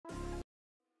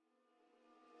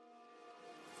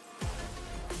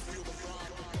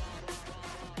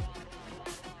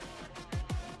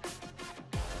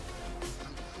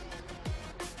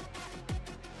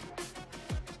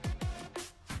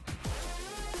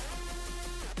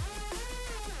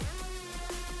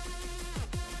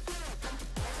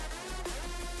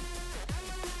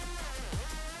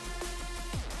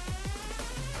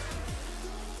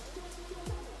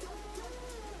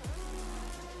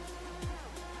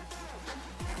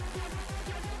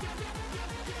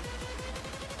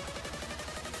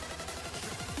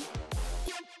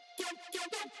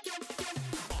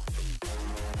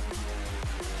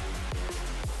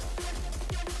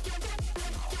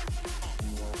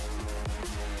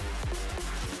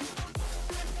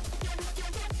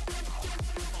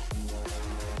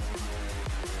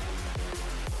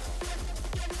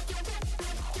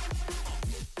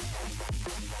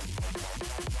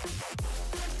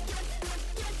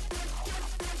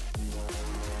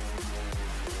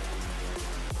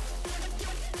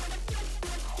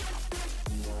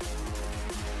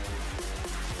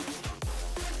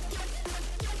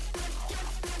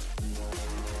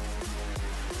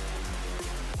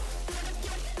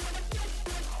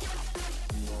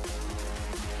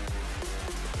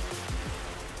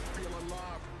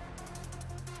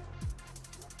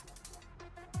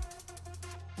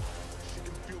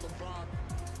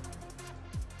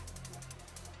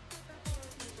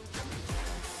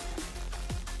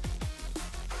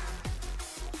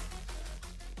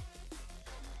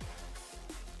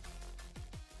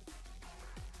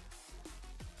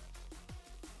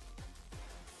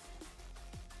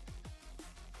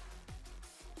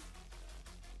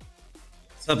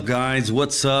What's up, guys?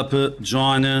 What's up,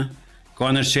 John,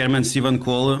 Connor, Sherman, Stephen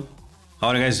Cole? How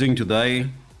are you guys doing today?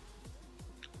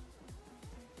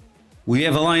 We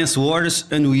have Alliance Wars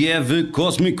and we have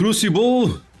Cosmic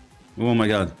Crucible. Oh my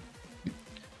god.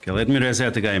 Okay, let me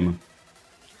reset the game.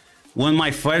 Won my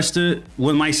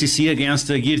CC against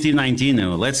Gear Team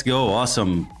 19. Let's go,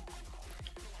 awesome.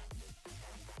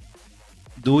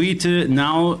 Do it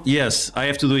now? Yes, I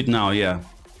have to do it now, yeah.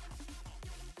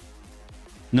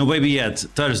 No baby yet.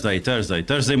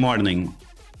 Thursday morning.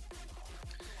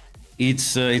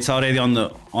 It's already on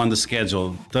the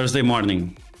schedule. Thursday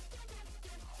morning.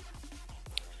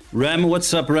 Ram,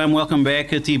 what's up, Ram? Welcome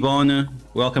back. T-Bone,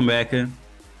 welcome back.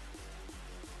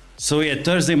 So yeah,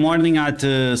 Thursday morning at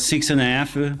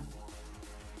 6:30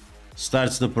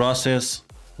 starts the process.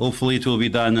 Hopefully it will be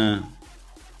done a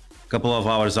couple of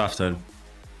hours after.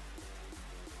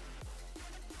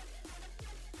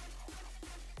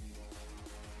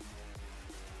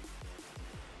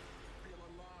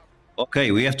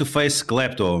 Okay, we have to face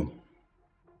Klepto.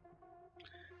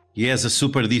 He has a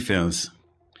super defense.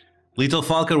 Little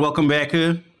Falker, welcome back.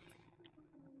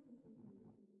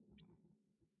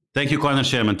 Thank you, Connor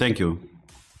Sherman, thank you.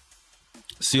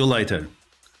 See you later.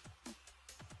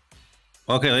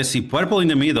 Okay, let's see. Purple in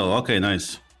the middle. Okay,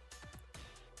 nice.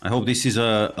 I hope this is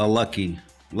a lucky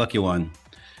one.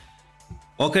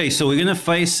 Okay, so we're gonna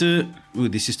face... Ooh,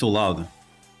 this is too loud.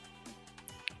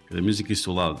 The music is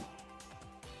too loud.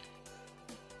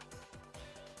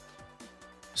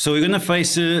 So we're gonna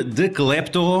face the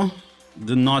Klepto,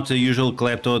 the not usual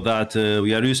Klepto that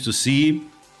we are used to see.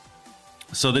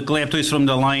 So the Klepto is from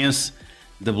the Alliance,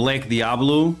 the Black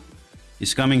Diablo.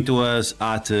 Is coming to us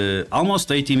at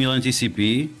almost 80 million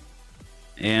TCP.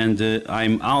 And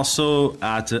I'm also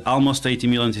at almost 80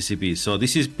 million TCP. So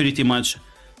this is pretty much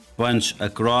punch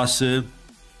across.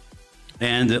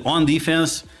 And on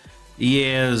defense, he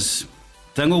has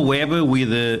Tango Web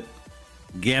with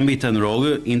Gambit and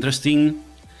Rogue, interesting.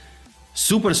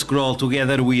 Super Scroll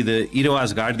together with Hero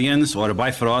Asgardians or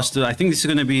Bifrost. I think this is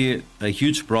going to be a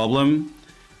huge problem.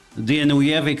 Then we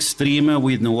have Extreme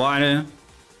with Noir,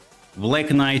 Black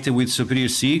Knight with Superior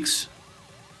 6,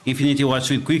 Infinity Watch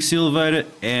with Quicksilver,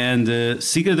 and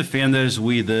Secret Defenders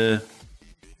with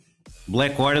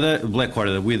Black Order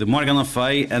with Morgan Le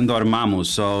Fay and Dormammu.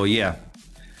 So yeah,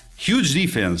 huge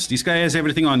defense. This guy has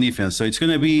everything on defense, so it's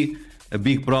going to be a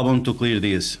big problem to clear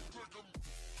this.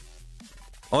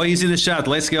 Oh, he's in the chat.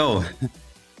 Let's go.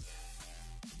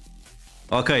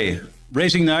 Okay,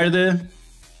 Raging Nerd.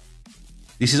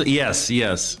 This is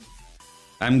yes.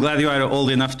 I'm glad you are old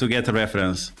enough to get a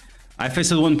reference. I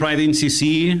faced one Pride in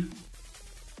CC.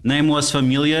 Name was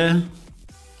familiar.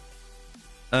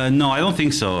 No, I don't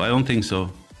think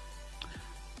so.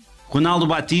 Ronaldo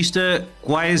Batista,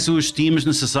 quais os times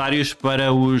necessários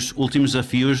para os últimos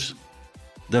desafios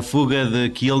da fuga de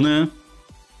Kiln?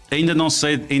 Ainda não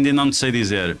sei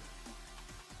dizer,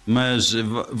 mas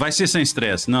vai ser sem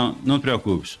stress, não te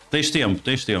preocupes. Tens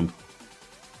tempo.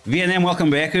 VNM, welcome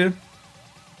back.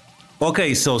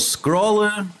 Okay, so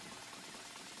scroll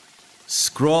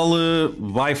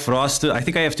Bifrost. I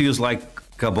think I have to use like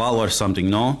Cabal or something,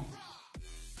 no?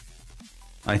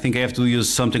 I think I have to use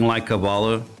something like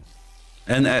Cabal.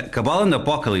 And Cabal and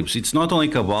Apocalypse. It's not only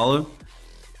Cabal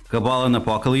and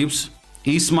Apocalypse.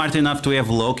 He's smart enough to have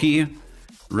Loki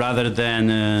rather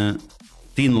than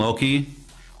Teen Loki.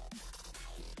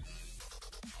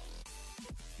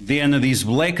 Then this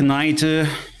Black Knight.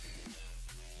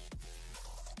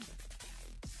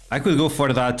 I could go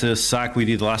for that sack we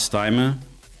did last time.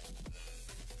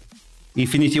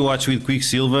 Infinity Watch with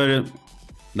Quicksilver.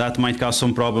 That might cause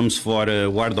some problems for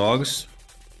War Dogs.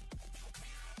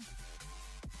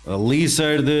 A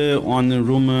Lizard on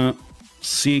room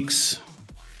 6.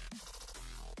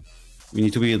 We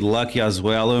need to be lucky as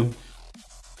well.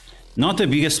 Not the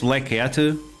biggest Black Cat,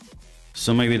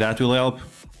 so maybe that will help.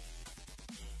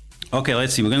 Okay,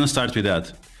 let's see. We're gonna start with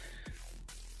that.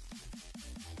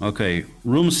 Okay,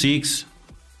 room 6.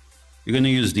 We're gonna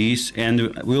use these,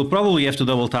 and we'll probably have to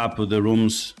double tap the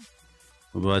rooms,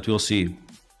 but we'll see.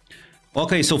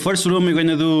 Okay, so first room we're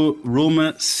gonna do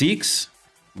room 6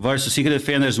 versus Secret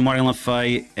Defenders, Morgan Le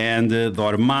Fay, and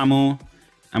Dormammu.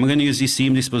 I'm gonna use this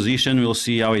team, this position. We'll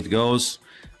see how it goes.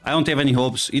 I don't have any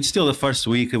hopes. It's still the first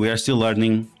week. We are still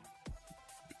learning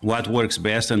what works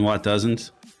best and what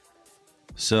doesn't.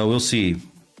 So we'll see.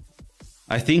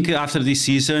 I think after this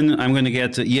season, I'm gonna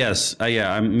get... yes,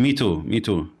 yeah, me too.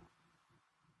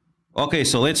 Okay,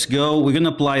 so let's go. We're gonna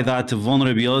apply that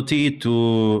vulnerability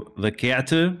to the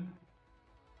cat.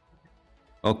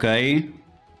 Okay.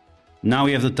 Now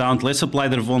we have the taunt. Let's apply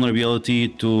the vulnerability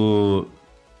to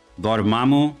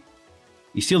Dormammu.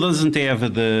 He still doesn't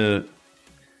have the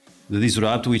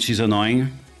disrupt, which is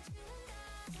annoying.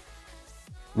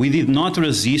 We did not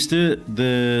resist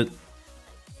the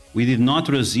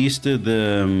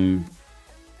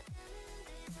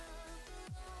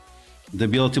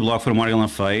ability block for Morgan Le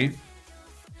Fay.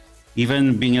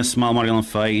 Even being a small Morgan Le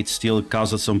Fay, it still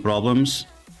causes some problems.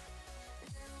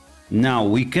 Now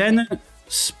we can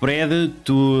spread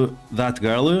to that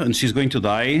girl and she's going to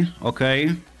die.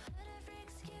 Okay.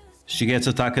 She gets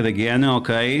attacked again.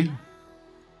 Okay.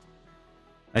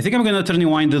 I think I'm gonna turn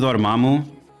rewind the Dormammu.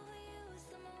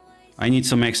 I need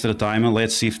some extra time.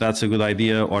 Let's see if that's a good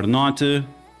idea or not.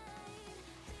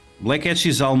 Black Cat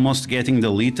is almost getting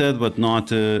deleted, but not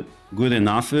good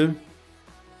enough.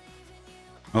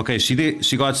 Okay,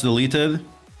 she got deleted.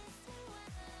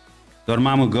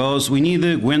 Dormammu goes. We need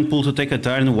Gwenpool to take a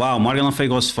turn. Wow, Morgan Le Fay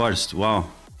goes first. Wow.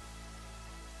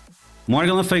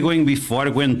 Morgan Le Fay going before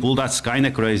Gwenpool, that's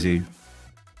kinda crazy.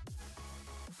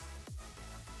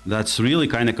 That's really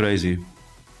kinda crazy.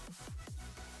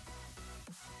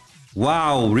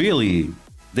 Wow, really?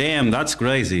 Damn, that's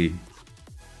crazy.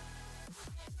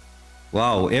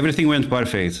 Wow, everything went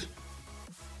perfect.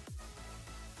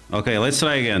 Okay, let's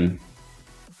try again.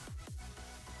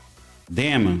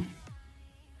 Damn.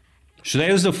 Should I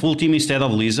use the full team instead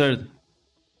of Lizard?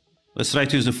 Let's try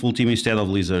to use the full team instead of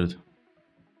Lizard.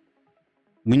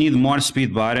 We need more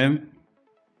speed bottom.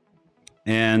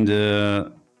 And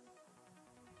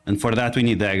for that we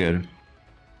need Dagger.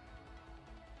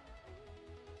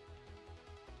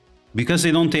 Because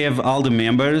they don't have all the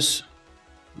members,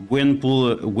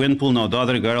 Gwenpool, no, the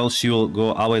other girl, she will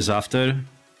go always after.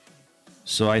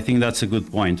 So I think that's a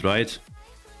good point, right?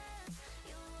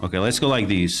 Okay, let's go like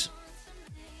this.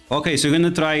 Okay, so we're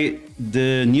gonna try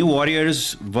the New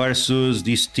Warriors versus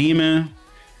this team.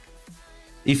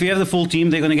 If you have the full team,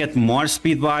 they're gonna get more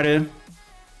speed bar.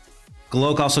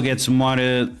 Cloak also gets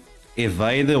more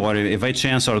evade or evade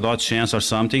chance or dodge chance or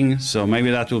something. So maybe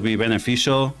that will be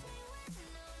beneficial.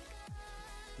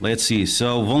 Let's see.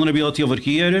 So vulnerability over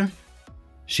here.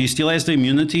 She still has the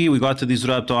immunity. We got the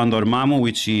disrupt on Dormammu,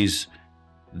 which is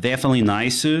definitely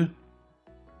nice.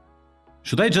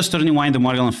 Should I just turn rewind the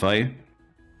Morgan Le Fay?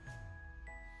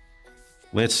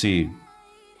 Let's see.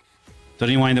 Turn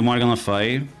rewind the Morgan Le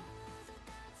Fay.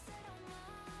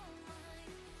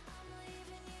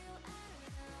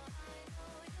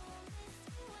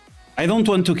 I don't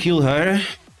want to kill her.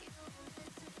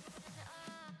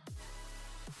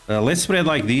 Let's spread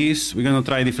like this. We're gonna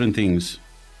try different things.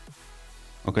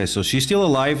 Okay, so she's still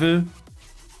alive.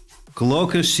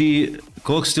 Cloak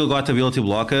still got ability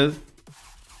blocked.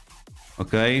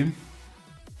 Okay.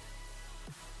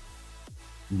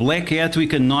 Black Cat, we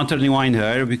cannot turn rewind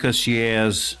her because she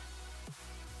has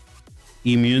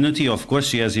immunity. Of course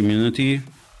she has immunity.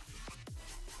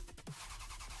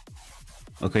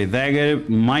 Okay, Dagger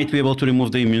might be able to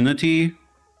remove the immunity.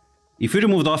 If we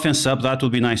remove the offense up, that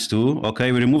would be nice too.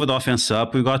 Okay, we remove the offense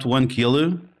up. We got 1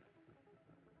 kill.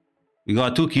 We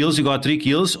got 2 kills. We got 3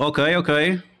 kills. Okay,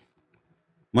 okay.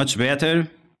 Much better.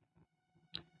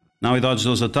 Now we dodge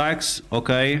those attacks.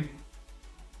 Okay.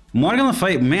 Morgan Le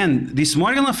Fay, man, this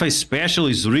Morgan Le Fay special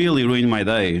is really ruining my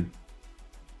day.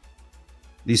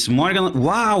 This Morgan...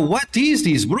 Wow, what is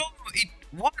this, bro?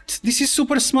 What? This is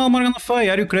super small Morgan Le Fay.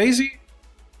 Are you crazy?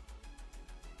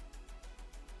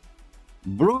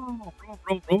 Bro,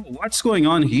 what's going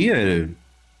on here?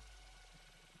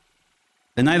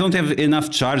 And I don't have enough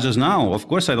charges now. Of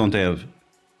course I don't have.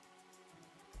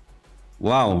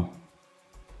 Wow.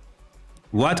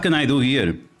 What can I do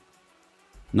here?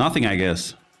 Nothing, I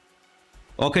guess.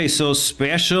 Okay, so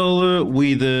special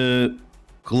with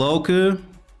Cloak.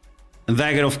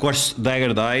 Dagger, of course,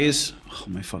 Dagger dies. Oh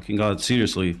my fucking god,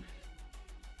 seriously.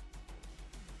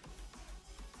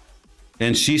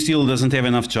 And she still doesn't have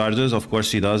enough charges. Of course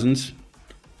she doesn't.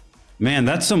 Man,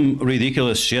 that's some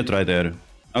ridiculous shit right there.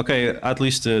 Okay, at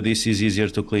least this is easier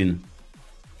to clean.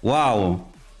 Wow.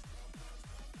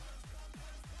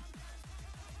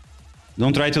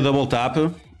 Don't try to double tap.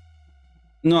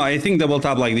 No, I think double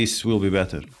tap like this will be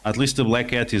better. At least the Black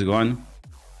Cat is gone.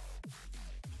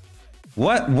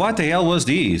 What the hell was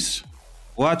this?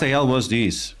 What the hell was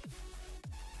this?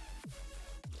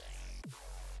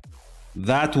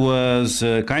 That was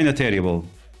kinda terrible.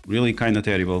 Really kinda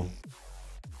terrible.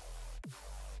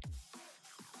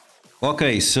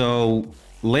 Okay, so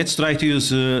let's try to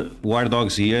use War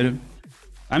Dogs here.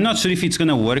 I'm not sure if it's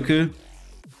gonna work,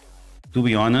 to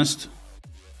be honest.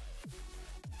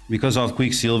 Because of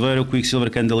Quicksilver. Quicksilver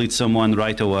can delete someone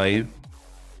right away.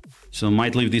 So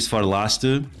might leave this for last.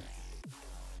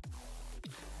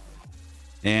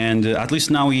 And at least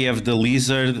now we have the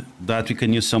lizard that we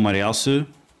can use somewhere else.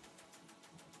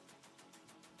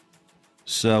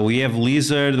 So we have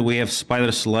lizard, we have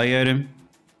spider slayer,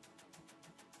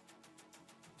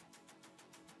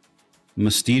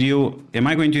 Mysterio. Am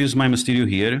I going to use my Mysterio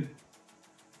here?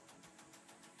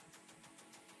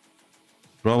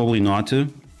 Probably not.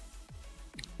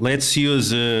 Let's use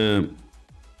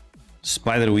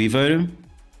Spider Weaver.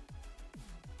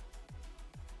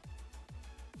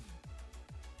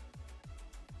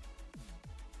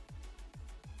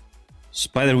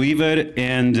 Spider Weaver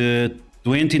and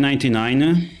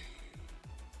 2099.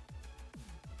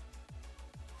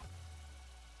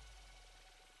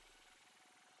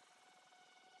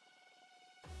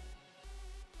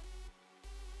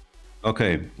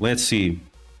 Okay, let's see.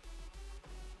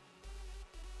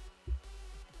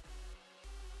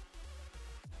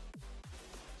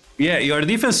 Yeah, your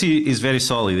defense is very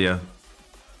solid, yeah.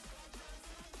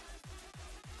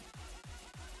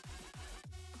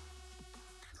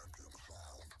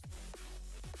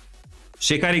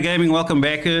 Shikari Gaming, welcome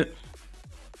back.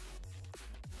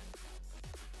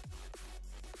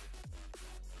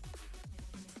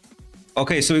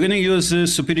 Okay, so we're gonna use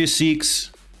Superior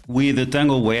 6 with the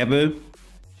Tangle Web.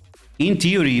 In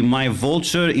theory, my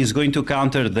Vulture is going to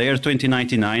counter their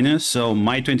 2099, so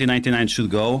my 2099 should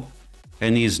go,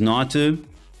 and he's not.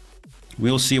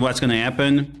 We'll see what's gonna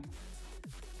happen.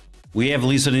 We have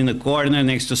Lizard in the corner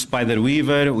next to Spider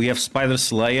Weaver. We have Spider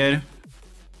Slayer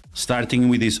starting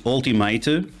with his ultimate,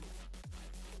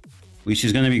 which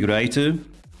is gonna be great.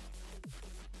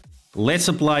 Let's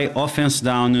apply offense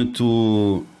down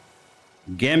to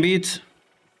Gambit.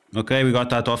 Okay, we got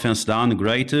that offense down,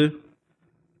 great.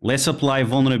 Let's apply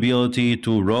vulnerability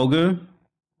to Rogue.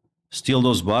 Steal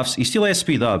those buffs. He still has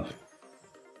speed up,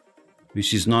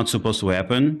 which is not supposed to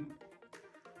happen.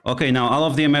 Okay, now all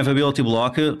of them have ability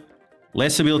block.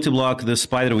 Let's ability block the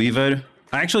Spider Weaver.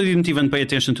 I actually didn't even pay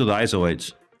attention to the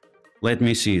isoids. Let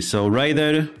me see. So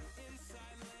Raider.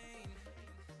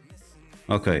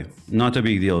 Okay, not a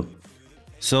big deal.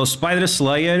 So Spider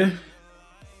Slayer.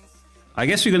 I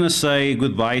guess we're gonna say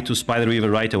goodbye to Spider Weaver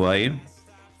right away.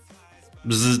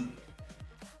 Bzz.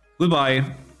 Goodbye.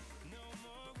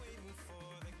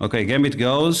 Okay, Gambit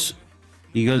goes.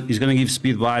 He's gonna give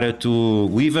speed bar to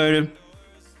Weaver.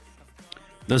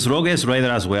 Does Rogue has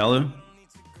Raider as well?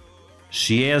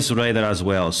 She has Raider as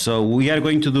well. So we are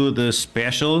going to do the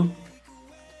special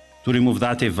to remove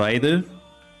that evade.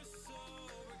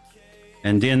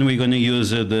 And then we're gonna use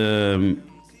the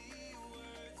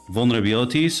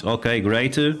vulnerabilities. Okay,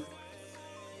 great. We're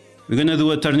gonna do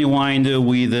a turning wind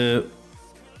with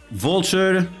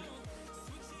Vulture.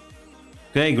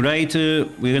 Okay, great.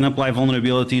 We're gonna apply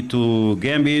vulnerability to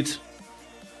Gambit.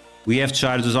 We have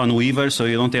charges on Weaver, so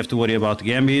you don't have to worry about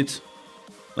Gambit.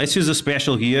 Let's use a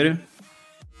special here.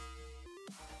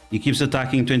 He keeps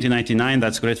attacking 2099,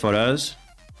 that's great for us.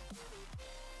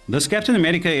 Does Captain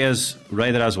America has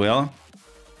Raider as well?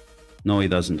 No, he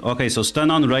doesn't. Okay, so stun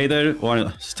on Raider,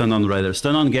 or stun on Raider,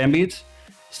 stun on Gambit.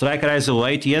 Striker has a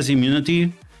weight, he has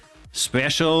immunity.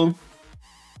 Special.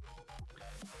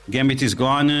 Gambit is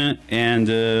gone,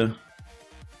 and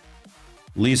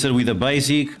Lizard with a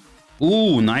basic.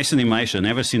 Ooh, nice animation.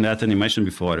 Never seen that animation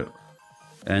before.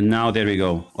 And now there we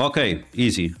go. Okay,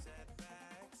 easy.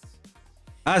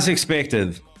 As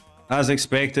expected. As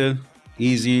expected.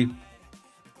 Easy.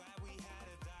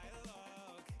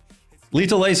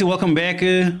 Little Lazy, welcome back.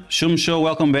 Shum Show,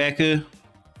 welcome back.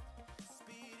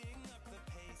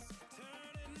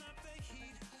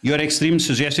 Your extreme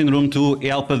suggestion room 2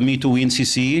 helped me to win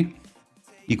CC.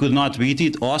 He could not beat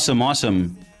it. Awesome,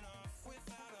 awesome.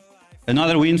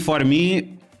 Another win for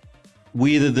me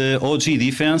with the OG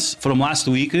defense from last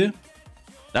week.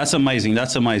 That's amazing,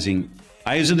 that's amazing.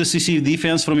 I used the CC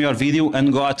defense from your video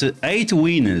and got 8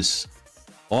 wins.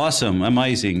 Awesome,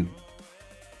 amazing.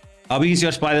 How big is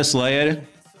your Spider Slayer?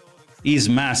 He's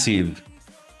massive.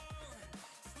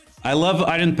 I love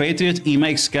Iron Patriot, he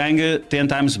makes Kang 10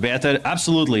 times better.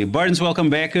 Absolutely. Burns, welcome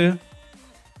back.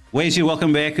 Wazy,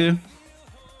 welcome back.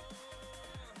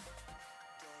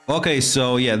 Okay,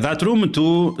 so yeah, that room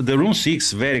 2, the room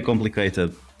 6, very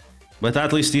complicated. But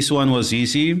at least this one was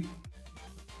easy.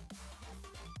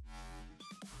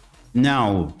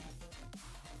 Now,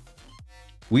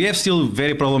 we have still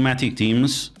very problematic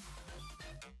teams.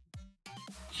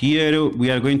 Here we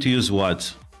are going to use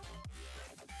what?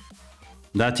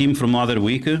 That team from other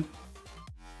week. We're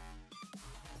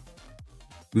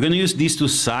gonna use these to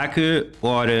sack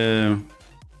or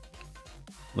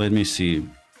let me see.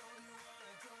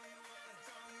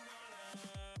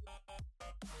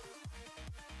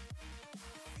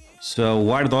 So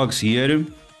War Dogs here.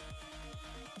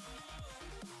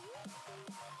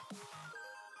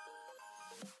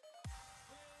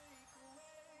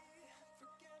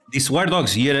 These war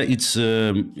dogs here,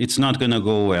 it's not gonna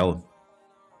go well.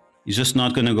 It's just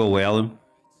not gonna go well.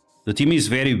 The team is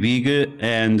very big,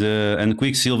 and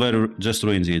Quicksilver just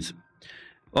ruins it.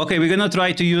 Okay, we're gonna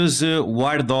try to use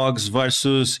war dogs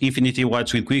versus Infinity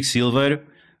Watch with Quicksilver.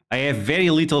 I have very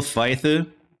little faith,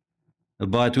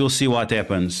 but we'll see what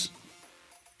happens.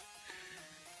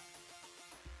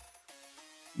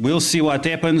 We'll see what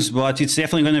happens, but it's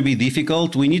definitely going to be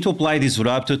difficult. We need to apply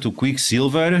Disruptor to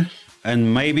Quicksilver,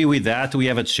 and maybe with that we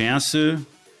have a chance.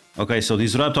 Okay, so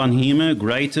Disrupt on him,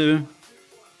 great.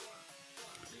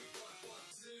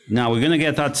 Now we're going to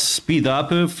get that speed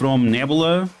up from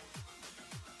Nebula,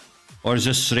 or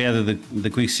just shred the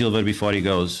Quicksilver before he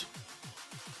goes.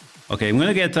 Okay, I'm going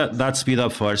to get that speed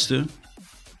up first.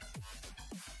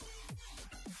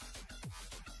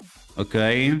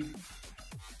 Okay.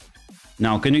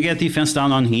 Now, can you get defense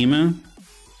down on him?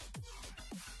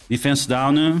 Defense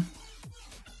down.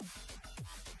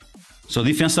 So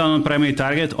defense down on primary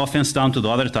target, offense down to the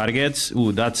other targets.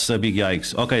 Ooh, that's a big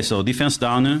yikes. Okay, so defense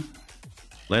down.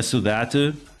 Let's do that.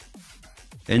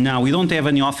 And now we don't have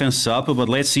any offense up, but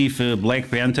let's see if Black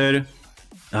Panther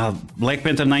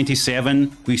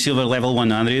 97, Quicksilver level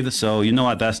 100. So you know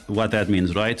what that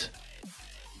means, right?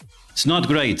 It's not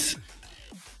great.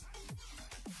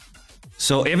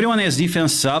 So everyone has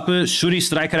defense up. Shuri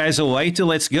Striker has a weight.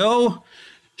 Let's go.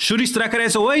 Shuri Striker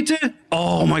has a weight.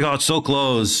 Oh my god, so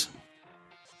close.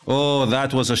 Oh,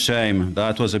 that was a shame.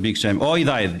 That was a big shame. Oh, he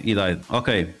died. He died.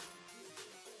 Okay.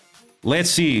 Let's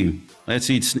see. Let's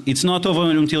see. It's not over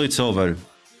until it's over.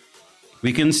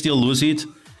 We can still lose it.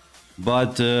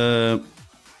 But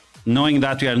knowing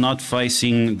that we are not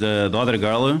facing the other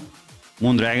girl,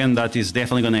 Moondragon, that is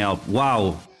definitely going to help.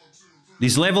 Wow.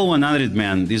 This level 100,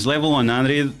 man. This level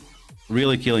 100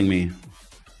 really killing me.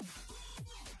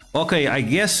 Okay, I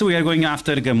guess we are going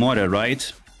after Gamora,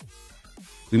 right?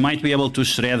 We might be able to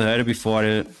shred her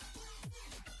before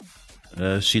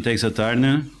she takes a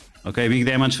turn. Okay, big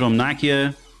damage from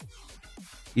Nakia.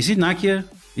 Is it Nakia?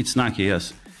 It's Nakia,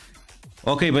 yes.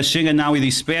 Okay, but Shinga now with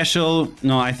his special.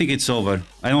 No, I think it's over.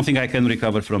 I don't think I can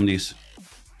recover from this.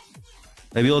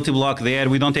 Ability block there.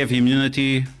 We don't have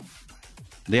immunity.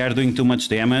 They are doing too much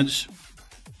damage.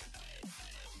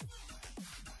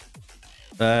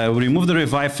 Remove the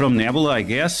revive from Nebula, I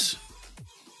guess.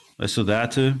 Let's do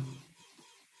that.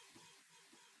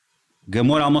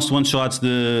 Gamora almost one-shots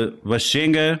the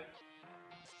Vashenga.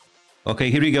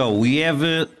 Okay, here we go. We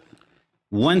have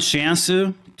one chance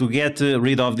to get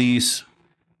rid of this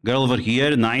girl over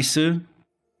here. Nice.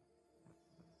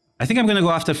 I think I'm gonna go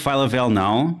after Phyla-Vell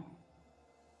now.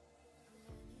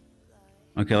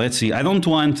 Okay, let's see. I don't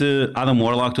want Adam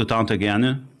Warlock to taunt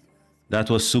again. That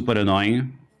was super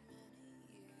annoying.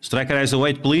 Striker has a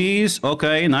weight, please.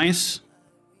 Okay, nice.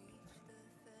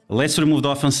 Let's remove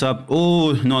the offense up.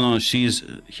 Oh, no,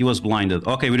 he was blinded.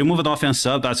 Okay, we removed the offense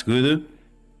up. That's good.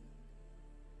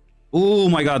 Oh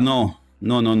my god, no.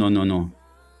 No.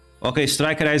 Okay,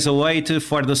 Striker has a weight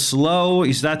for the slow.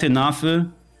 Is that enough?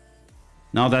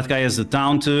 Now that guy has the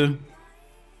taunt.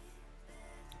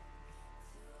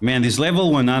 Man, this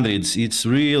level 100, it's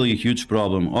really a huge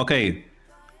problem. Okay,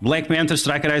 Black Panther,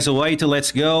 Striker has a weight.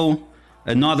 Let's go.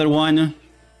 Another one.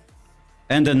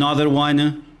 And another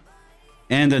one.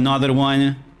 And another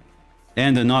one.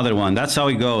 And another one. That's how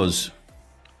it goes.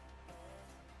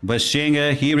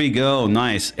 Bashenga, here we go.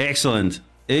 Nice. Excellent.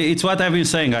 It's what I've been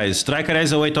saying, guys. Striker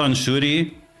has a weight on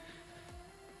Shuri.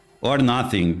 Or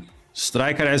nothing.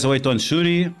 Striker has a weight on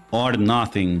Shuri. Or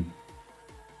nothing.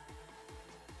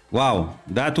 Wow.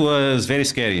 That was very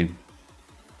scary.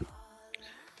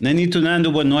 Nanito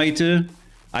Nando, boa noite.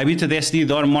 I beat the SD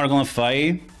Dor Morgan Le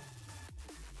Fay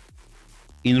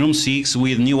in room 6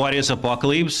 with New Warriors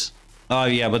Apocalypse. Oh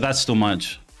yeah, but that's too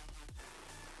much.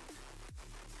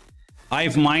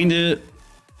 I've minded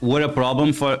what a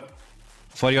problem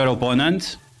for your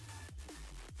opponent.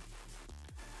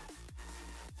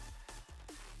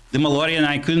 The Malorian,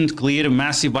 I couldn't clear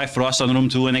Massive Bifrost on room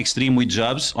 2 and Extreme with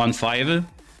Jubs on 5.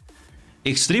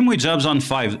 Extreme with Jubs on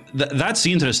 5. That's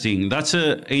interesting. That's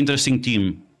an interesting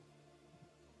team.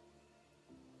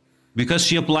 Because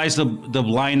she applies the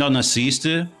blind on assist.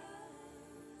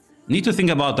 Need to think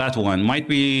about that one. Might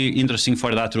be interesting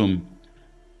for that room.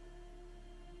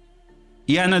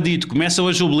 Yeah, Nadito, começa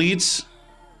hoje o Blitz.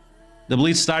 The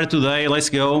Blitz started today. Let's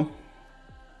go.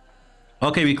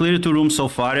 Okay, we cleared 2 rooms so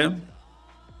far.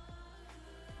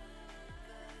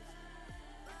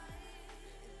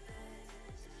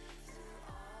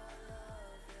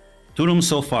 2 rooms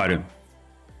so far.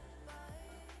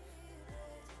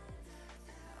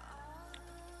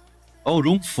 Oh,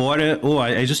 room 4. Oh,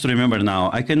 I just remember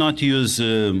now. I cannot use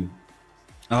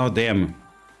Oh, damn.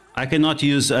 I cannot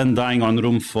use Undying on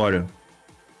room 4.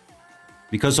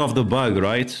 Because of the bug,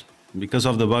 right? Because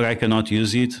of the bug, I cannot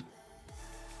use it.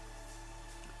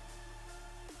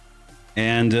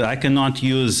 And I cannot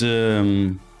use...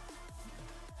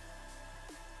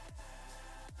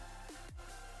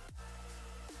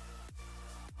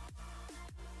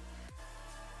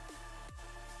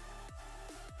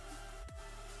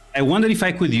 I wonder if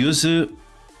I could use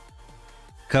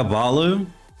Cabal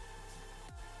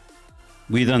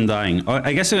with Undying. Or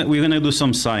I guess we're gonna do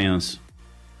some science.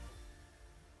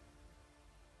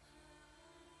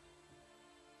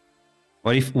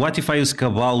 Or what if I use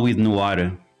Cabal with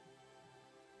Noir?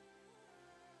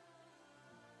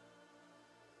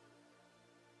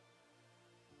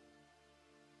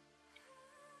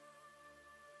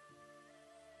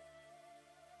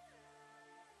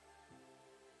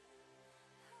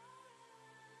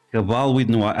 Cabal with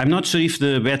Noir. I'm not sure if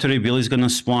the battery bill is gonna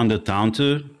spawn the taunt.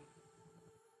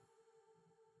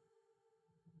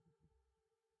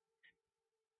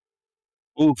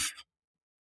 Oof.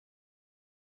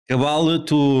 Cabal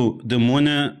to the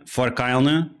moon for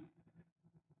Kylne.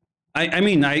 I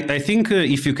mean, I think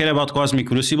if you care about Cosmic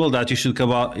Crucible, that you should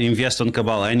invest on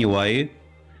Cabal anyway.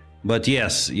 But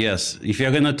yes, if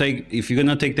you're gonna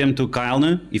take them to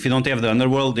Kylne, if you don't have the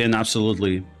Underworld, then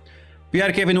absolutely.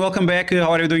 PR Kevin, welcome back.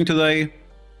 How are you doing today?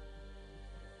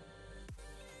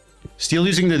 Still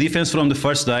using the defense from the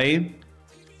first day?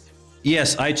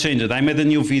 Yes, I changed it. I made a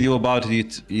new video about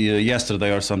it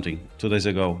yesterday or something. 2 days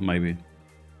ago, maybe.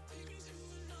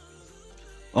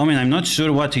 Oh man, I'm not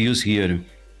sure what to use here.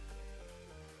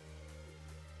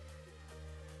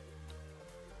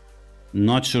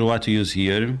 Not sure what to use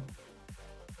here.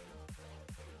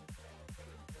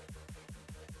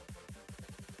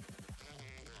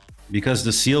 Because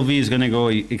the Sylvie is gonna go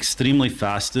extremely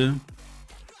fast.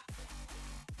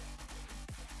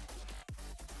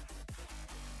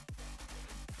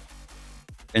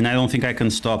 And I don't think I can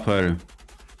stop her.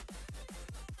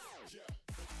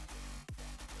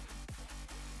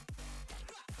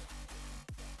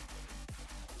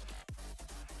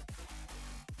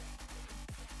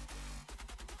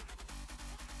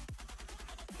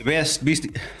 The best beast...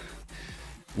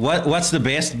 What's the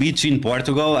best beach in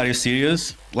Portugal? Are you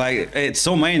serious? Like, it's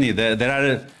so many. There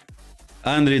are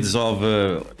hundreds of,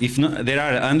 there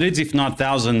are hundreds, if not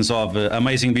thousands, of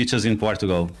amazing beaches in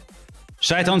Portugal.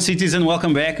 Shaitan Citizen,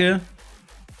 welcome back.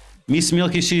 Miss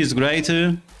Milky, she is great.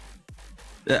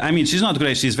 I mean, she's not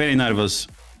great. She's very nervous.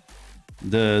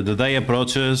 The day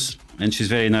approaches, and she's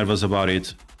very nervous about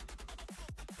it.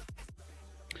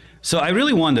 So I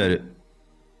really wonder.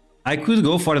 I could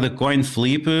go for the coin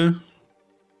flip.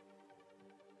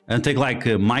 And take like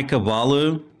my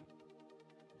Cabal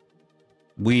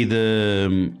with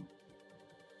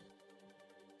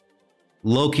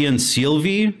Loki and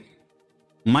Sylvie.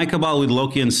 My Cabal with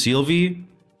Loki and Sylvie.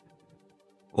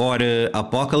 Or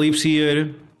Apocalypse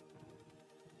here.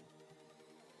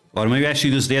 Or maybe I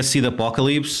should use Dead Seed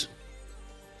Apocalypse.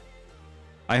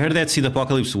 I heard Dead Seed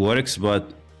Apocalypse works,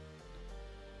 but...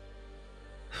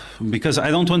 because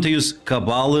I don't want to use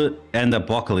Cabal and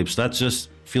Apocalypse. That just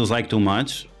feels like too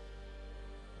much.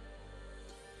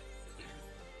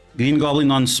 Green Goblin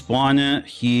on spawn,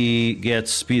 he gets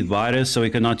speed virus, so he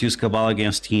cannot use Cabal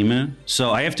against him.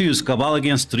 So I have to use Cabal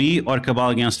against 3 or Cabal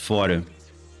against 4.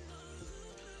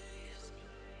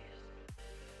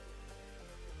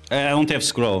 I don't have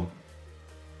scroll.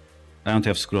 I don't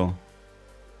have scroll.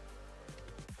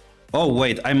 Oh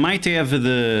wait, I might have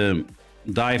the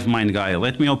Dive Mind guy.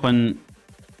 Let me open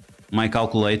my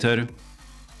calculator.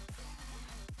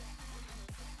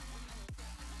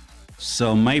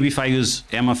 So maybe if I use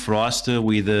Emma Frost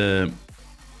with the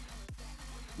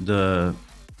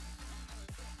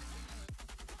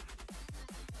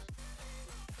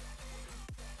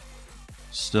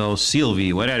so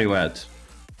Sylvie, where are you at?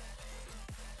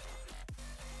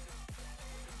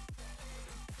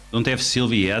 Don't have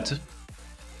Sylvie yet.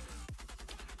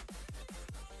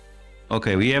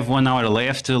 Okay, we have 1 hour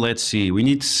left. Let's see. We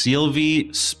need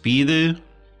Sylvie speed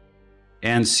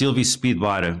and Sylvie speed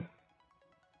bar.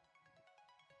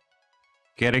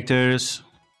 Characters.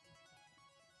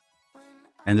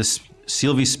 And the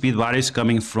Sylvie speed bar is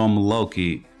coming from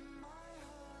Loki.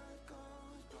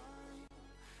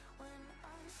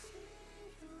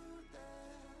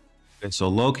 Okay, so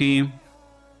Loki.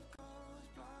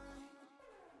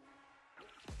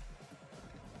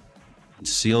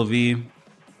 Sylvie.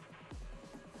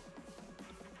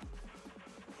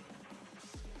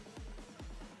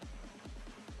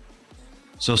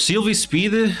 So Sylvie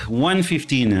speed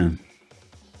 115.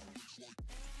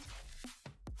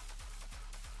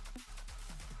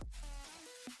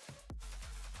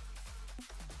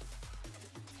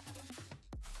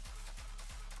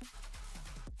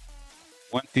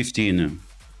 115.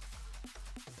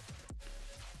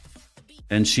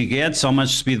 And she gets how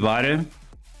much speed bar?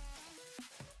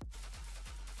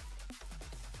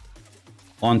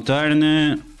 On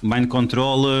turn, mind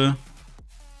control,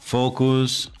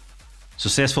 focus,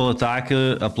 successful attack,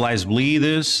 applies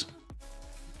bleeds.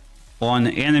 On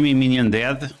enemy minion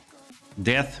death,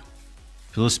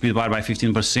 fill speed bar by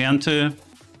 15%.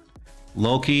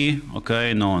 Loki,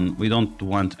 okay, no, we don't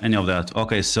want any of that.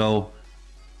 Okay, so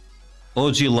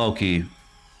OG Loki.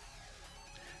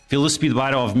 Fill the speed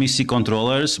bar of Misty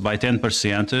controllers by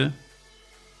 10%.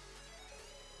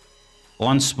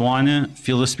 On spawn,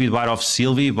 fill the speed bar of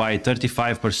Sylvie by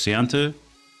 35%.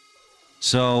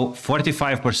 So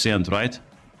 45%, right?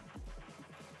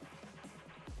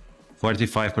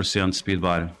 45% speed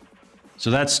bar.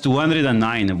 So that's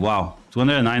 209. Wow,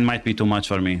 209 might be too much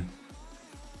for me.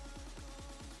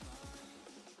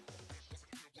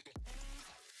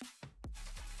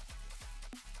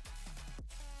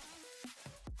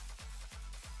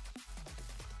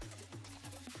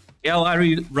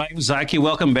 LR Ryuzaki,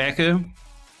 welcome back.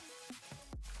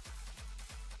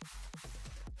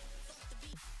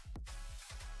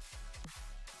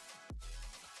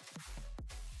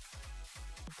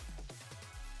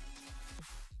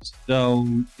 So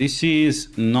this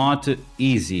is not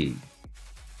easy.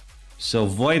 So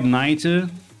Void Knight.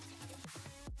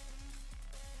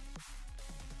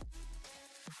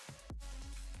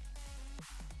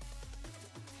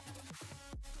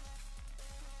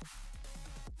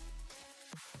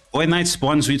 Void Knight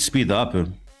spawns with speed up. Okay,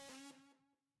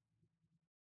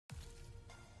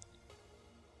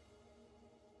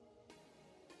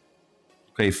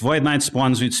 if Void Knight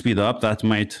spawns with speed up, that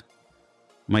might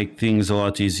make things a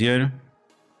lot easier.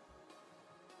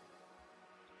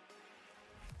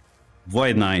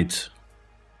 Void Knight.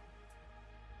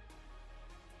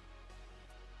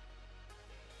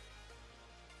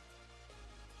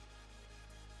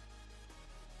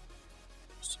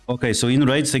 Okay, so in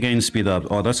raids again speed up.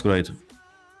 Oh, that's great.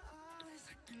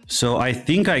 So I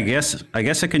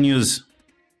guess I can use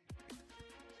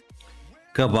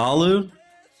Cabal.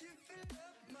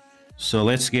 So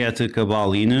let's get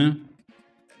Cabal in.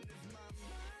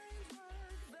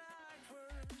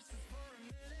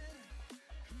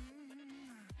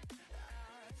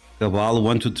 Cabal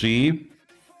 1, 2, 3.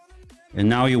 And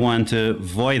now you want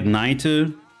Void Knight.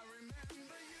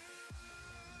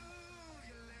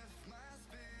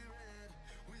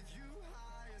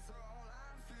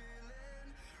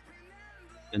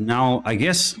 And now, I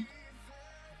guess,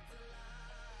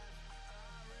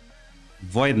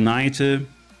 Void Knight. Who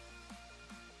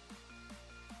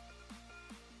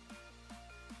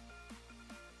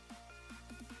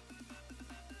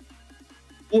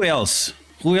else?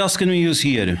 Who else can we use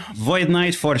here? Void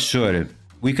Knight for sure.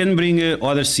 We can bring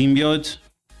other symbiote.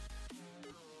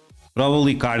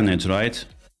 Probably Carnage, right?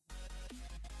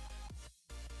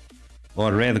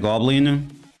 Or Red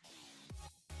Goblin.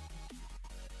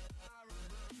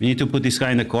 We need to put this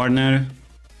guy in the corner.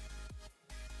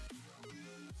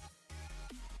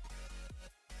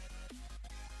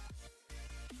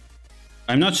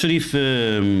 I'm not sure if...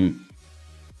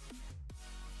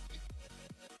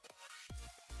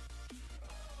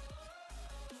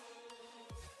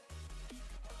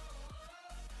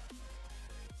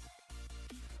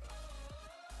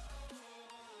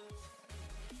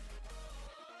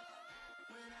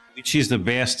 which is the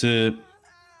best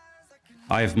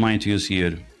Hive Mind to use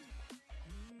here.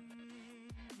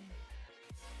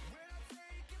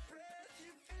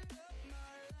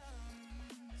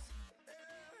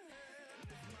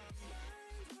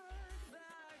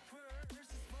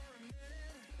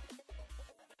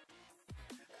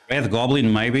 Red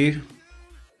Goblin maybe,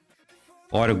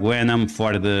 or Gwenam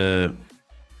for the...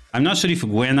 I'm not sure if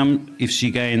Gwenam, if she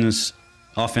gains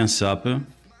offense up.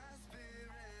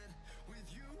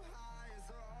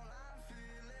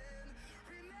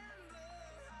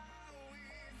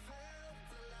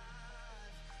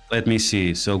 Let me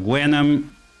see. So Gwenam,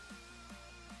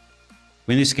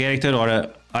 when this character or a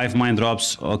Hive Mind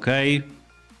drops, okay.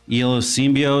 Heal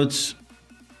symbiotes,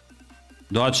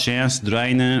 dodge chance,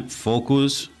 drain,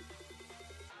 focus.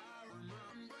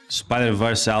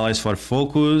 Spider-Verse allies for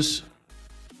focus.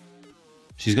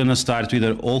 She's gonna start with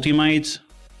her ultimate.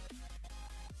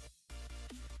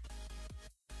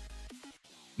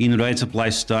 In raids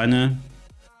apply stun.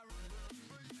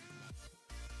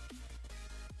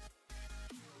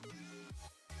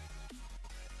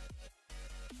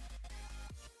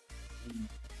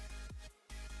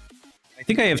 I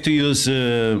think I have to use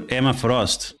Emma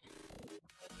Frost.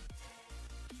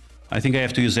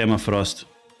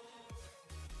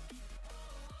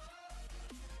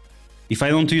 If I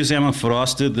don't use Emma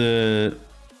Frost, the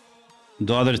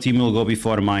other team will go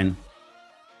before mine.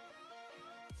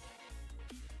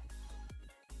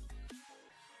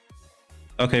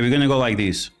 Okay, we're gonna go like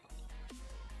this.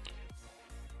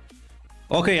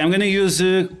 Okay, I'm gonna use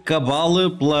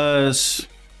Cabal plus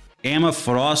Emma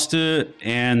Frost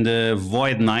and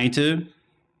Void Knight.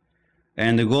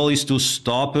 And the goal is to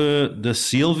stop the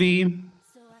Sylvie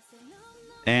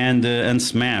and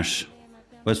smash.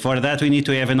 But for that we need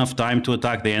to have enough time to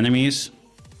attack the enemies.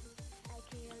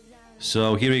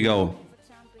 So here we go.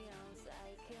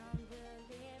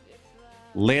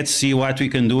 Let's see what we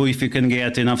can do, if we can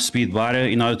get enough speed bar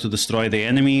in order to destroy the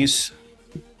enemies.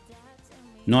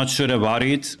 Not sure about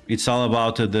it. It's all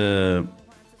about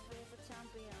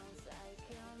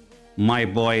my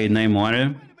boy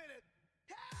Namor.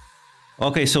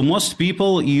 Okay, so most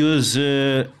people use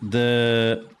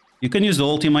you can use the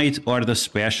ultimate or the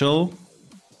special.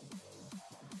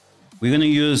 We're gonna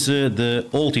use the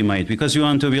ultimate because we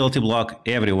want to be able to block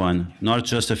everyone, not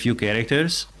just a few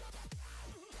characters.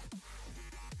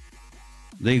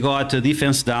 They got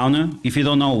defense down. If you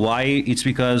don't know why, it's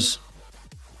because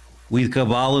with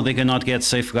Cabal they cannot get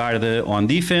safeguard on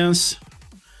defense.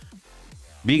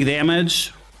 Big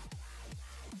damage.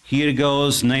 Here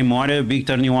goes Namor, big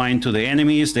turning line to the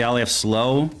enemies. They all have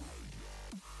slow.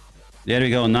 There we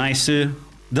go, nice.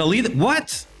 The leader,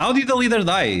 what? How did the leader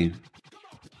die?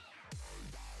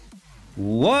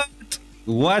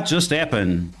 What just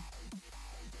happened?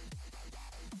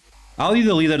 How did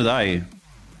the leader die?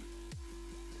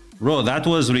 Bro, that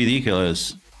was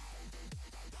ridiculous.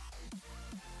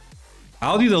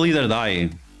 How did the leader die?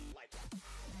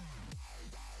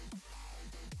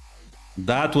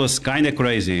 That was kinda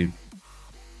crazy.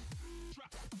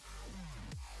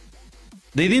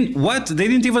 They didn't... What? They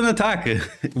didn't even attack.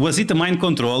 Was it a mind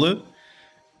controller?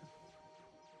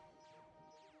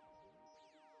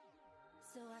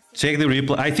 Check the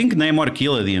replay. I think Namor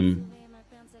killed him.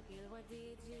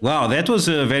 Wow, that was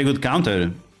a very good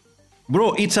counter.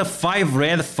 Bro, it's a 5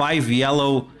 red, 5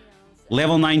 yellow,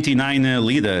 level 99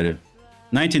 leader.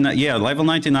 99, yeah, level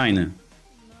 99.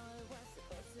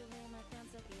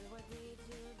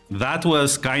 That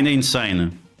was kinda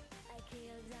insane.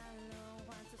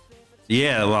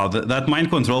 Yeah, wow, that mind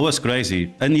control was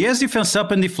crazy. And yes, defense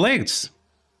up and deflects.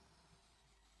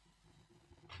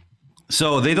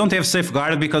 So they don't have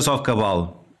safeguard because of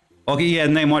Cabal. Okay, yeah,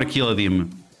 Namor killed him.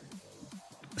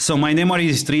 So my Namor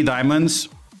is 3 diamonds.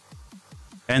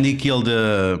 And he killed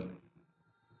the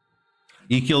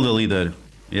leader.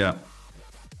 Yeah.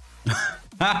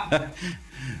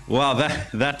 Wow,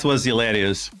 that was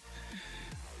hilarious.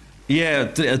 Yeah,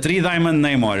 3 diamond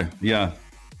Namor. Yeah.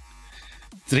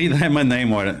 3 diamond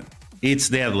Namor. It's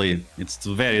deadly. It's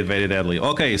very, very deadly.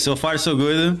 Okay, so far so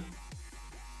good.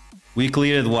 We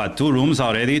cleared what? 2 rooms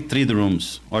already? 3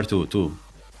 rooms. Or 2? 2.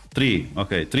 3.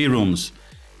 Okay, 3 rooms.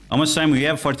 How much time we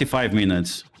have? 45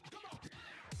 minutes.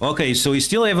 Okay, so we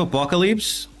still have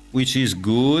Apocalypse, which is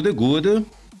good, good.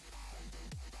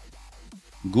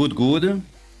 Good, good.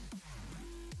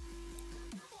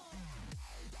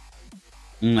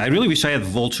 I really wish I had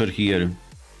Vulture here.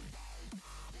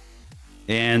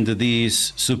 And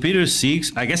this Superior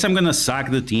 6, I guess I'm gonna sack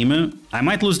the team. I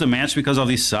might lose the match because of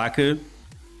this sack,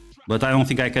 but I don't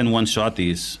think I can one-shot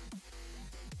this.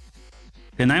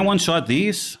 Can I one-shot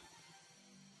this?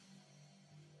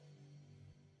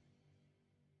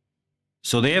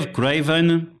 So they have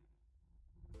Craven.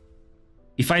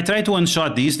 If I try to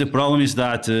one-shot this, the problem is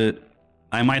that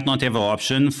I might not have an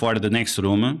option for the next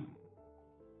room.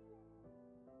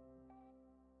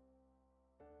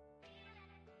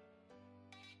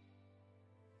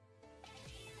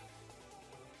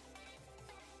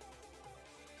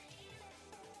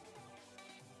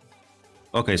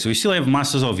 Okay, so we still have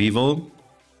Masters of Evil.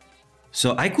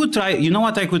 So I could try, you know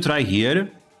what I could try here?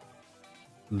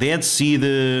 Dead Seed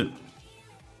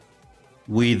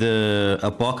with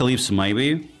Apocalypse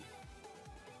maybe.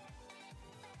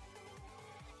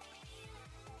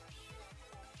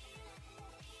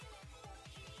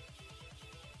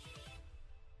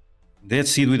 Dead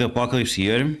Seed with Apocalypse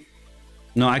here.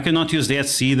 No, I cannot use Dead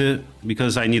Seed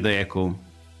because I need the Echo.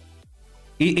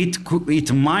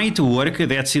 It might work,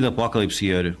 Dead Seed Apocalypse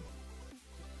here.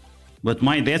 But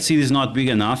my Dead Seed is not big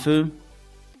enough.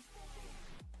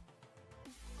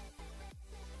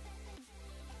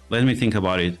 Let me think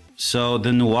about it. So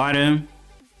the Noir.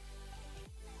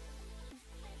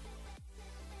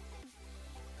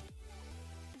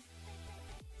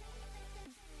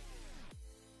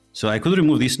 So I could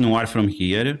remove this Noir from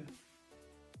here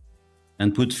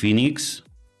and put Phoenix.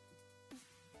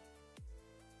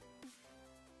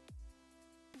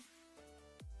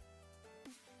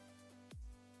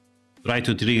 try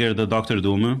to trigger the Doctor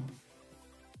Doom.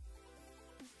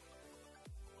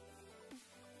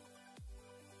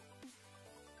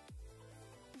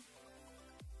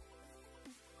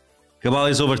 Cabal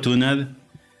is overtuned.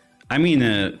 I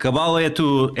mean, Cabal had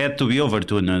to be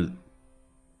overtuned.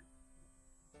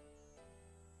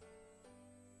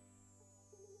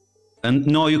 And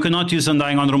no, you cannot use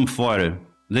Undying on room 4.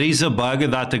 There is a bug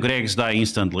that the Gregs die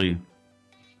instantly.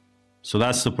 So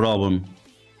that's the problem.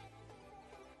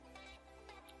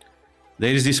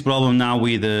 There is this problem now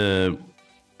with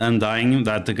Undying,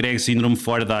 that the Gregs in room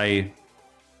 4 die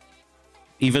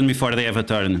even before they have a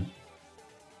turn.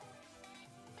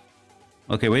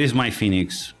 Okay, where is my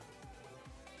Phoenix?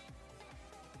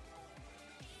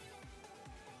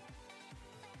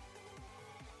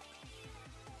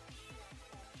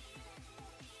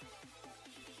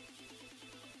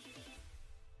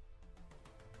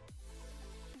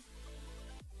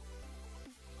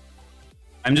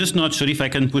 I'm just not sure if I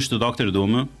can push the Doctor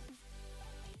Doom.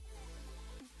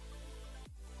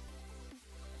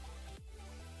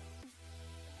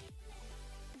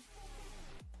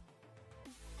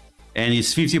 And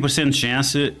it's 50%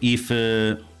 chance if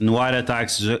Noir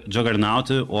attacks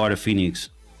Juggernaut or Phoenix.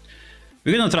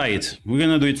 We're gonna try it. We're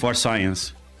gonna do it for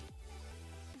science.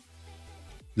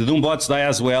 The Doombots die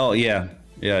as well. Yeah.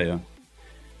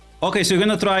 Okay, so we're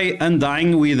gonna try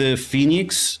Undying with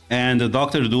Phoenix and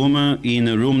Doctor Doom in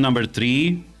room number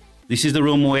 3. This is the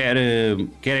room where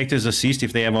characters assist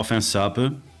if they have offense up.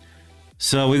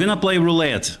 So we're gonna play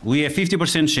roulette. We have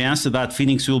 50% chance that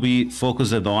Phoenix will be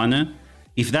focused on.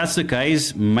 If that's the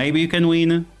case, maybe you can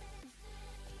win.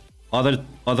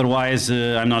 Otherwise,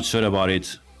 I'm not sure about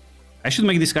it. I should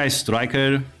make this guy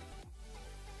striker.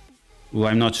 Ooh,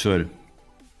 I'm not sure.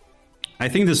 I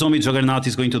think the zombie Juggernaut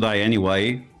is going to die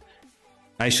anyway.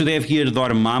 I should have here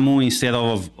Dormammu instead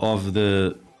of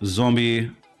the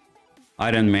zombie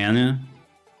Iron Man.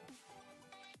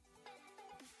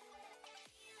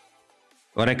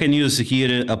 Or I can use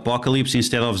here Apocalypse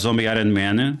instead of zombie Iron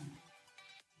Man.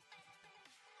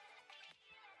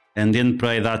 And then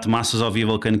pray that Masters of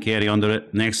Evil can carry on the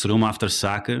next room after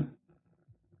sack.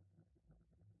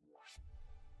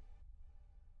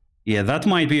 Yeah, that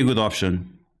might be a good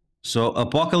option. So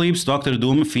Apocalypse, Doctor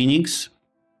Doom, Phoenix.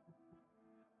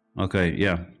 Okay,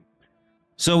 yeah.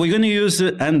 So we're gonna use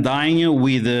Undying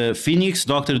with Phoenix,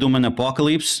 Doctor Doom and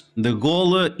Apocalypse. The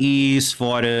goal is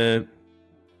for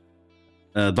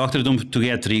Doctor Doom to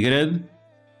get triggered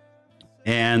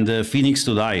and Phoenix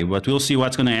to die, but we'll see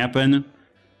what's gonna happen.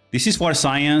 This is for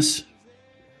science.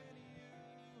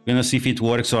 We're gonna see if it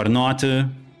works or not.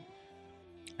 And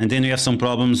then we have some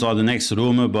problems on the next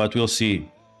room, but we'll see.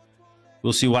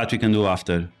 We'll see what we can do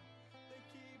after.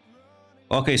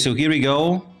 Okay, so here we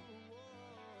go.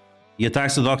 He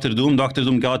attacks the Doctor Doom. Doctor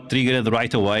Doom got triggered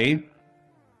right away.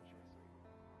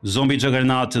 Zombie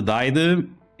Juggernaut died.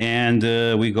 And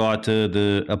we got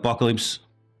the Apocalypse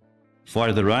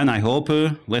for the run, I hope.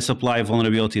 Let's apply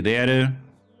vulnerability there.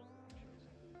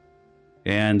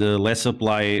 And let's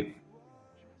apply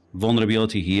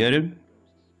vulnerability here.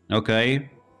 Okay.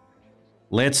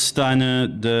 Let's stun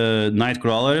the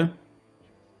Nightcrawler.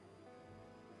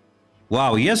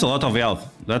 Wow, he has a lot of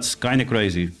health. That's kind of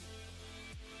crazy.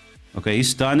 Okay, he's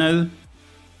stunned.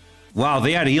 Wow,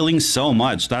 they are healing so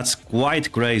much. That's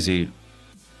quite crazy.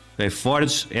 Okay,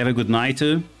 Forge, have a good night.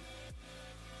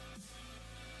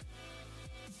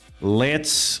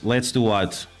 Let's do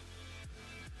what?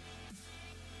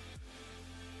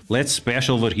 Let's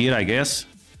special over here, I guess.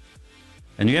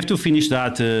 And you have to finish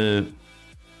that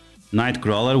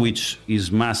Nightcrawler, which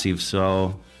is massive.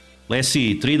 So let's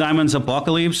see, 3 diamonds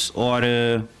Apocalypse or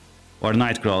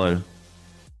Nightcrawler.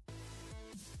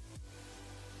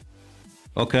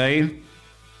 Okay.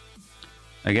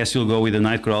 I guess you'll go with the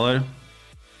Nightcrawler.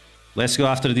 Let's go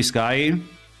after this guy.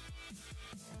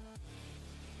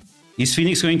 Is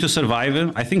Phoenix going to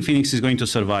survive? I think Phoenix is going to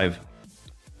survive.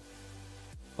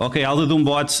 Okay, all the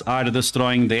Doombots are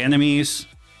destroying the enemies.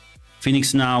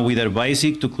 Phoenix now with her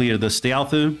basic to clear the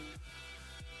stealth.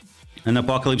 And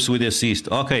Apocalypse with the assist.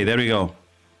 Okay, there we go.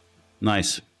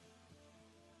 Nice.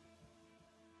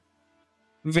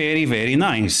 Very, very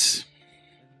nice.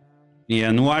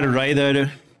 Yeah, Noir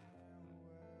Raider.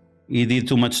 He did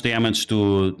too much damage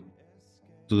to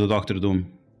the Doctor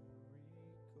Doom.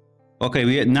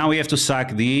 Okay, now we have to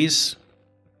sack these.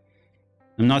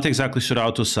 I'm not exactly sure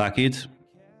how to sack it.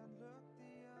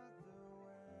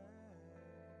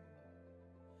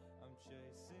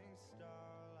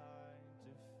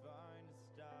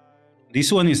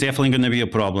 This one is definitely going to be a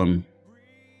problem.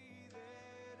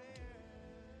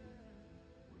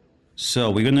 So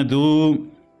we're going to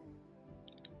do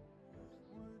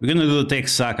We're gonna do the tech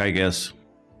sack, I guess.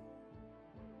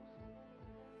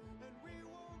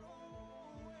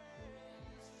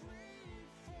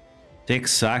 Tech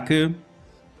sack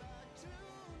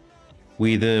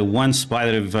with one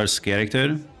Spider-Verse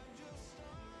character.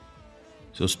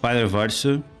 So Spider-Verse.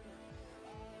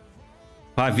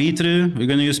 Pavitre, we're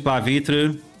gonna use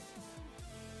Pavitre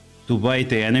to bait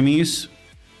the enemies.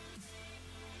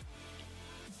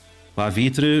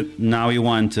 Pavitre, now we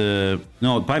want...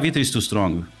 no, Pavitre is too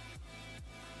strong.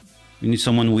 We need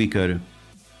someone weaker.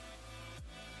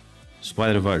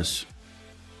 Spider-Verse.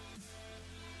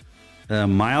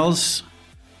 Miles.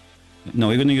 No,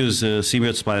 we're gonna use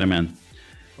Symbiote Spider-Man.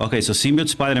 Okay, so Symbiote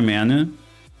Spider-Man.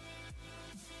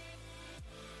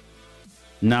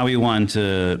 Now we want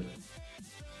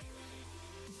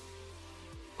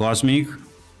Cosmic.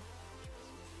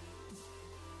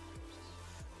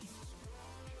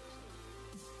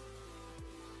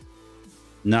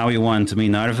 Now we want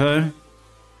Minerva.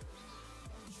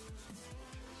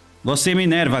 Você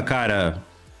Minerva, cara.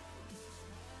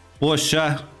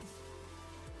 Poxa.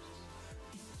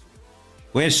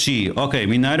 Where's she? Okay,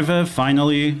 Minerva,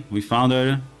 finally, we found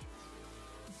her.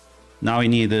 Now we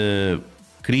need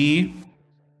Kree.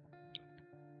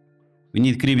 We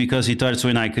need Kree because he hurts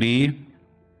when I Kree.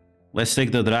 Let's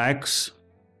take the Drax.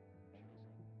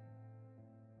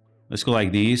 Let's go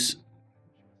like this.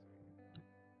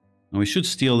 And we should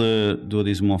still do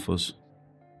these Morphos.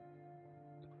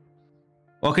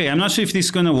 Okay, I'm not sure if this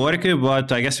is gonna work,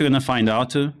 but I guess we're gonna find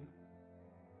out.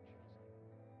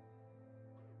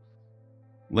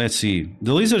 Let's see.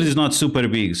 The lizard is not super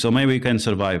big, so maybe we can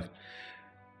survive.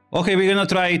 Okay, we're gonna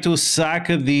try to sack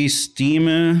this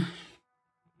team.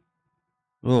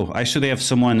 Oh, I should have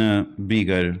someone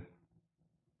bigger.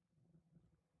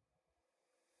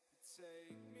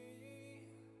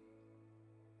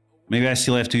 Maybe I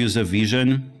still have to use a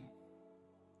vision.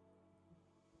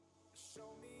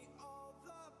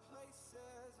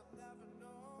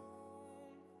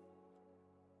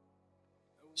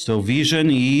 So vision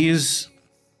is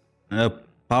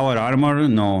power armor.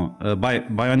 No,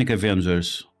 Bionic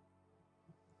Avengers.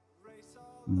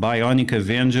 Bionic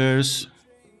Avengers.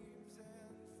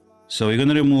 So we're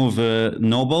gonna remove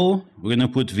Noble. We're gonna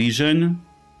put Vision.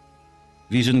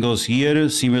 Vision goes here.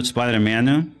 Symbiote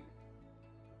Spider-Man.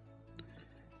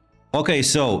 Okay,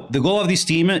 so the goal of this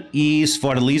team is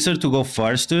for Lizard to go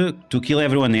first, to kill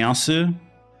everyone else.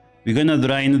 We're gonna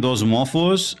drain those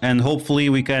Morphos, and hopefully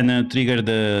we can trigger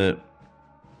the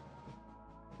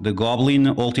Goblin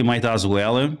ultimate as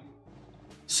well.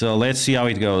 So let's see how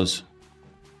it goes.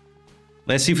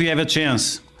 Let's see if we have a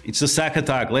chance. It's a sack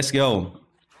attack. Let's go.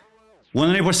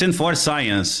 100% for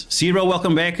science. Zero,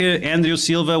 welcome back. Andrew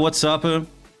Silva, what's up?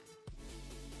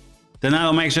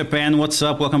 Tanado Max Japan, what's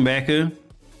up? Welcome back.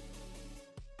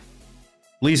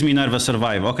 Please Minerva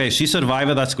survive. Okay, she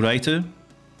survived, that's great.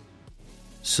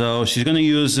 So she's gonna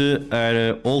use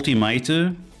her ultimate.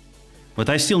 But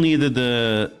I still need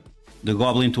the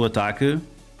Goblin to attack.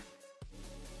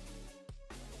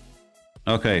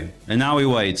 Okay, and now we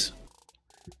wait.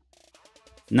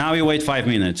 Now we wait 5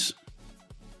 minutes.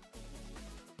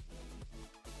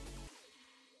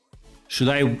 Should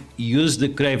I use the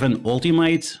Craven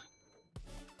ultimate?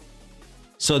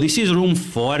 So this is room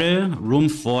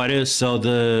 4, so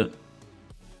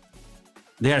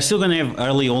they are still gonna have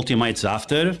early ultimates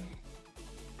after,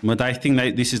 but I think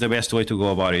that this is the best way to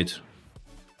go about it.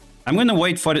 I'm gonna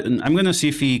wait for it. I'm gonna see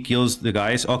if he kills the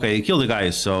guys. Okay, he killed the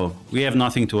guys, so we have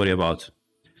nothing to worry about.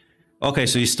 Okay,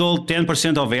 so he stole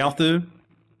 10% of health,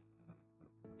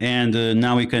 and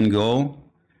now we can go.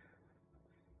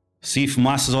 See if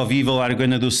Masters of Evil are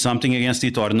gonna do something against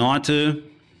it or not.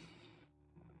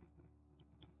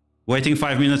 Waiting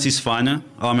 5 minutes is fun.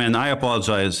 Oh man, I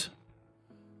apologize.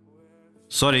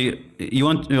 Sorry, you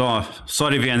want... Oh,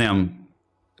 sorry, VNM.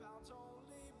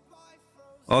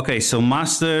 Okay, so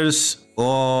Masters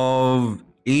of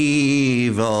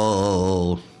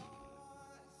Evil.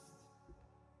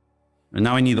 And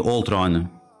now I need Ultron.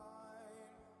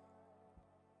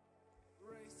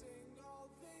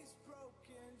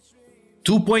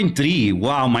 $2.3.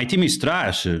 Wow, my team is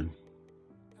trash.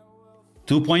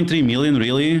 2.3 million,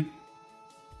 really?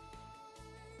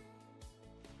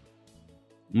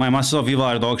 My Masters of Evil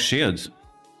are dog shit.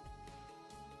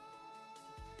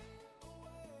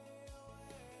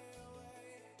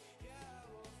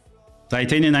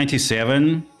 Titanium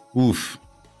 97. Oof.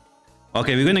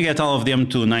 Okay, we're gonna get all of them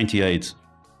to 98.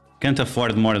 Can't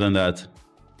afford more than that.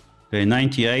 Okay,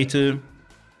 98.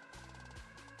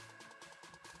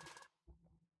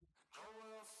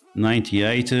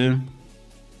 98.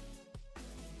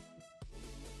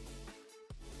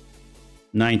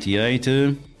 98.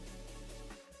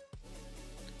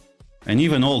 And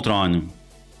even Ultron.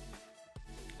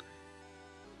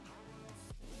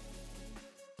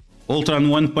 Ultron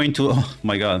 1.2. Oh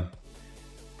my god.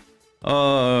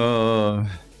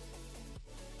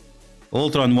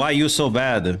 Ultron, why you so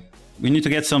bad? We need to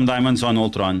get some diamonds on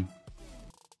Ultron.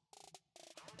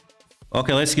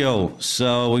 Okay, let's go.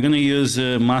 So we're gonna use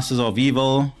Masters of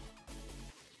Evil.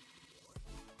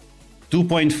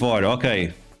 2.4,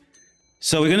 okay.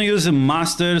 So we're gonna use the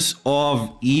Masters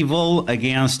of Evil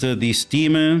against this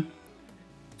team.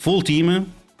 Full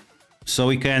team. So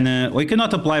we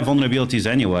cannot apply vulnerabilities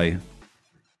anyway.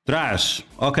 Trash.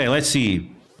 Okay, let's see.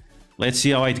 Let's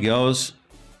see how it goes.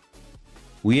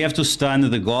 We have to stun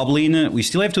the Goblin. We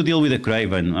still have to deal with the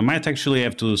Craven. I might actually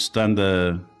have to stun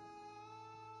the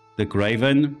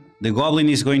Craven. The Goblin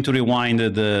is going to rewind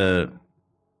that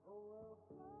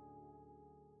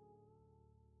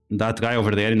guy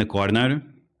over there in the corner.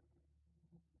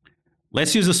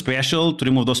 Let's use a special to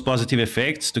remove those positive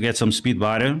effects to get some speed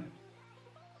bar.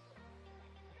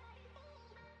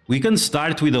 We can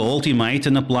start with the ultimate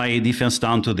and apply defense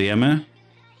down to them.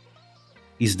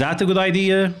 Is that a good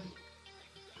idea?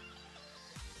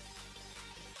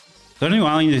 Turning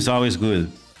wind is always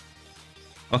good.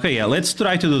 Okay, yeah, let's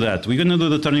try to do that. We're gonna do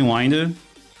the turning wind.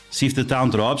 See if the town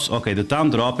drops. Okay, the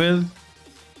town dropped.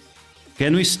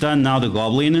 Can we stun now the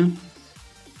Goblin?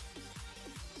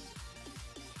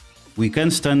 We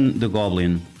can stun the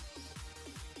Goblin.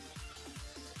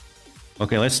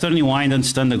 Okay, let's turn rewind and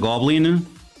stun the Goblin.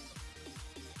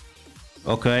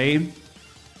 Okay.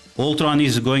 Ultron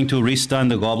is going to restun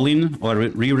the Goblin, or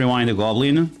re-rewind the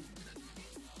Goblin.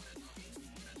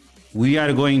 We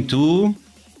are going to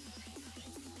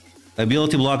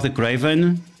ability block the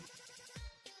Craven.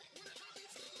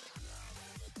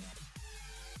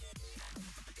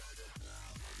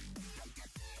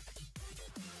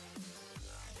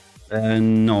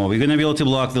 No, we're gonna be able to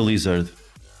block the Lizard.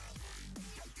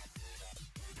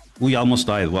 We almost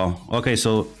died, wow. Okay,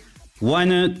 so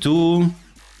 1, 2.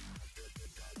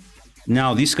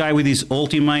 Now this guy with his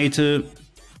ultimate.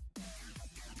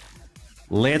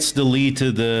 Let's delete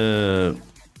that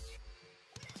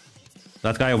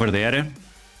guy over there.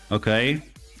 Okay.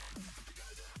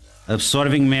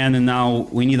 Absorbing Man, and now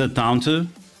we need a taunt.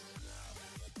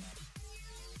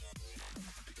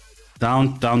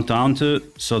 Taunt.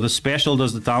 So the special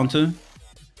does the taunt.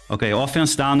 Okay,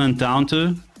 offense down and taunt.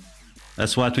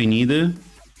 That's what we need.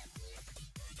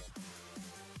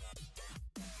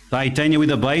 Titania with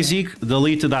a basic.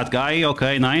 Delete that guy.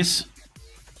 Okay, nice.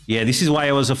 Yeah, this is why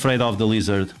I was afraid of the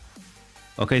Lizard.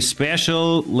 Okay,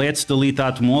 special. Let's delete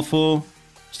that mofo.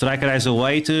 Striker has a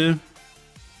weight.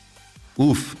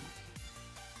 Oof.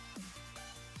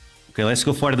 Okay, let's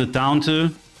go for the taunt.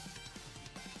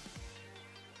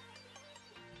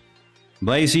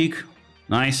 Basic.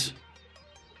 Nice.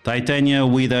 Titania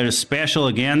with her special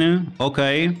again.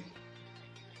 Okay.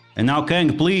 And now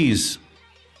Kang, please.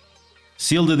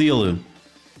 Seal the deal.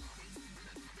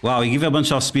 Wow, we give a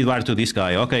bunch of speed bar to this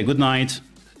guy. Okay, good night.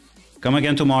 Come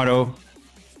again tomorrow.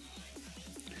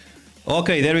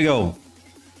 Okay, there we go.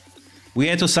 We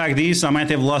had to sack this. I might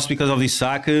have lost because of this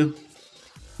sack.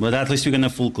 But at least we're gonna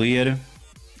full clear.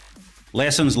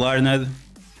 Lessons learned.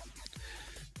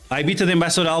 I beat the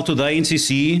Ambassador Al today in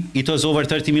CC. It was over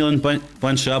 30 million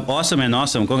punch up. Awesome, man,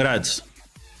 awesome. Congrats.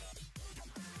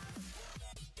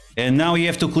 And now we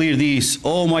have to clear this.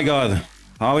 Oh my god.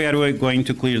 How are we going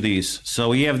to clear this? So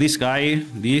we have this guy.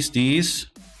 This.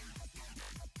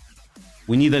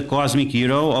 We need a Cosmic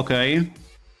Hero. Okay.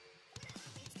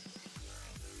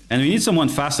 And we need someone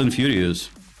fast and furious.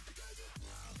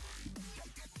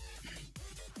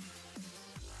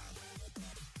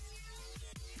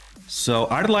 So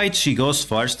Arlight, she goes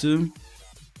first.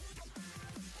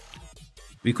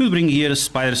 We could bring here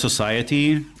Spider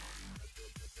Society.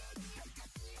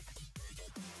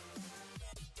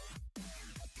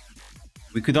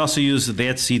 We could also use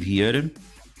that seed here.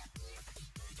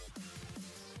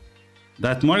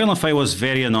 That Morgan Le Fay was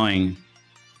very annoying.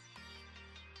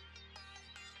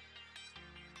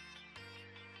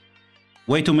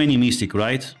 Way too many Mystic,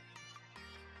 right?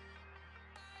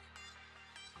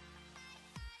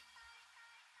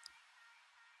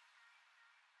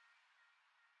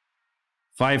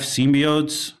 Five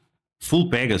symbiotes, full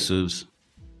Pegasus.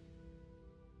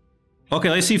 Okay,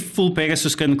 let's see if full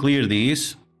Pegasus can clear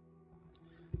these.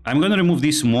 I'm gonna remove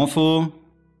this mofo.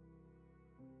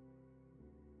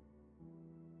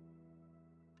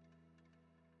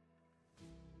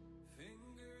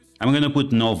 I'm gonna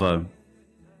put Nova.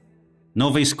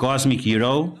 Nova is Cosmic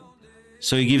Hero,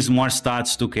 so he gives more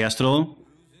stats to Kestrel.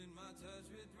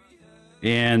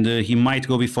 And he might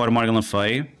go before Morgan Le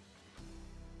Fay.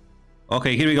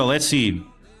 Okay, here we go. Let's see.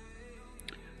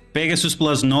 Pegasus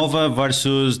plus Nova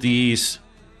versus these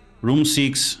Room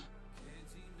 6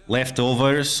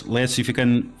 leftovers. Let's see if you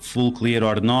can full clear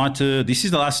or not. This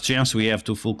is the last chance we have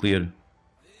to full clear.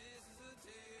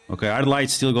 Okay, Hardlight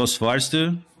still goes first.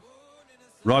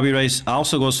 Robbie Race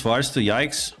also goes first.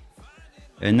 Yikes.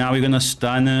 And now we're gonna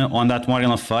stun on that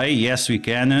Morgan Le Fay. Yes, we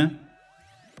can.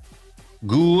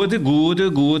 Good,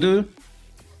 good, good.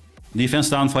 Defense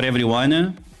down for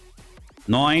everyone.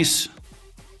 Nice.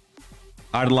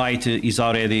 Hardlight is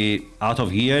already out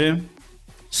of here.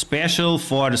 Special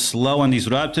for slow and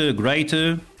disrupt. Great.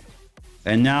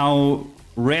 And now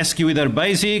rescue with our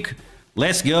basic.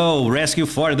 Let's go. Rescue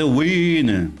for the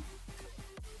win.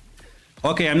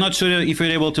 Okay, I'm not sure if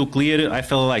we're able to clear. I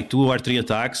felt like 2 or 3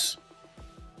 attacks.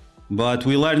 But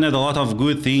we learned a lot of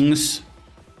good things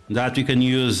that we can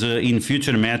use in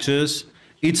future matches.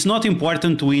 It's not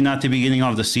important to win at the beginning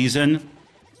of the season.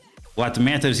 What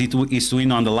matters is to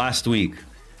win on the last week.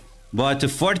 But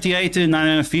 48,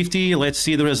 950, let's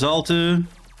see the result. No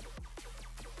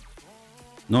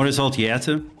result yet.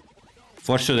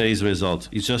 For sure there is a result.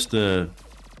 It's just the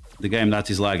game that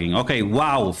is lagging. Okay,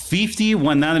 wow, 50,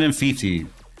 150.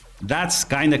 That's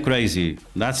kind of crazy.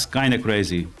 That's kind of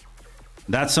crazy.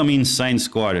 That's some insane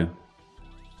score.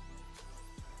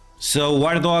 So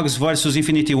War Dogs versus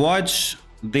Infinity Watch.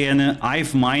 Then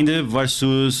Hive Mind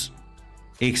versus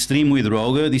Extreme with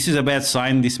Rogue. This is a bad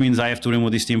sign. This means I have to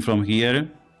remove this team from here.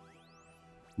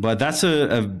 But that's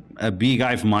a big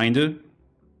Hive Mind.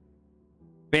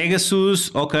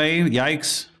 Pegasus. Okay,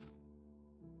 yikes.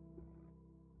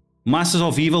 Masters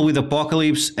of Evil with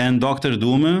Apocalypse and Doctor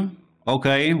Doom.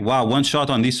 Okay, wow, one shot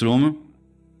on this room.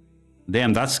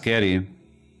 Damn, that's scary.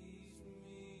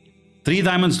 3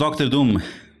 diamonds, Doctor Doom.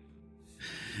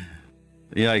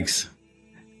 Yikes.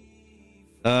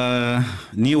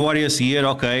 New Warriors here,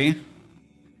 okay.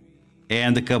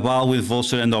 And the Cabal with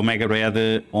Vulture and Omega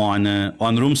Red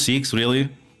on room 6, really?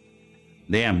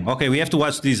 Damn. Okay, we have to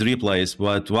watch these replays,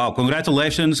 but wow,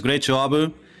 congratulations, great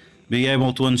job. Being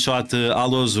able to one-shot all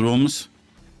those rooms.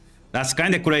 That's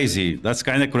kind of crazy. That's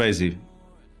kind of crazy.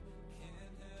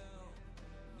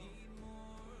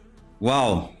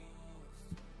 Wow.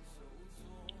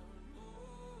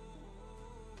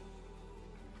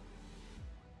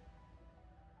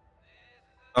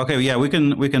 Okay, yeah, we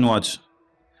can watch.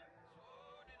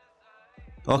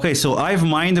 Okay, so Hive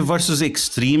Mind versus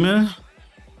Extreme.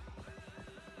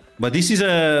 But this is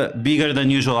a bigger than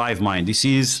usual Hive Mind. This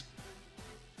is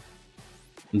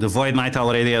the Void Knight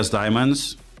already has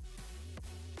diamonds.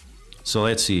 So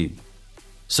let's see.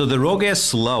 So the Rogue is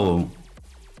slow.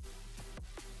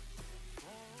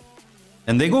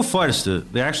 And they go first.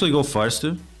 They actually go first.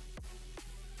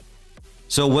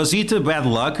 So was it bad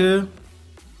luck?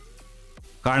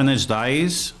 Carnage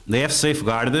dies. They have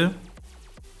Safeguard.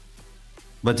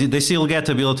 But they still get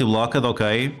ability blocked,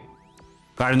 okay.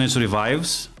 Carnage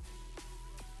revives.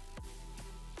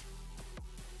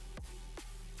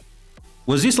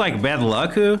 Was this like bad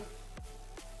luck?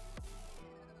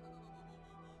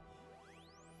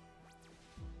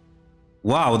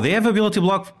 Wow, they have ability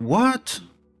block. What?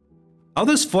 How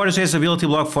does Forge has ability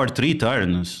block for 3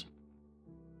 turns?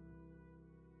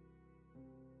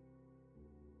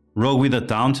 Rogue with a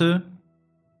taunt. The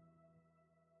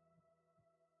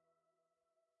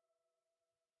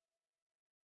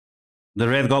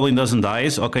Red Goblin doesn't die.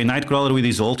 Okay, Nightcrawler with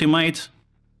his ultimate.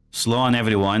 Slow on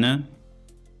everyone.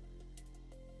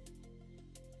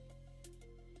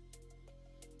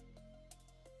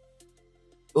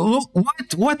 Look,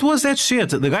 what was that shit?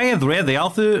 The guy had red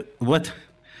health. What?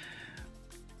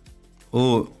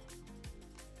 Oh.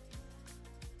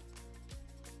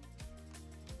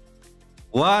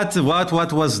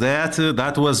 What was that?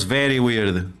 That was very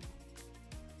weird.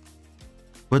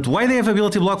 But why they have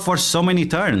ability block for so many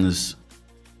turns?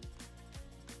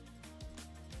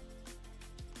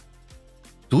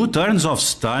 2 turns of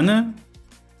stun?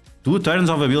 2 turns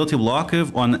of ability block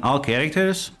on all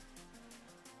characters?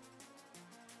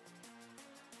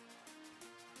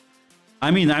 I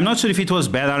mean, I'm not sure if it was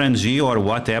bad RNG or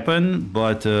what happened,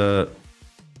 but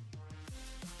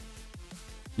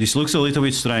this looks a little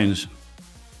bit strange.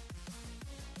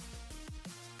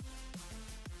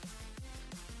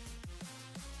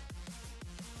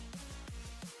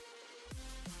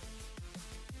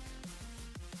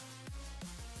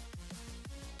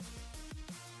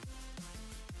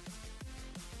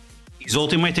 His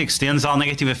ultimate extends all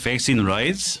negative effects in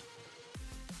raids.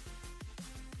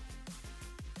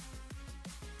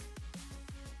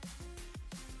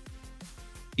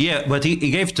 Yeah, but he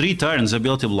gave 3 turns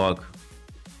ability block.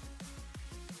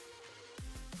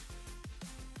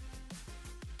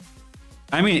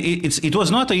 I mean, it was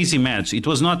not an easy match. It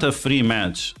was not a free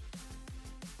match.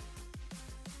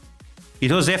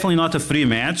 It was definitely not a free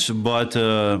match, but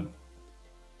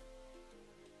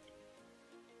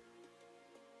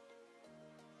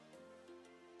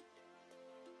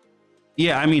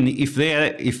yeah, I mean,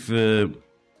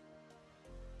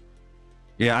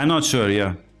 yeah, I'm not sure.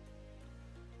 Yeah.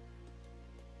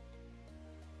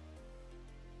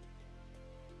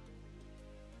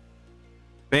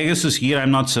 Pegasus here,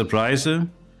 I'm not surprised.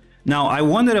 Now, I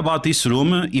wonder about this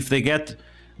room, if they get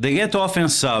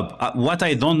offense up. What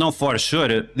I don't know for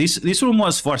sure, this room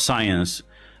was for science,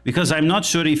 because I'm not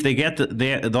sure if they get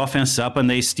the offense up and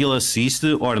they still assist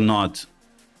or not.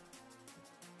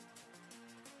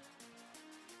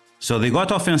 So they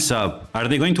got offense up. Are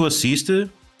they going to assist?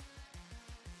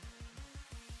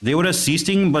 They were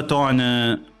assisting, but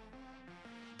on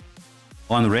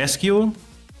rescue.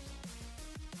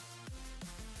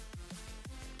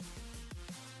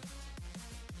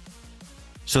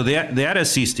 So they are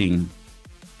assisting.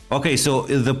 Okay, so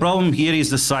the problem here is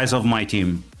the size of my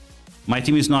team. My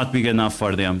team is not big enough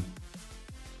for them.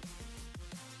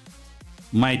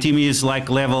 My team is like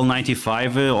level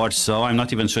 95 or so. I'm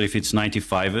not even sure if it's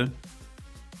 95.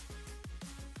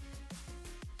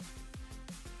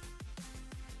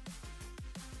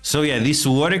 So yeah, this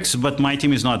works, but my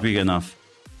team is not big enough.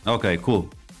 Okay, cool.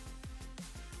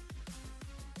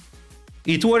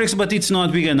 It works, but it's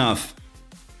not big enough.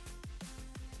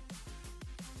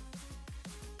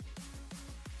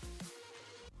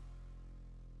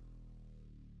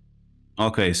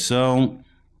 Okay, so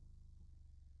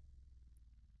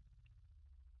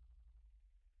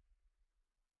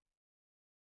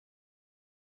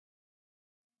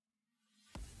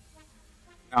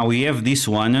now we have this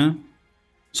one.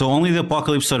 So only the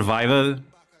Apocalypse survived.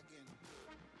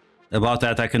 About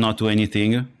that, I cannot do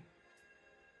anything.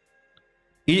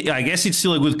 I guess it's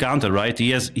still a good counter, right?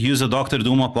 He used a Doctor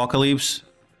Doom Apocalypse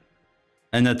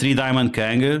and a 3-Diamond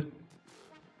Kang.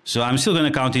 So I'm still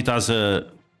gonna count it as a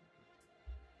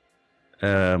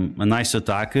nice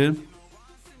attack.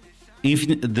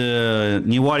 The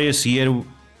New Warriors here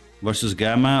versus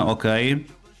Gamma, okay.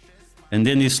 And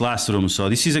then this last room. So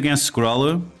this is against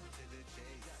Skrull.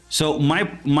 So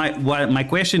my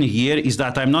question here is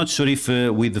that I'm not sure if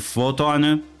with the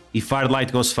Photon, if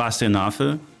Firelight goes fast enough.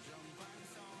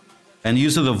 And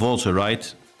use of the Vulture,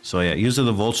 right? So yeah, use of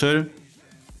the Vulture.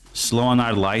 Slow on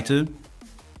our light.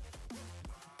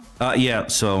 Yeah,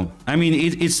 so I mean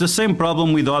it's the same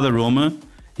problem with the other room.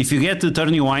 If you get to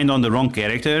turn your wind on the wrong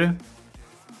character,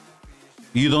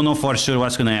 you don't know for sure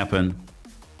what's gonna happen.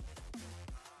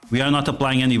 We are not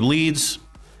applying any bleeds.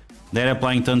 They're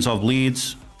applying tons of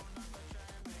bleeds.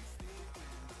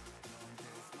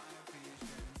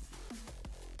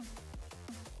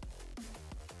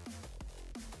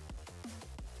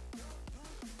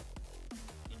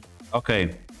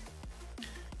 Okay.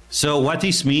 So what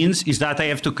this means is that I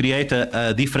have to create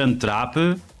a different trap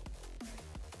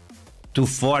to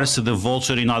force the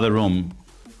Vulture in other room.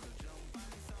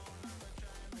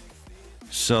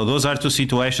 So those are two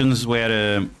situations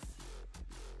where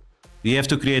you have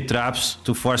to create traps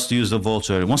to force to use the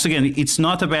Vulture. Once again, it's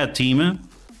not a bad team,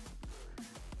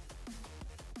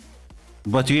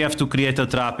 but you have to create a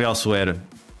trap elsewhere.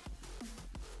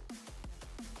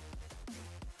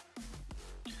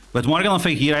 But Morgan Le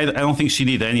Fay here, I don't think she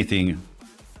did anything.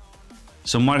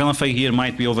 So Morgan Le Fay here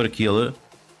might be overkill.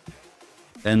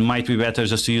 And might be better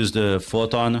just to use the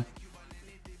Photon.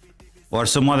 Or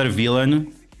some other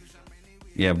villain.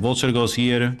 Yeah, Vulture goes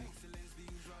here.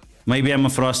 Maybe Emma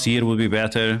Frost here would be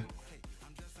better.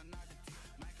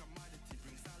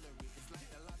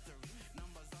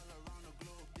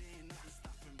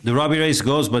 The Robbie Reyes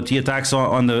goes, but he attacks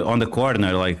on the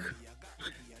corner, like...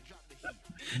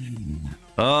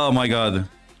 Oh my god.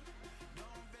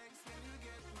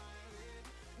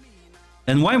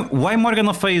 And why Morgan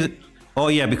Le Fay? Oh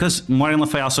yeah, because Morgan Le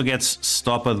Fay also gets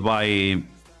stopped by...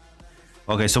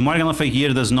 Okay, so Morgan Le Fay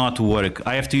here does not work.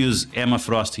 I have to use Emma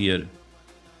Frost here.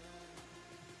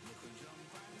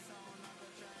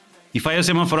 If I use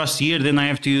Emma Frost here, then I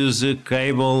have to use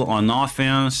Cable on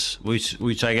offense,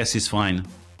 which I guess is fine.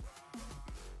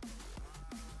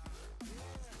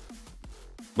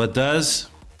 But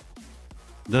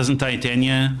doesn't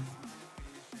Titania?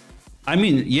 I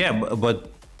mean, yeah,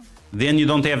 but then you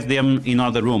don't have them in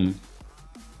other room.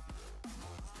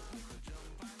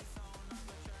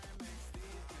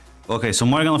 Okay, so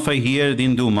Morgan Le Fay here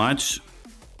didn't do much.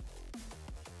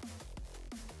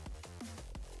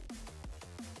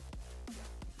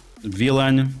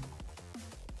 Villain.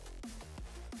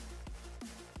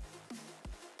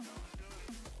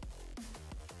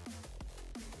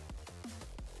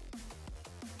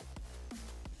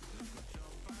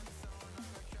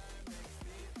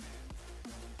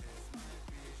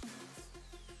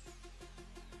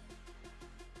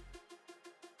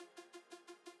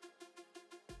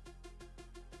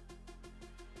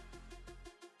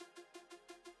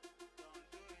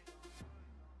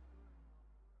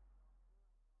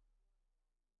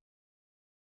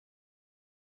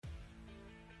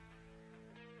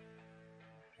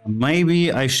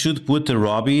 Maybe I should put the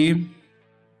Robbie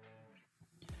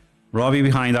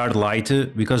behind Hard Light,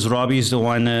 because Robbie is the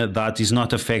one that is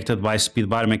not affected by speed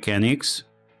bar mechanics.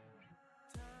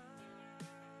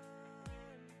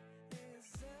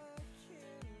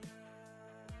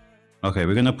 Okay,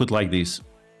 we're gonna put like this.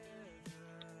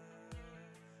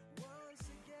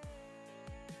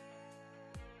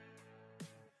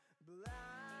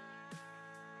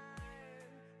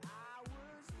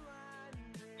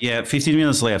 Yeah, 15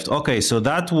 minutes left. Okay, so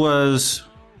that was...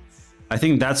 I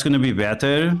think that's gonna be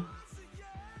better,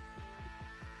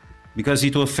 because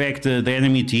it will affect the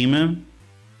enemy team.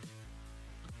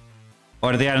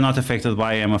 Or they are not affected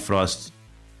by Emma Frost.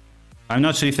 I'm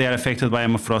not sure if they are affected by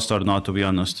Emma Frost or not, to be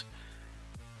honest.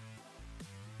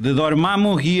 The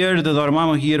Dormammu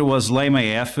here was lame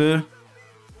AF.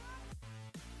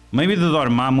 Maybe the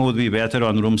Dormammu would be better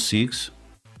on room 6.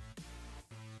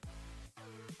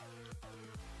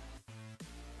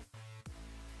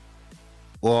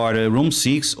 Or room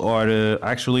 6, or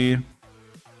actually...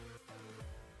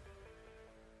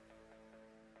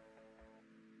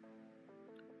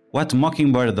 What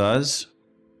Mockingbird does...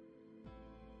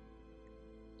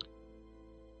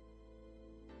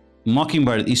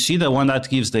 Mockingbird, is she the one that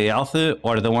gives the health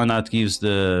or the one that gives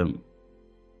the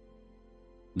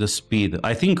speed?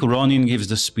 I think Ronin gives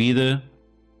the speed.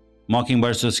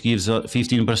 Mockingbird just gives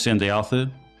 15% health,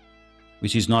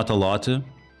 which is not a lot.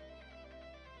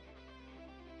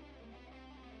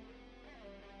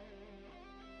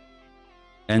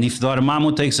 And if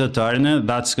Dormammu takes a turn,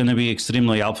 that's going to be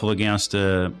extremely helpful against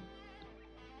that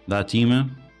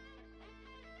team.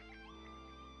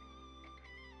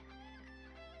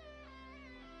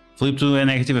 Flip to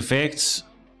negative effects.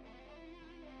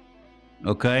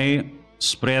 Okay.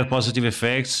 Spread positive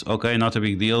effects. Okay, not a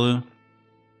big deal.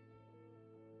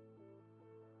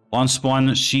 On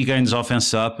spawn, she gains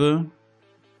offense up.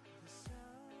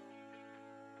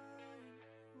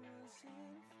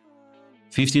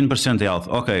 15% health.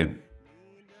 Okay.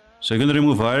 So I'm gonna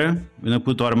remove her. I'm gonna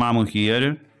put Dormammu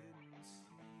here.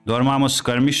 Dormammu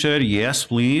skirmisher. Yes,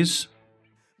 please.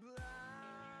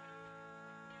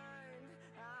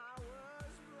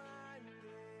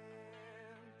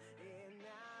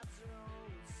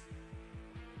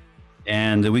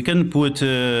 And we can put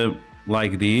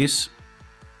like this.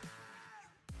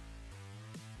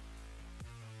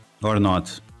 Or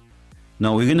not.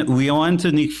 No, we want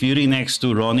Nick Fury next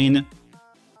to Ronin.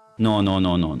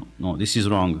 No, this is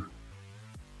wrong.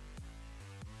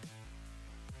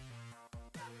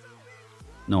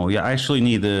 No, we actually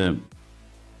need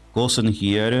Coulson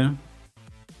here.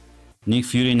 Nick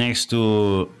Fury next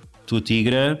to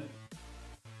Tigre.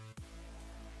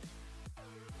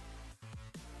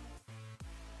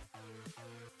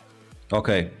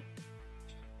 Okay.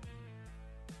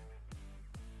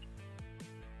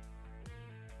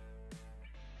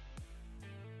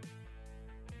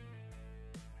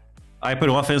 Hyper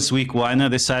offense week 1,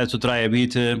 decided to try a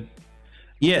bit.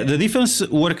 Yeah, the defense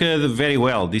worked very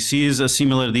well. This is a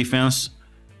similar defense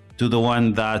to the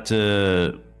one that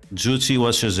Jutsi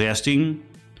was suggesting.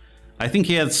 I think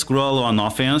he had Scroll on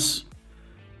offense.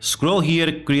 Scroll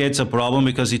here creates a problem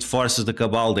because it forces the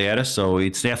Cabal there, so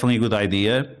it's definitely a good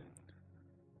idea.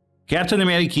 Captain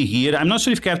America here. I'm not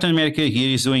sure if Captain America here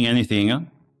is doing anything.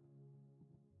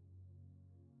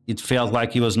 It felt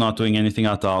like he was not doing anything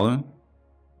at all.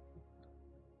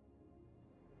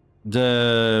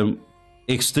 The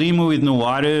Extreme with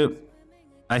Noir,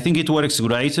 I think it works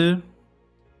great.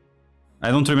 I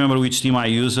don't remember which team I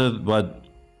used, but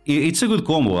it's a good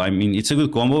combo. I mean, it's a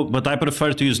good combo, but I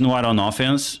prefer to use Noir on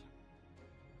offense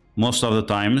most of the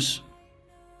times.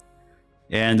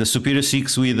 And the Superior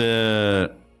 6 with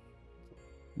the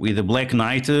Black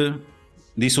Knight.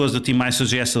 This was the team I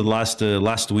suggested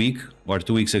last week or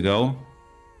 2 weeks ago.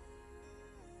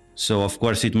 So of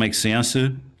course it makes sense.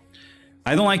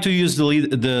 I don't like to use the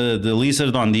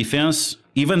Lizard on defense.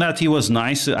 Even that he was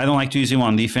nice, I don't like to use him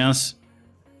on defense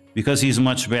because he's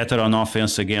much better on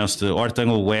offense against or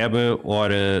Tangle Web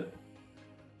or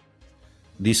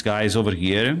these guys over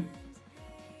here.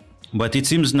 But it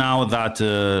seems now that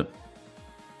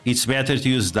it's better to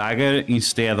use Dagger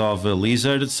instead of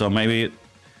Lizard, so maybe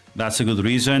that's a good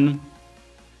reason.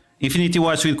 Infinity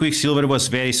Watch with Quicksilver was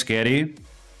very scary.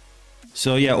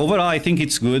 So yeah, overall I think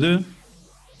it's good.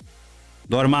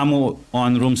 Dormammu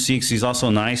on room 6 is also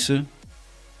nice.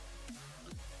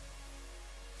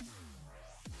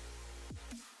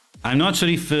 I'm not sure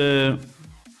if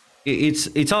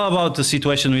it's all about the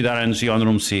situation with RNG on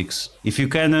room 6. If you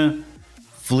can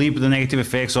flip the negative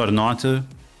effects or not.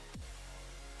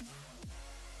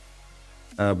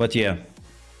 But yeah.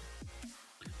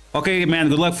 Okay, man.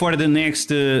 Good luck for the next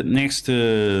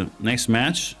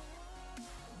match.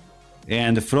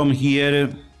 And from here,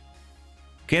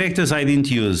 characters I didn't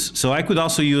use, so I could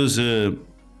also use the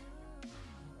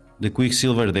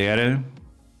Quicksilver there.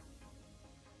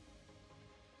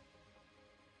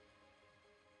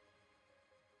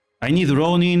 I need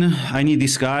Ronin. I need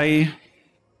this guy.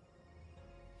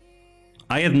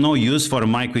 I had no use for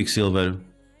my Quicksilver.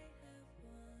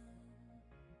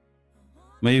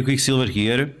 Maybe Quicksilver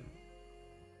here.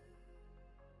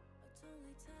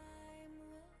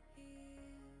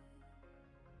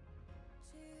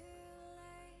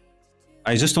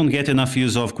 I just don't get enough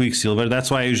use of Quicksilver. That's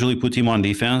why I usually put him on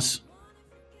defense.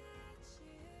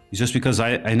 It's just because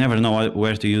I never know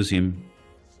where to use him.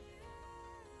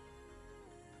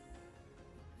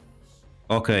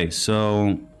 Okay,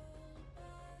 so...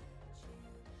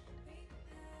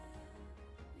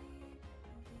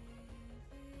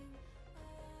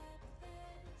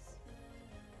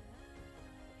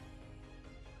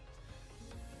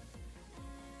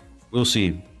 we'll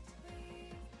see.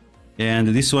 And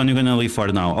this one you're gonna leave for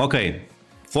now. Okay,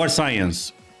 for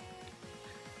science.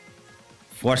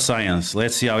 For science,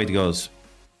 let's see how it goes.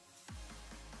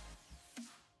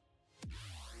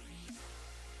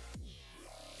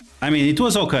 I mean, it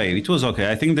was okay. It was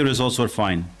okay. I think the results were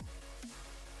fine.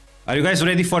 Are you guys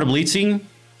ready for blitzing?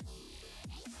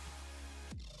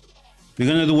 We're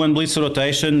gonna do one blitz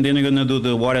rotation, then we're gonna do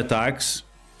the war attacks.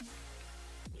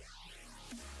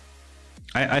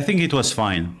 I think it was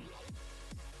fine.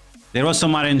 There was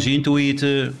some RNG into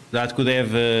it that could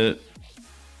have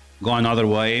gone other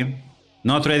way.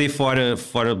 Not ready for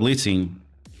blitzing.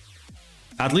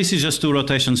 At least it's just 2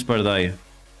 rotations per day.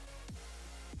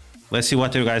 Let's see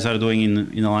what you guys are doing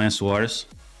in Alliance Wars.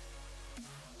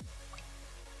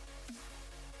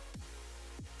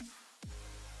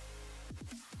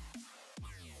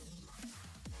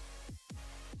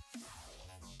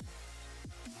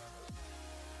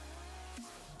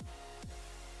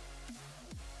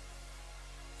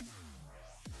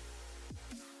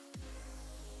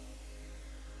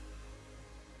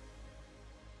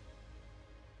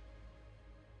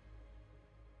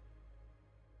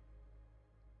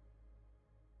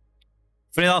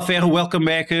 Fred Alferro, welcome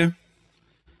back. How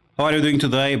are you doing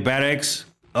today? Barracks.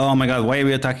 Oh my god, why are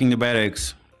we attacking the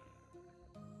barracks?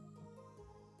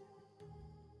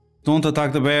 Don't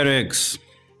attack the barracks.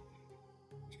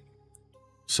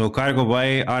 So cargo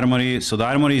bay, armory. So the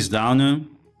armory is down.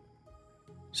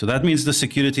 So that means the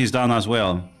security is down as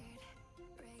well.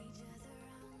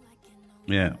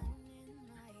 Yeah.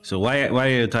 So why are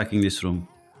you attacking this room?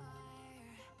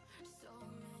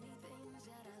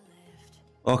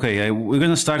 Okay, we're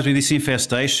gonna start with this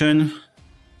infestation.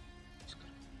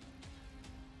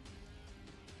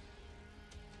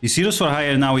 This Heroes for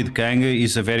Hire now with Kang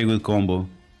is a very good combo.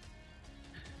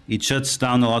 It shuts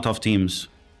down a lot of teams.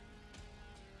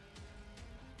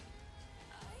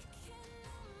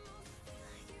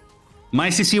 My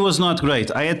CC was not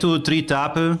great. I had to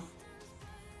 3-tap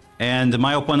and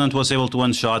my opponent was able to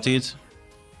one-shot it.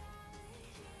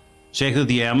 Check the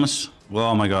DMs.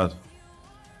 Oh my god.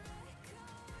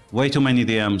 Way too many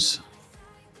DMs.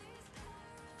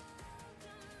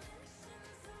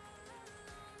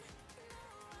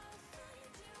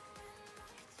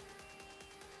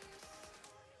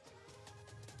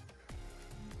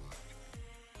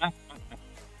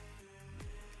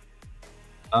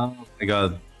 Oh my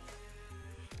god.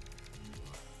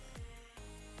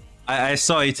 I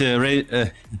saw it,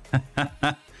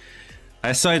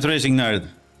 I saw it, Raging Nerd.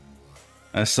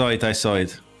 I saw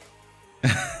it.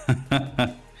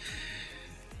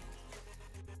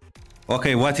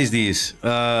 Okay, what is this?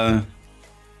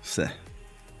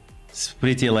 It's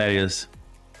pretty hilarious.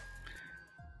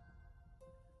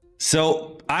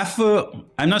 So,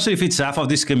 I'm not sure if it's half of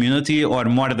this community or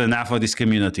more than half of this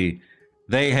community.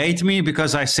 They hate me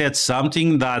because I said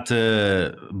something that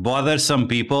bothers some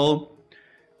people.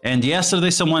 And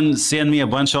yesterday someone sent me a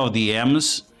bunch of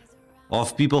DMs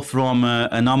of people from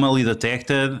Anomaly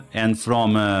Detected and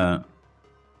from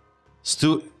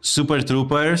Super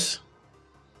Troopers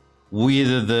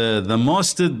with the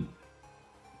most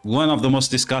one of the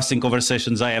most disgusting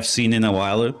conversations I have seen in a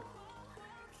while.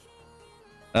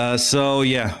 So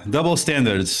yeah, double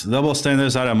standards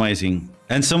are amazing.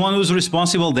 And someone who's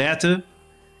responsible that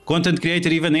content creator,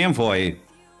 even Envoy,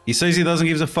 he says he doesn't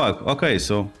give a fuck. Okay,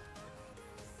 so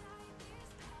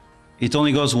it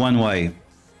only goes one way.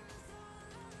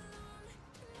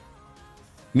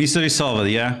 Mystery solved,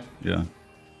 yeah.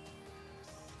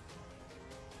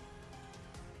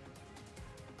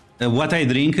 What I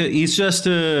drink is just,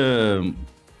 how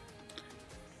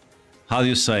do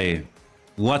you say,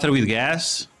 water with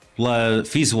gas. plus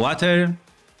fizz water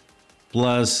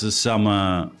plus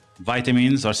some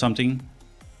vitamins or something.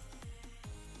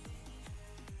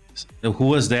 Who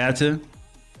was that?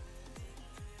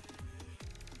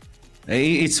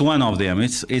 It's one of them.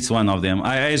 It's one of them.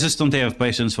 I just don't have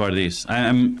patience for this.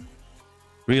 I'm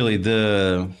really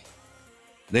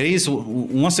there is,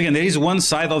 once again, there is one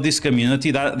side of this community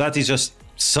that is just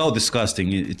so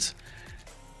disgusting. It's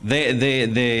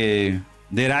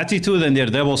their attitude and their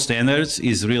double standards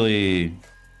is really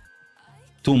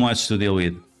too much to deal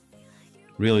with.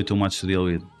 Really too much to deal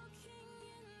with.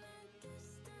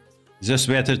 It's just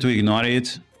better to ignore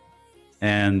it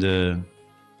and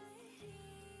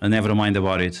never mind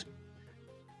about it.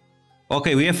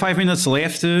 Okay, we have 5 minutes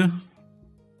left.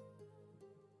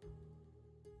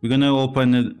 We're gonna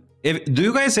open. Do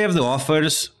you guys have the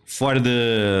offers for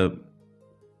the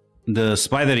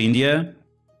Spider India?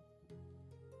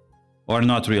 Or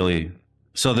not really?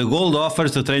 So the gold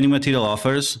offers, the training material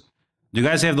offers. Do you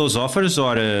guys have those offers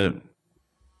or?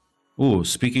 Ooh,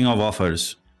 speaking of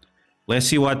offers, let's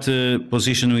see what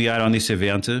position we are on this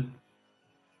event.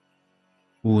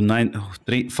 Ooh,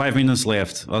 5 minutes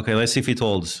left. Okay, let's see if it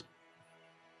holds.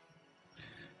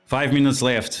 5 minutes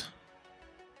left.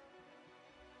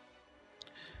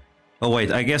 Oh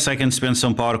wait, I guess I can spend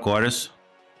some power cores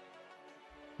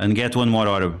and get one more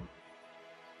orb.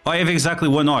 Oh, I have exactly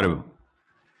one orb.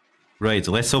 Great,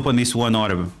 let's open this one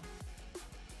orb.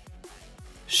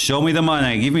 Show me the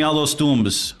money, give me all those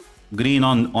tombs. Green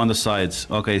on the sides.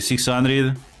 Okay,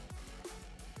 600.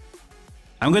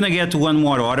 I'm gonna get one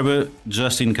more orb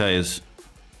just in case.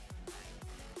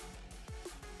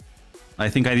 I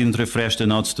think I didn't refresh the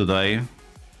notes today.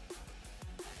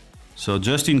 So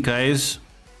just in case,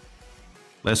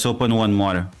 let's open one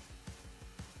more.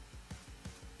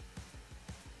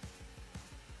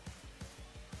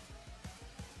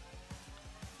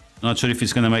 Not sure if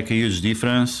it's gonna make a huge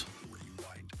difference.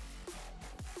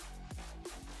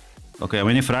 Okay, how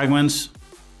many fragments?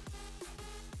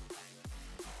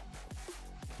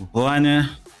 One.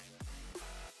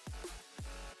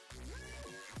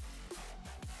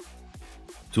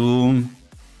 Two.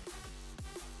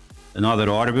 Another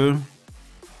orb.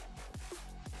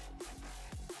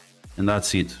 And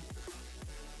that's it.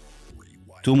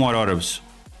 2 more orbs.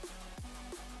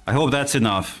 I hope that's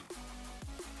enough.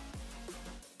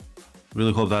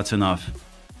 Really hope that's enough.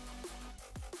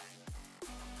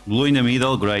 Blue in the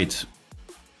middle, great.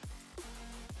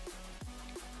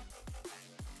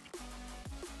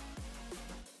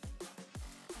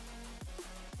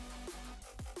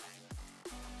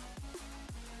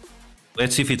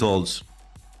 Let's see if it holds.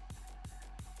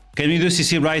 Can we do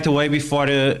CC right away before,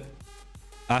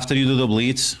 after you do the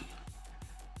blitz?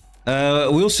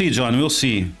 We'll see, John, we'll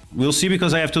see. We'll see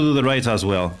because I have to do the raids as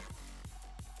well.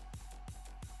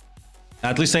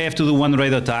 At least I have to do one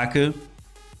raid attack.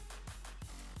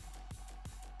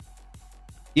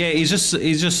 Yeah, it's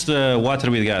just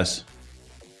water with gas.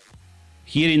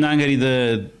 Here in Hungary,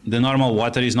 the normal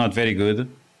water is not very good.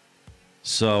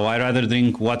 So I rather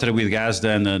drink water with gas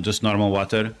than just normal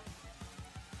water.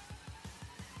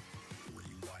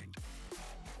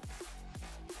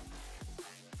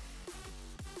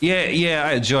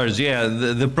 Yeah, George, yeah.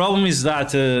 The problem is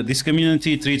that this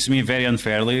community treats me very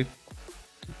unfairly.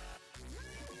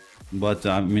 But,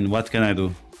 I mean, what can I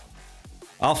do?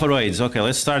 Alpha raids. Okay,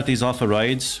 let's start these alpha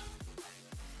raids.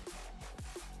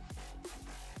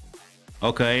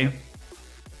 Okay.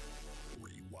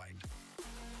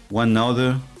 One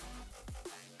node.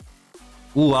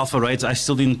 Ooh, alpha raids. I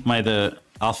still didn't buy the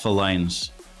alpha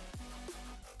lines.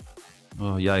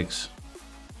 Oh, yikes.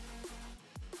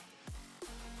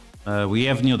 We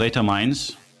have new data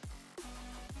mines.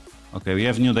 Okay, we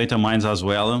have new data mines as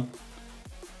well.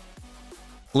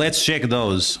 Let's check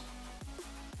those.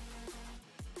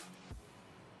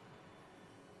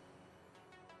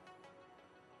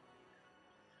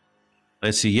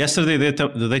 Let's see. Yesterday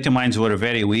the data mines were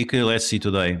very weak. Let's see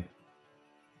today.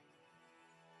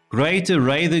 Great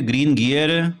raid, green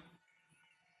gear,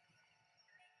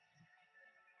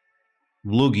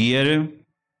 blue gear,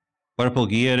 purple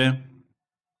gear,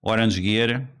 orange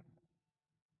gear,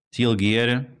 teal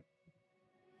gear.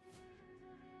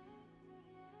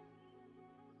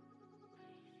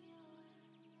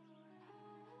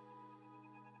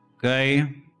 Okay.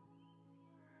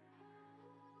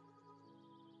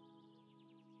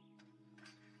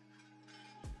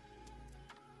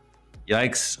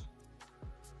 Yikes.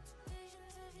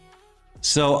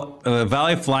 So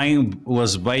Valley Flying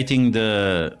was baiting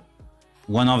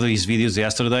one of these videos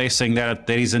yesterday, saying that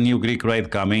there is a new Greek raid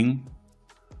coming.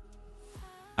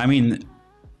 I mean,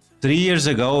 3 years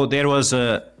ago there was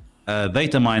a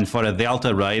data mine for a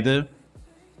delta raid,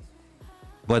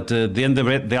 but then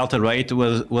the delta raid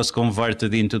was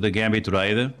converted into the gambit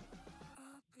raid.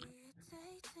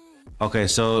 Okay,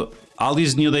 so all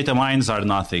these new data mines are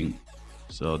nothing.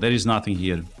 So there is nothing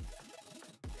here.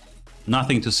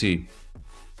 Nothing to see.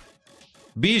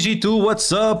 BG2,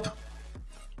 what's up?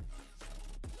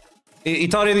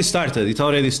 It already started. It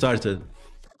already started.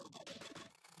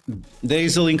 There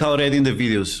is a link already in the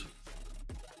videos.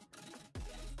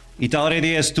 It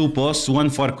already has 2 posts, one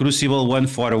for Crucible, one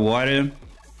for War.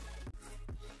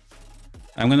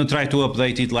 I'm gonna try to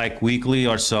update it like weekly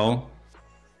or so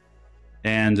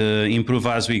and improve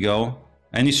as we go.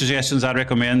 Any suggestions are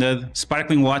recommended.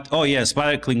 Sparkling water. Oh yeah,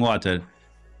 sparkling water.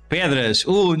 Pedras.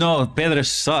 Oh no, Pedras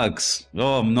sucks.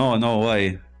 Oh no, no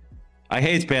way. I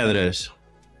hate Pedras.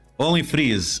 Only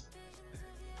freeze.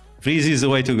 Freeze is the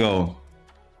way to go.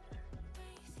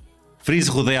 Freeze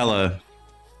Rodella.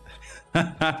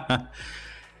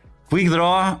 Quick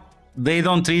draw. They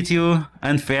don't treat you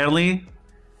unfairly.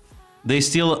 They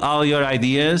steal all your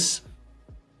ideas.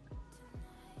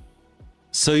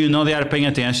 So you know they are paying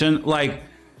attention. Like,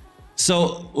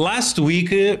 so last week,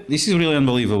 this is really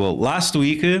unbelievable. Last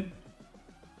week, 2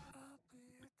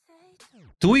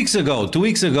 weeks ago,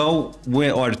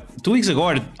 or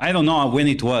I don't know when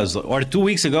it was, or 2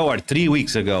 weeks ago or 3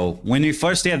 weeks ago, when we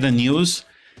first had the news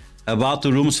about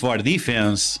the rooms for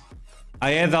defense,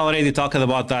 I had already talked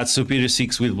about that Superior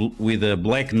 6 with the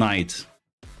Black Knight.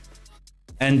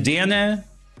 And then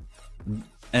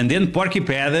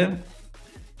Porkypad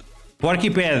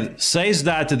says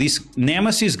that this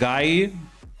Nemesis guy,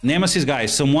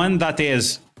 someone that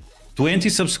has 20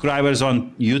 subscribers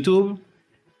on YouTube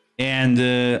and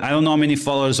I don't know how many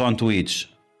followers on Twitch.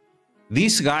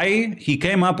 This guy, he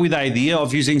came up with the idea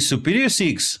of using Superior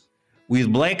 6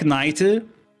 with Black Knight.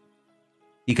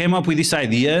 He came up with this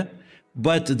idea,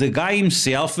 but the guy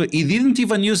himself, he didn't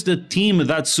even use the team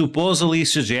that supposedly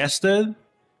suggested.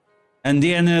 And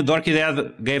then Dorky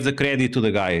Dad gave the credit to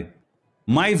the guy.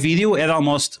 My video had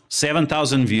almost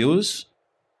 7,000 views.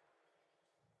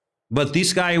 But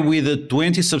this guy with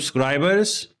 20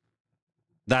 subscribers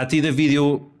that did a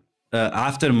video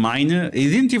after mine, he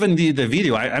didn't even do the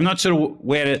video. I'm not sure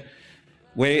where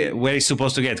he's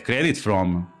supposed to get credit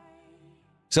from.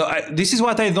 So this is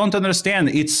what I don't understand.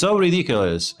 It's so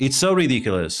ridiculous. It's so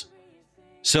ridiculous.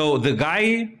 So the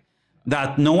guy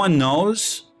that no one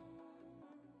knows,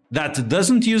 that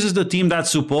doesn't use the team that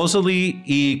supposedly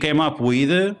he came up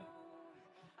with,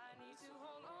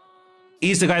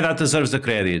 is the guy that deserves the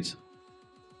credit.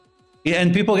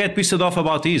 And people get pissed off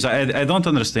about this. I don't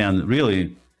understand,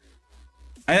 really.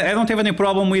 I don't have any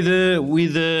problem with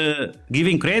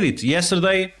giving credit.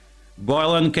 Yesterday,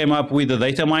 Boylan came up with the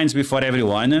data mines before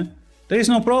everyone. There is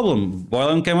no problem.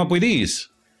 Boylan came up with this.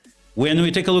 When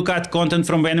we take a look at content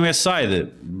from BNW's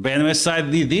side, BNW's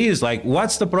side did this. Like,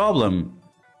 what's the problem?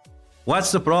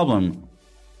 What's the problem?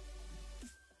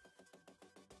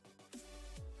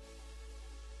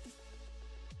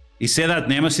 He said that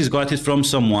Nemesis got it from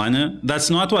someone. That's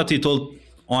not what he told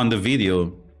on the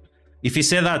video. If he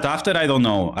said that after, I don't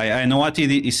know. I know what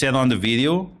he said on the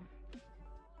video.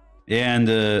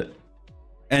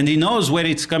 And he knows where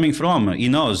it's coming from. He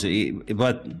knows.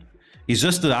 But it's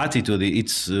just the attitude.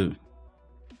 It's...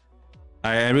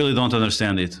 I really don't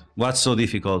understand it. What's so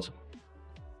difficult?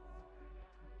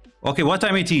 Okay, what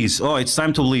time it is? Oh, it's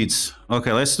time to blitz.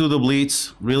 Okay, let's do the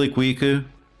blitz really quick.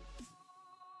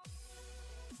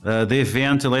 The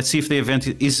event, let's see if the event...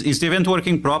 Is the event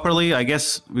working properly? I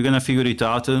guess we're gonna figure it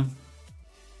out. We're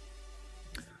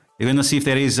gonna see if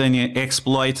there is any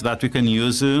exploit that we can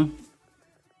use.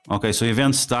 Okay, so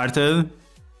event started.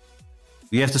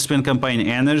 We have to spend campaign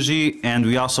energy, and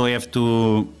we also have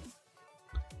to...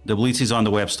 The blitz is on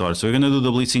the web store, so we're gonna do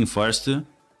the blitzing first.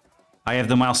 I have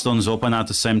the milestones open at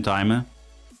the same time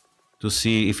to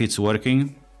see if it's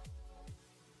working.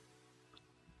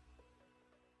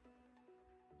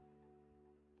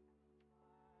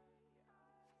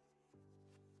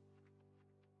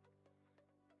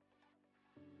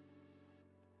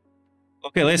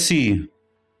 Okay, let's see.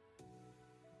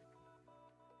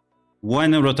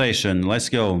 One rotation, let's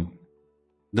go.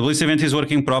 The blitz event is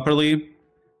working properly.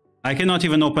 I cannot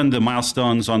even open the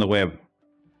milestones on the web.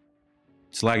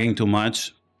 It's lagging too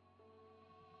much.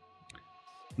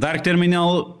 Dark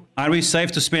Terminal, are we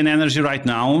safe to spend energy right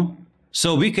now?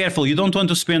 So be careful, you don't want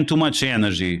to spend too much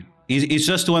energy. It's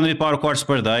just 200 power cores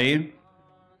per day.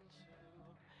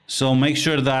 So make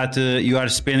sure that you are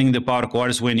spending the power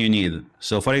cores when you need.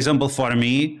 So for example, for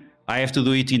me, I have to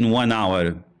do it in 1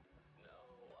 hour.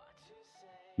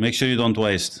 Make sure you don't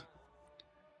waste.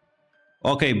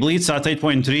 Okay, Blitz at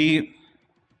 8.3.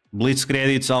 Blitz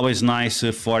credits always nice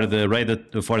for the raid,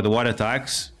 for the war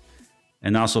attacks,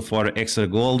 and also for extra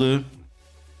gold.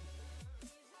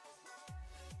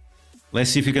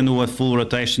 Let's see if we can do a full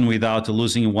rotation without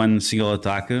losing one single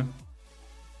attack.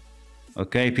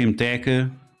 Okay, Pim Tech.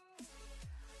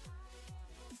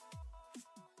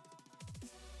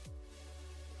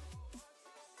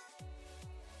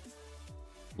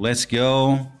 Let's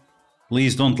go.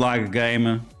 Please don't lag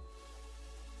game.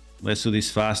 Let's do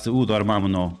this fast. Dormammu,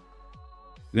 no.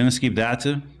 We're gonna skip that.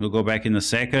 We'll go back in a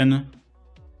second.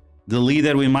 The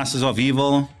leader with Masters of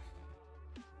Evil.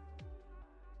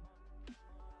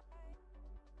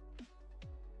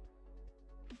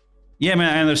 Yeah,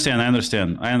 man, I understand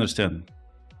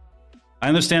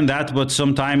that, but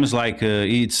sometimes, like,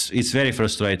 it's very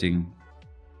frustrating.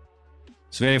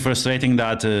 It's very frustrating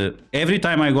that every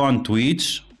time I go on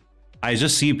Twitch, I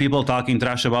just see people talking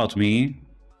trash about me.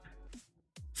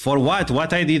 For what?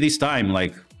 What I did this time?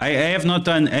 Like, I have not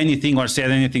done anything or said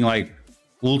anything like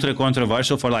ultra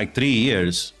controversial for like 3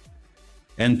 years,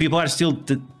 and people are still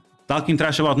talking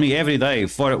trash about me every day.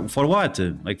 For what?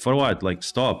 Like, for what? Like,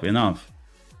 stop, enough.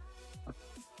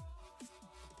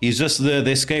 He's just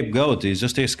the scapegoat. He's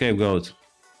just a scapegoat.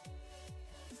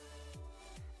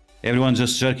 Everyone's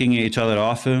just jerking each other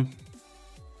off, and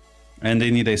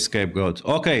they need a scapegoat.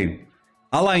 Okay,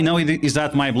 all I know is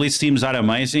that my Blitz teams are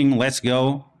amazing. Let's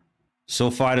go.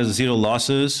 So far, 0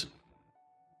 losses.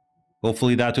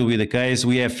 Hopefully that will be the case.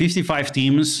 We have 55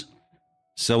 teams,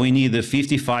 so we need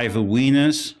 55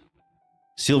 winners.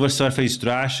 Silver Surfer is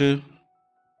trash.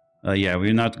 Yeah,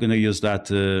 we're not gonna use that.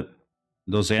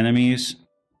 Those enemies.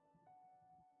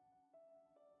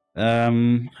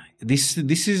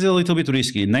 This is a little bit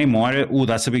risky. Namor. Oh,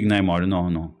 that's a big Namor.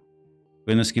 No.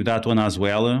 We're gonna skip that one as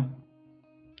well.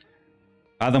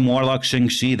 Adam Warlock,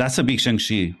 Shang-Chi. That's a big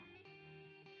Shang-Chi.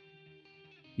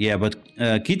 Yeah, but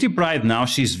Kitty Pryde now,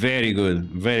 she's very good.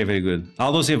 Very, very good.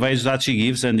 All those evades that she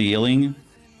gives and the healing,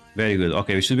 very good.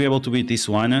 Okay, we should be able to beat this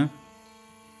one.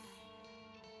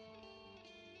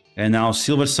 And now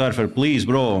Silver Surfer, please,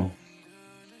 bro.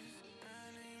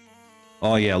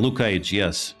 Oh yeah, Luke Cage,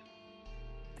 yes.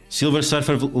 Silver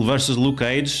Surfer versus Luke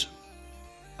Cage.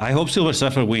 I hope Silver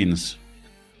Surfer wins.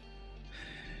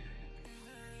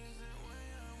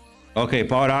 Okay,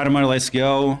 Power Armor, let's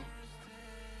go.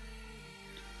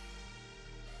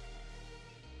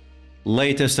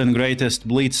 Latest and greatest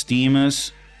Blitz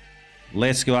teams.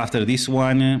 Let's go after this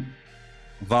one.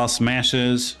 Val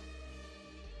Smashes.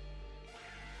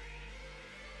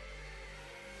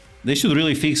 They should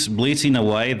really fix Blitz in a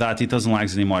way that it doesn't lag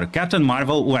anymore. Captain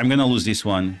Marvel. Oh, I'm gonna lose this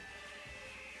one.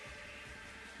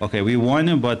 Okay, we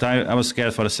won, but I was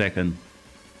scared for a second.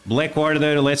 Black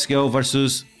Order, let's go,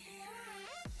 versus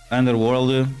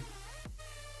Underworld.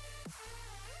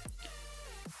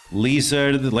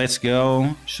 Lizard, let's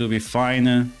go. Should be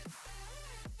fine.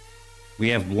 We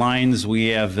have blinds, we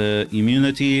have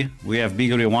immunity, we have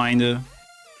big rewind.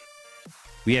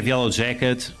 We have Yellow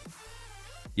Jacket.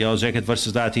 Yellow Jacket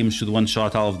versus that team should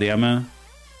one-shot all of them.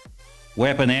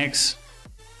 Weapon X.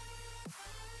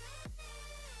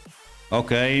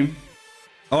 Okay.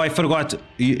 Oh, I forgot.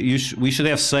 We should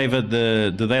have saved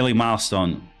the daily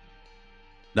milestone.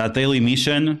 That daily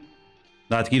mission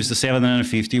that gives the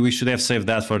 750. We should have saved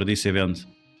that for this event.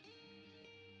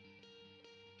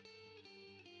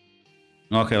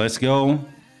 Okay, let's go.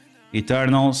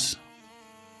 Eternals.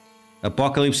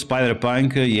 Apocalypse,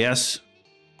 Spider-Punk, yes.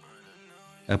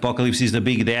 Apocalypse is the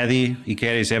big daddy. He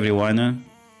carries everyone.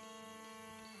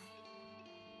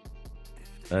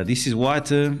 This is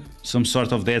what? Some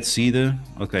sort of dead seed.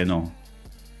 Okay, no.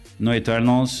 No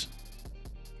Eternals.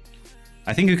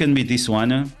 I think you can beat this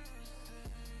one.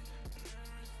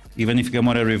 Even if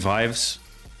Gamora revives,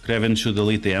 Kraven should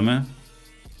delete them.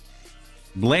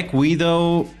 Black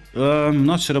Widow. I'm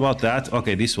not sure about that.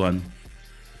 Okay, this one.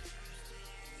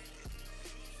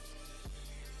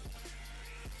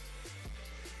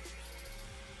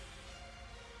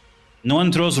 No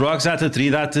one throws rocks at a tree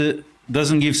that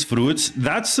doesn't give fruits.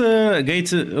 That's a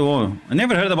great... oh, I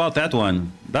never heard about that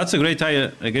one. That's a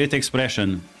great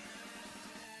expression.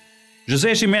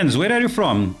 José Jimenez, where are you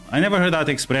from? I never heard that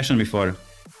expression before.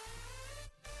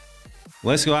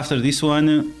 Let's go after this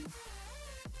one.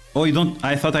 Oh, you don't...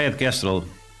 I thought I had Kestrel.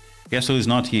 Kestrel is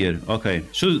not here. Okay,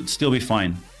 should still be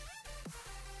fine.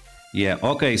 Yeah,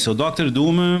 okay, so Doctor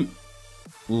Doom.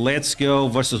 Let's go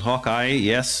versus Hawkeye,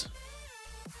 yes.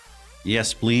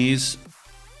 Yes, please.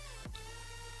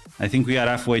 I think we are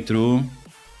halfway through.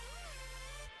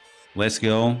 Let's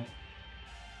go.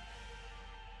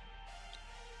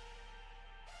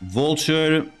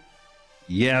 Vulture.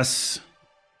 Yes.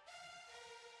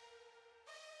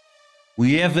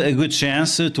 we have a good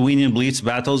chance to win in Blitz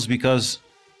battles because,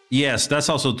 yes, that's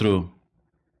also true.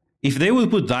 If they would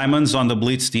put diamonds on the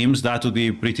Blitz teams, that would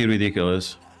be pretty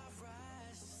ridiculous.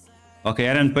 Okay,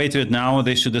 Iron Patriot now,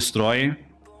 they should destroy.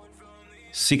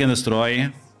 Seek and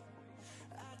destroy.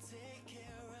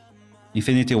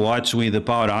 Infinity Watch with the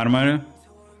Power Armor.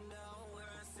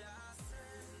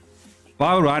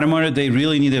 Power Armor, they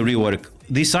really need a rework.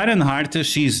 This Iron Heart,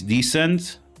 she's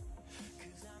decent.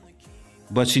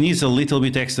 But she needs a little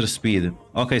bit extra speed.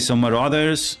 Okay, so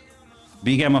Marauders.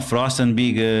 Big Emma Frost and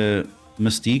Big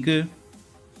Mystique.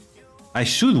 I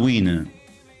should win.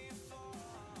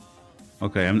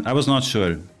 Okay, I was not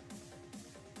sure.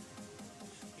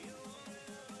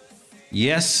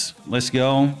 Yes, let's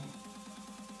go.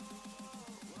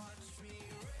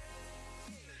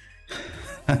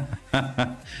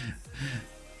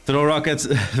 Throw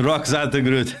rocks at the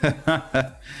Groot.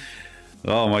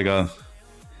 Oh my god.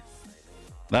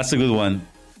 That's a good one.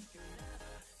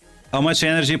 How much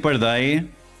energy per day?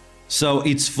 So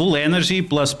it's full energy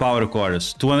plus power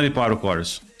cores. 200 power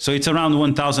cores. So it's around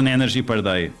 1000 energy per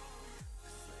day.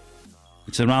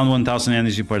 It's around 1000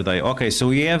 energy per day. Okay, so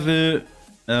we have...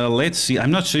 let's see.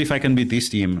 I'm not sure if I can beat this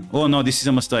team. Oh no, this is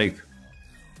a mistake.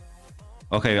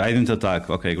 Okay, I didn't attack.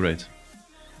 Okay, great.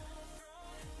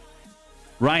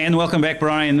 Ryan, welcome back,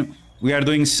 Brian. We are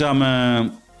doing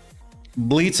some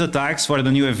Blitz attacks for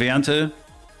the new event.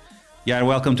 You are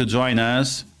welcome to join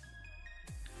us.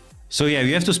 So yeah,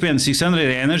 you have to spend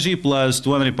 600 energy plus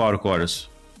 200 power cores.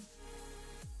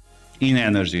 In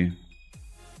energy.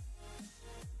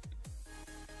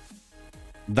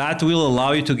 That will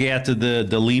allow you to get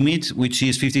the limit, which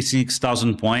is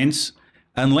 56,000 points.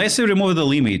 Unless they remove the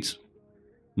limit.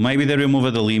 Maybe they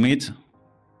remove the limit.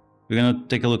 We're gonna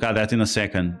take a look at that in a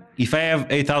second. If I have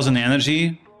 8,000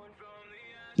 energy...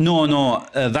 No,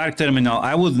 Dark Terminal,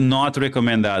 I would not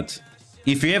recommend that.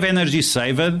 If you have energy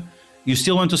saved, you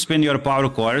still want to spend your power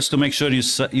cores to make sure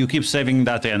you keep saving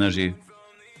that energy.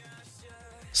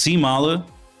 Sim all.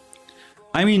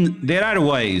 I mean, there are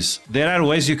ways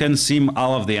you can sim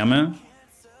all of them.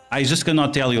 I just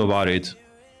cannot tell you about it.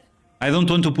 I don't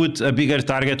want to put a bigger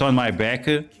target on my back.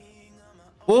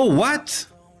 Oh, what?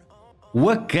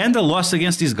 Wakanda lost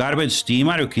against this garbage team?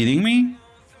 Are you kidding me?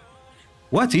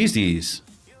 What is this?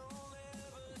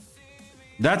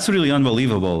 That's really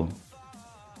unbelievable.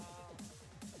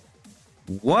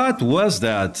 What was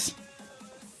that?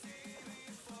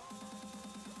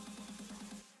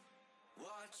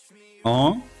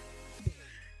 Oh?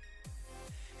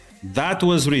 That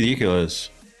was ridiculous.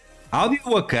 How did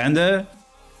Wakanda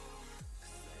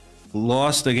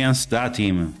lost against that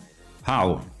team?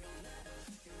 How?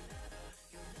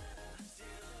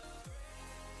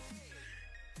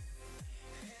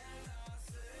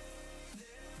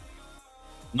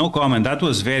 No comment. That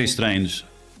was very strange.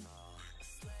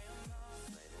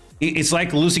 It's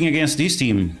like losing against this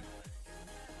team.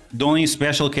 The only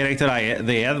special character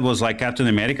they had was like Captain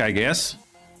America, I guess.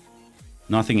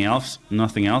 Nothing else.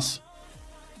 Nothing else.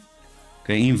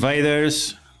 Okay,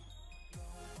 Invaders.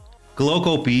 Cloak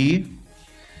OP.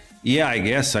 Yeah, I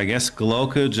guess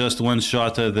Cloak just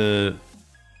one-shot the...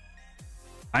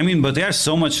 I mean, but they are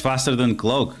so much faster than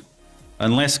Cloak.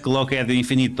 Unless Cloak had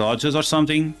infinite dodges or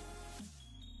something.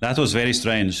 That was very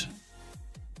strange.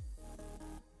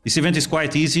 This event is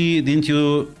quite easy, didn't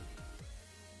you?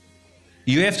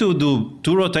 You have to do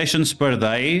 2 rotations per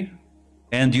day,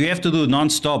 and you have to do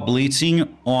non-stop blitzing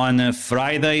on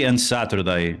Friday and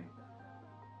Saturday.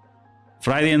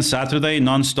 Friday and Saturday,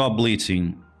 non-stop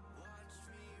blitzing.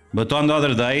 But on the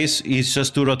other days, it's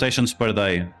just 2 rotations per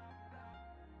day.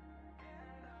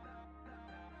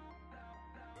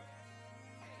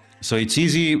 So it's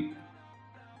easy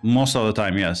most of the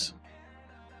time, yes.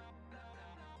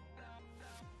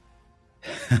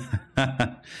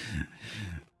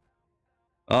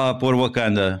 Oh, poor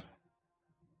Wakanda.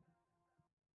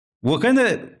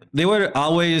 Wakanda, they were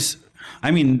always...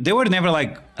 I mean, they were never,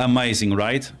 like, amazing,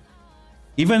 right?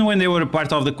 Even when they were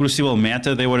part of the Crucible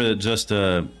meta, they were just...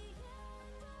 they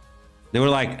were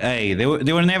like A. They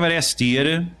were never S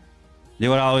tier. They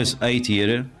were always A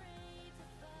tier.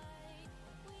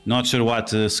 Not sure what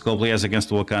Scopely has against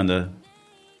Wakanda.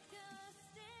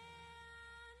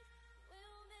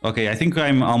 Okay, I think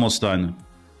I'm almost done.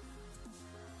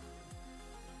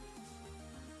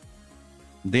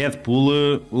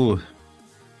 Deadpool, ooh.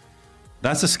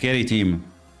 That's a scary team.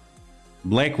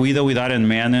 Black Widow with Iron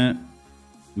Man,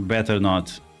 better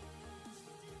not.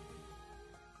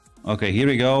 Okay, here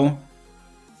we go.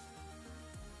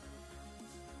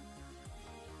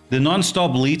 The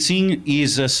non-stop blitzing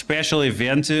is a special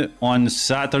event on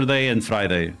Saturday and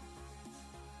Friday.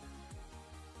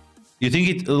 You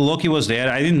think Loki was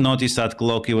there? I didn't notice that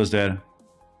Loki was there.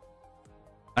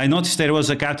 I noticed there was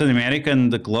a Captain America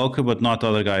and the cloak, but not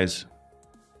other guys.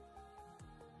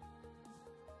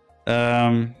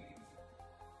 Okay,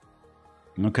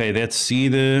 that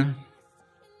seed.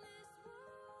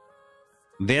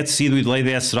 That seed with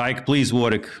Lady Death Strike, please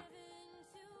work.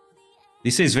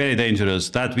 This is very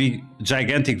dangerous. That big,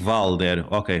 gigantic Val there.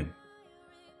 Okay.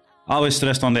 Always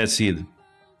trust on that seed.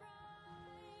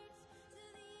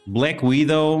 Black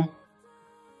Widow.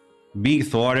 Big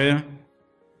Thor.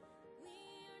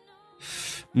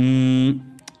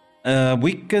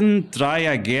 We can try,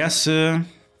 I guess.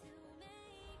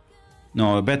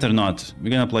 No, better not.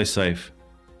 We're gonna play safe.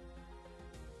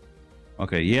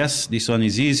 Okay, yes, this one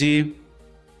is easy.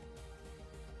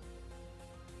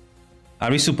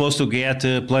 Are we supposed to get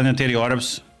planetary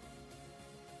orbs?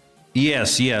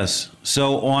 Yes, yes.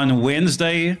 So on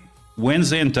Wednesday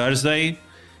and Thursday,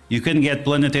 you can get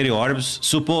planetary orbs,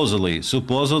 supposedly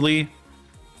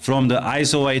from the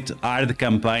Isolate Ard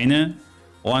campaign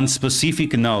on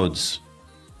specific nodes.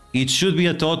 It should be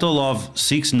a total of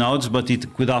 6 nodes, but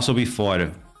it could also be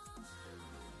 4.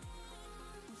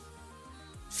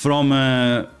 From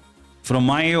my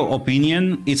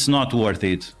opinion, it's not worth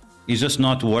it. It's just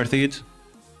not worth it.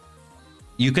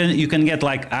 You can get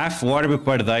like half orb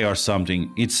per day or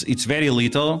something. It's very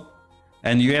little,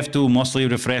 and you have to mostly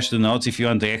refresh the nodes if you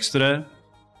want the extra.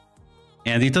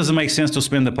 And it doesn't make sense to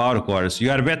spend the power cores. You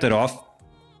are better off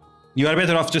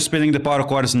just spending the power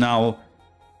cores now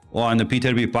on the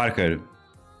Peter B. Parker.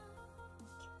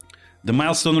 The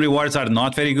milestone rewards are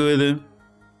not very good.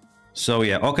 So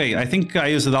yeah, okay, I think I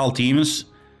used all teams.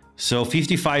 So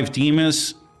 55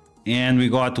 teams, and we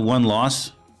got 1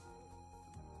 loss.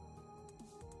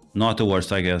 Not the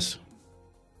worst, I guess.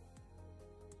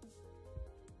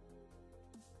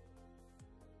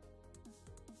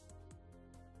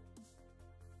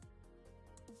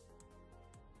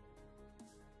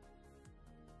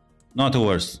 Not the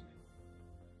worst.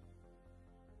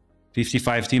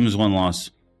 55 teams, 1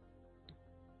 loss.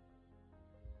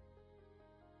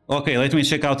 Okay, let me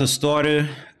check out the store.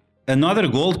 Another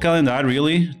gold calendar,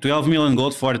 really? 12 million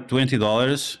gold for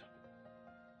 $20.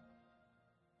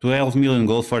 12 million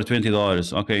gold for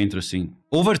 $20. Okay, interesting.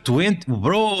 Over 20...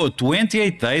 Bro,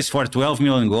 28 days for 12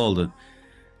 million gold.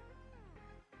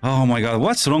 Oh my god,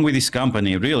 what's wrong with this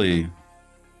company, really?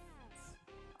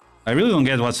 I really don't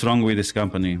get what's wrong with this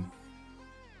company.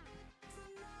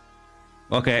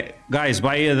 Okay, guys,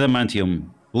 buy adamantium.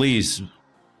 Please,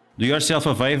 do yourself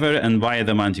a favor and buy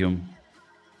adamantium.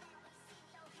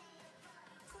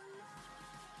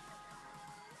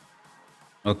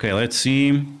 Okay, let's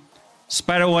see.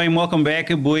 Sparrowwame, welcome back.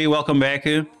 Bui, welcome back.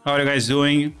 How are you guys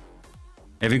doing?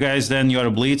 Have you guys done your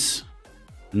blitz?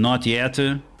 Not yet.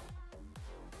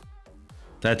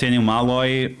 Titanium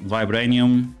alloy,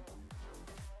 vibranium.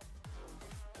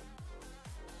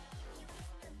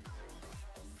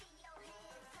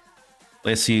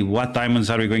 Let's see, what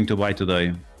diamonds are we going to buy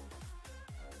today?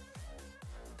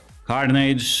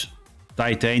 Carnage,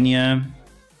 Titania,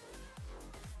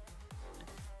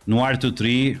 Noir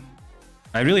 2-3.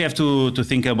 I really have to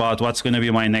think about what's going to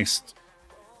be my next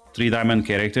 3 diamond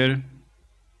character.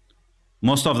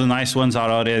 Most of the nice ones are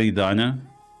already done.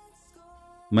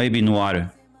 Maybe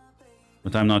Noir,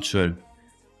 but I'm not sure.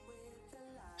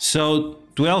 So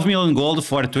 12 million gold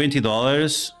for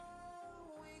 $20.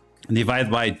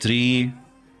 Divide by 3,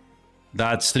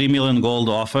 that's 3 million gold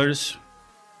offers.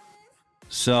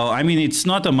 So, I mean, it's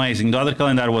not amazing. The other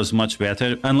calendar was much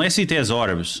better, unless it has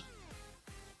orbs.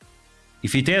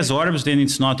 If it has orbs, then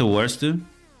it's not the worst.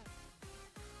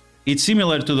 It's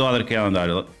similar to the other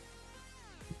calendar.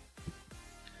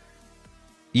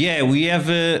 Yeah, we have...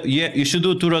 yeah, you should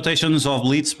do 2 rotations of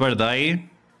Blitz per day.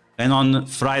 And on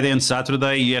Friday and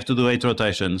Saturday, you have to do 8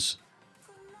 rotations.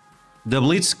 The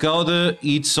Blitz code,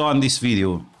 it's on this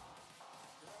video.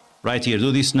 Right here.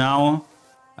 Do this now.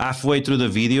 Halfway through the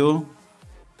video.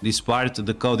 This part,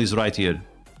 the code is right here.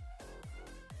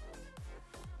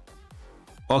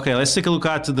 Okay, let's take a look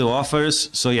at the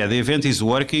offers. So yeah, the event is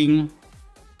working.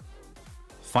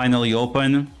 Finally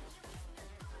open.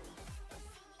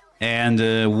 And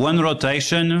 1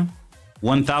 rotation,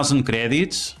 1000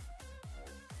 credits.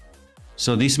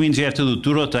 So this means you have to do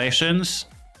 2 rotations.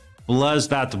 Plus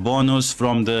that bonus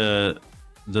from the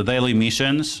daily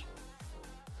missions.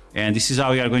 And this is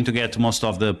how we are going to get most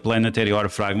of the planetary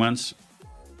orb fragments.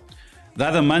 The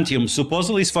adamantium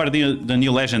supposedly is for the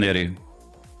new legendary.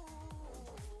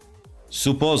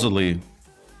 Supposedly.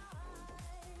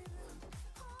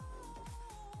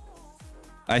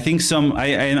 I think some...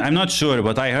 I'm not sure,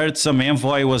 but I heard some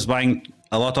envoy was buying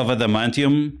a lot of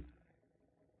adamantium.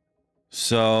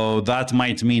 So that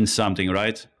might mean something,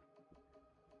 right?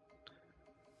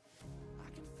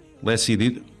 Let's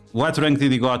see. What rank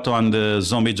did he got on the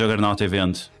Zombie Juggernaut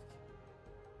event?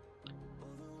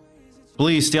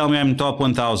 Please tell me I'm top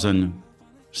 1000.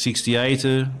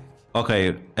 68.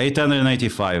 Okay,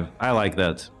 885. I like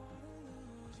that.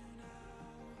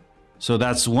 So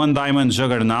that's 1 diamond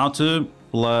Juggernaut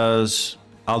plus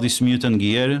all this mutant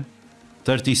gear.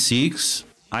 36.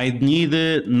 I need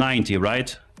 90,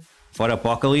 right? For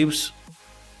Apocalypse.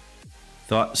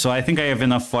 So I think I have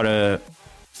enough for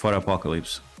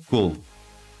Apocalypse. Cool.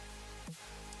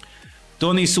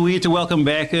 Tony Sweet, welcome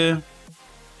back.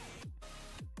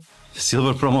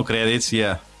 Silver promo credits,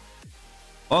 yeah.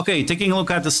 Okay, taking a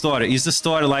look at the store. Is the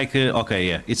store like... okay,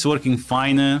 yeah, it's working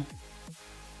fine.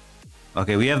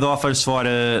 Okay, we have the offers for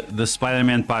the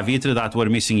Spider-Man Pavitra that were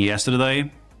missing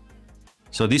yesterday.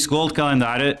 So this gold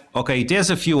calendar, okay, it has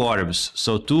a few orbs.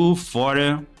 So 2,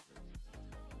 4,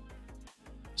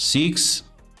 6,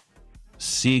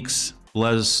 6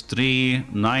 plus 3,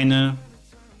 9.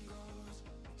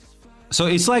 So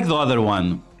it's like the other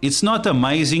one. It's not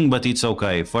amazing, but it's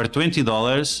okay. For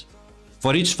 $20,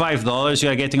 for each $5, you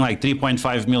are getting like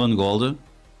 3.5 million gold.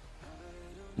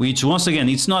 Which, once again,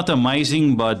 it's not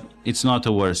amazing, but it's not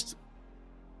the worst.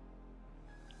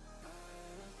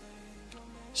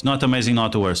 It's not amazing,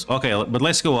 not the worst. Okay, but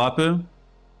let's go up.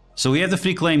 So we have the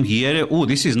free claim here. Oh,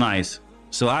 this is nice.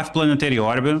 So I have Planetary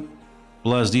Orb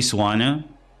plus this one.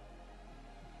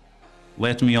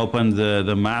 Let me open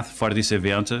the math for this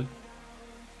event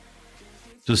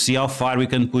to see how far we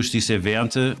can push this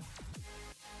event.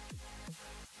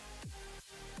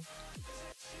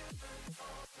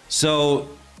 So,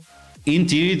 in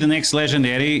theory, the next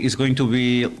legendary is going to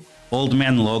be Old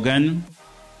Man Logan.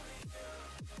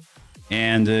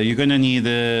 And you're gonna need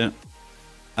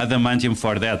Adamantium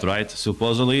for that, right?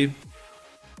 Supposedly.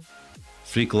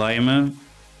 Free claim.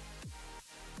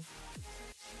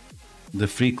 The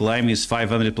free claim is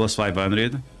 500 plus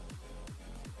 500.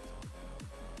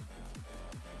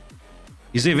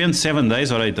 Is the event 7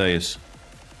 days or 8 days?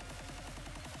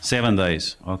 7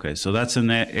 days. Okay, so that's an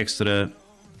extra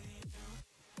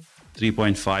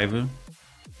 3.5.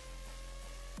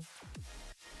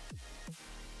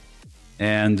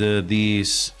 And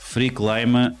this free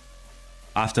claim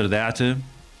after that.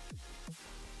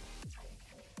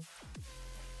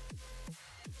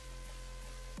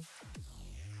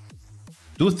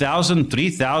 2,000,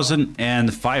 3,000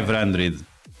 and 500.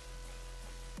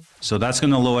 So that's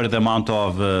gonna lower the amount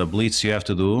of blitz you have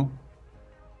to do.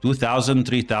 2,000,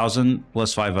 3,000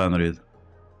 plus 500.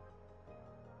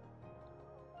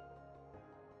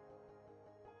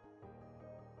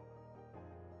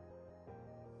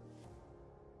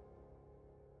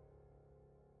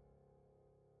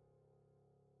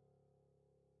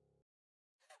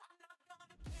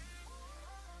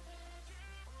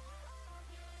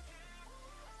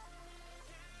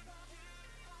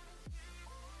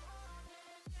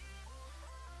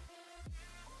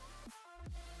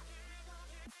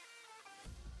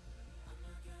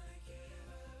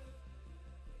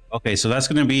 Okay, so that's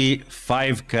gonna be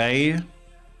 5k.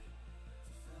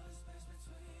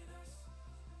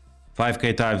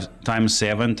 5k times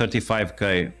 7,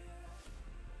 35k.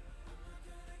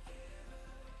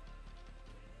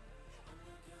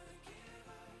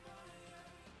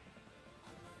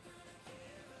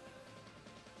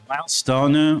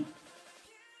 Milestone.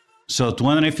 So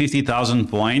 250,000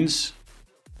 points.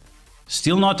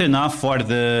 Still not enough for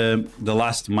the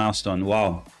last milestone.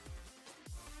 Wow.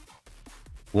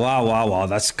 Wow,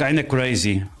 that's kind of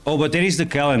crazy. Oh, but there is the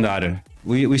calendar.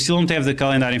 We still don't have the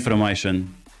calendar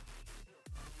information.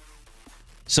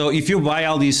 So if you buy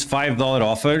all these $5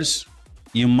 offers,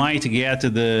 you might get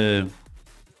the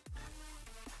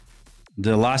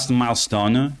last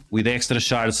milestone with extra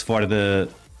shards for the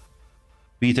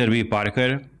Peter B.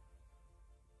 Parker.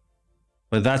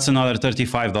 But that's another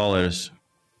 $35.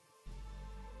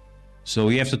 So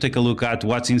we have to take a look at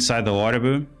what's inside the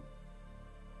orb.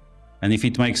 And if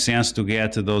it makes sense to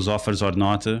get those offers or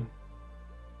not.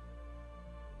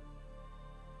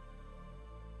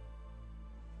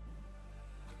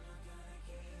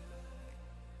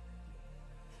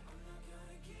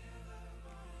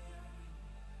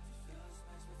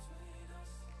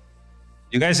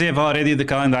 You guys have already the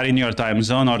calendar in your time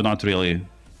zone or not really?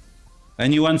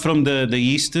 Anyone from the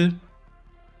east?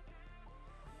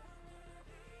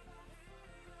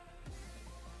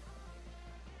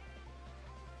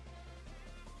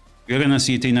 You're gonna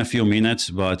see it in a few minutes,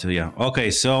 but yeah.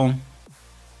 Okay, so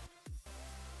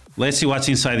let's see what's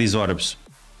inside these orbs.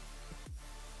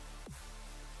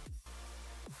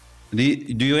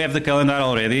 Do you have the calendar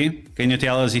already? Can you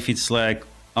tell us if it's like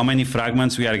how many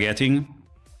fragments we are getting?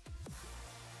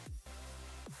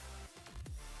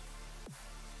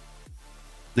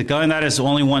 The calendar has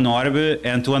only 1 orb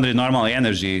and 200 normal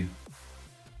energy.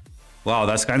 Wow,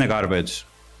 that's kind of garbage.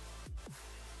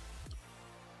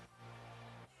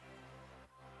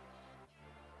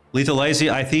 Little lazy.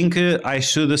 I think I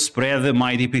should spread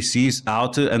my DPCs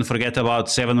out and forget about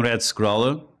 7 red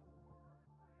scroll.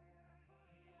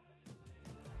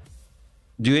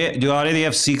 Do you already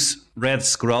have 6 red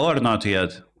scroll or not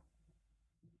yet?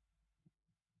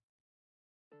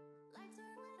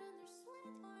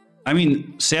 I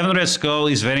mean, 7 red scroll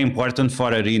is very important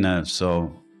for arena,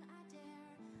 so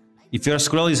if your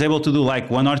scroll is able to do like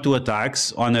 1 or 2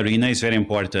 attacks on arena, is very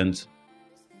important.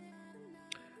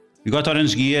 We got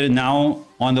orange gear now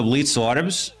on the blitz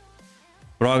orbs.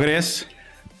 Progress.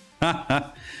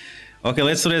 Okay,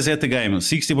 let's reset the game.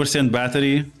 60%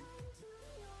 battery.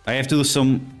 I have to do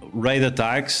some raid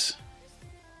attacks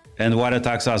and war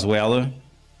attacks as well.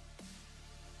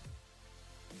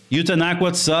 Utanak,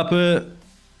 what's up?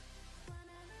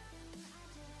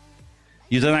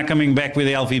 Utanak coming back with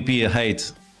the LVP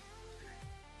hate.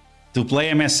 To play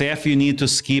MSF, you need to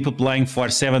skip playing for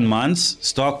 7 months,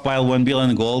 stockpile 1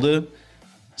 billion gold,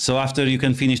 so after you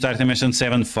can finish Dark Dimension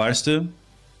 7 first.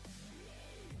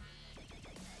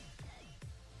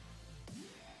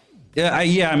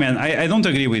 Yeah, man, I don't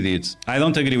agree with it. I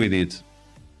don't agree with it.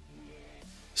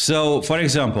 So, for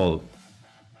example,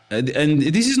 and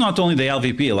this is not only the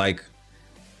LVP, like,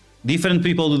 different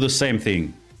people do the same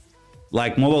thing.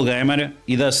 Like Mobile Gamer,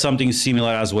 he does something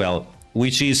similar as well,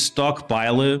 which is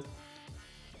stockpile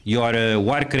your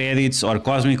war credits or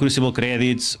Cosmic Crucible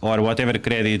credits or whatever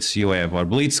credits you have, or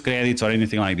Blitz credits or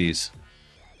anything like this.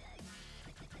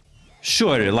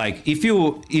 Sure, like if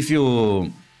you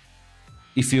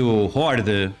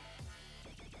hoard,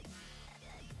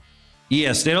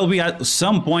 yes, there will be at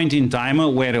some point in time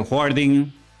where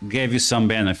hoarding gave you some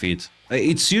benefit.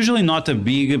 It's usually not a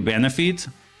big benefit.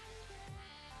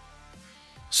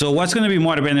 So what's going to be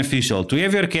more beneficial? To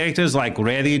have your characters like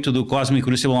ready to do Cosmic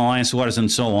Crucible Alliance Wars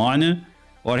and so on,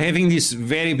 or having this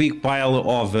very big pile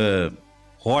of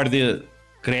hoard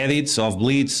credits of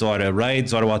Blitz or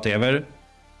raids or whatever,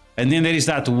 and then there is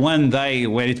that one day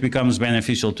where it becomes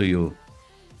beneficial to you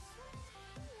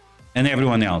and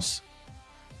everyone else.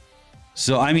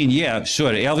 So I mean, yeah,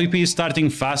 sure, LVP is starting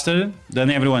faster than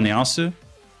everyone else.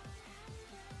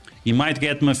 He might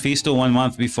get Mephisto 1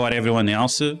 month before everyone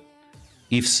else,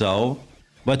 if so,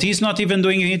 but he's not even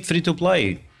doing it free to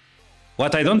play.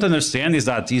 What I don't understand is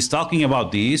that he's talking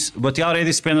about this, but he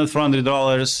already spent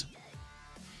 $400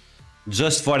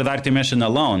 just for Dark Dimension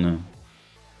alone.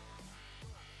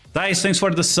 Thais, thanks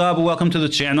for the sub, welcome to the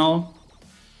channel.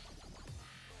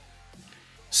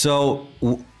 So,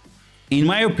 in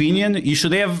my opinion, you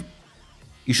should have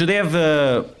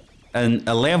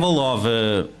a level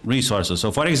of resources.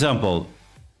 So, for example,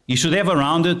 you should have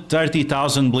around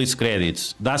 30,000 Blitz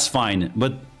credits. That's fine.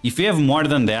 But if you have more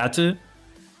than that,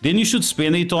 then you should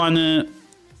spend it on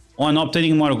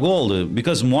obtaining more gold,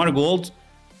 because more gold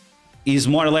is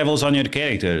more levels on your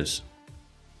characters.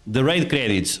 The raid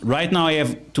credits. Right now I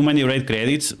have too many raid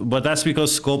credits, but that's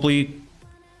because Scopely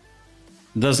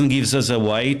doesn't give us a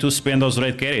way to spend those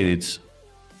raid credits.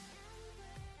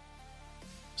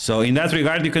 So in that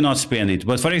regard, you cannot spend it.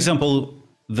 But for example,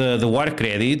 the war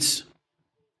credits,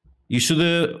 you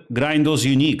should grind those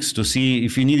uniques to see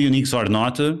if you need uniques or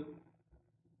not.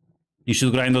 You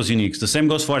should grind those uniques. The same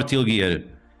goes for Teal Gear.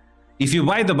 If you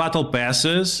buy the battle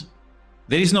passes,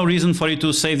 there is no reason for you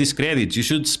to save these credits. You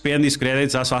should spend these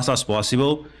credits as fast as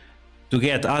possible to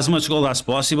get as much gold as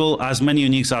possible, as many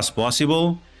uniques as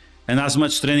possible, and as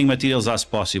much training materials as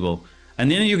possible. And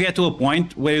then you get to a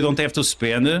point where you don't have to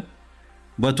spend,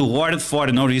 but to hoard for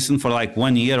no reason for like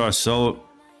 1 year or so.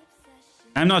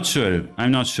 I'm not sure.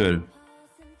 I'm not sure.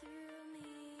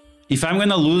 If I'm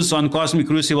gonna lose on Cosmic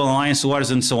Crucible, Alliance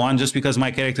Wars and so on just because my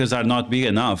characters are not big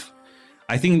enough,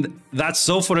 I think that's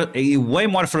way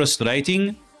more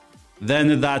frustrating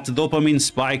than that dopamine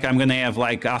spike I'm gonna have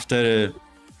like after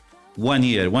 1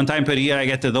 year. 1 time per year I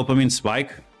get the dopamine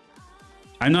spike.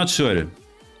 I'm not sure.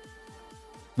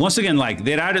 Once again, like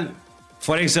there are,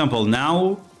 for example,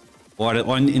 now or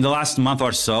in the last month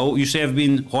or so, you should have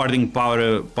been hoarding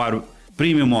power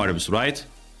premium orbs, right?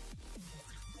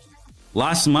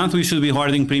 Last month we should be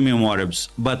hoarding premium orbs,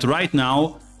 but right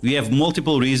now we have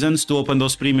multiple reasons to open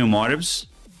those premium orbs,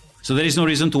 so there is no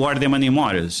reason to hoard them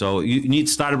anymore. So you need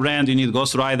Starbrand, you need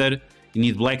Ghost Rider, you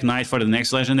need Black Knight for the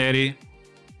next legendary.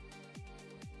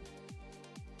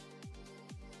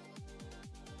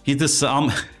 Hit the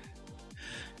sum.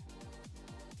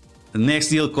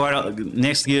 next year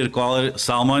caller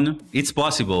Salmon. It's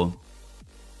possible.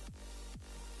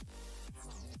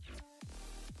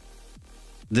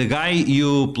 The guy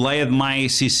you played my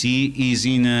CC is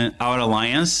in our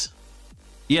alliance.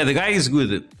 Yeah, the guy is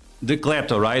good. The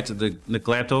Klepto, right? The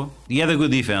Klepto. He had a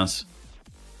good defense.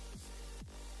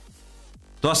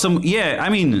 Awesome. Yeah, I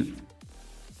mean,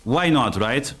 why not,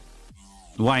 right?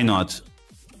 Why not?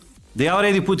 They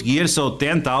already put gear, so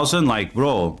 10,000, like,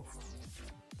 bro.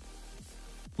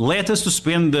 Let us to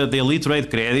spend the elite raid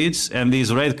credits and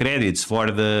these raid credits for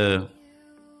the...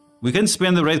 We can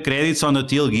spend the raid credits on the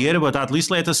teal gear, but at least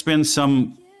let us spend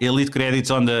some elite credits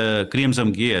on the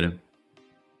crimson gear.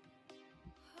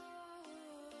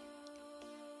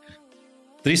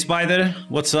 3 Spider,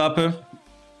 what's up?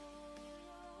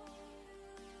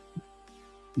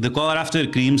 The color after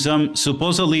crimson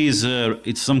supposedly is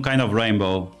it's some kind of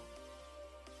rainbow.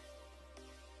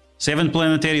 7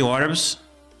 planetary orbs,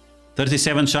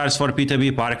 37 shards for Peter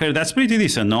B. Parker. That's pretty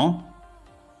decent, no?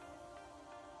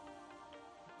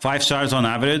 5 shards on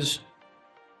average.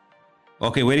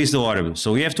 Okay, where is the orb?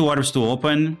 So we have 2 orbs to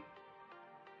open.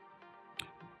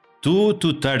 2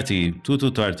 to 30. 2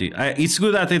 to 30. It's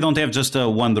good that they don't have just a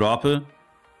 1 drop.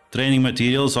 Training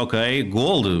materials, okay.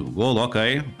 Gold. Gold,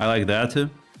 okay. I like that.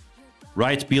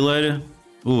 Right pillar.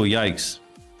 Ooh, yikes.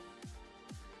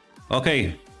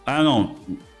 Okay, I don't know.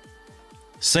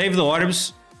 Save the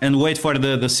orbs and wait for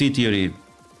the C theory.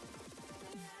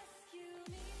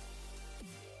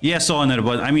 Yes, Honor,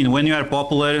 but I mean, when you are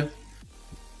popular,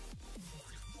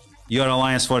 your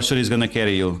alliance for sure is gonna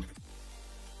carry you.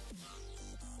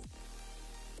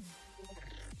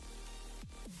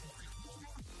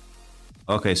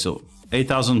 Okay, so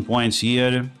 8,000 points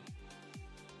here.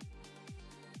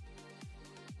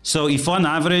 So if on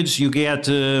average you get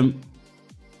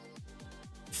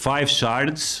 5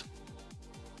 shards,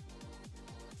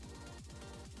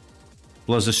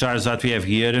 plus the shards that we have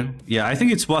here. Yeah, I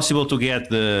think it's possible to get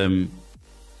the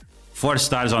 4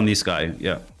 stars on this guy.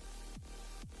 Yeah.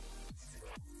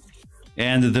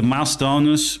 And the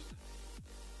milestones.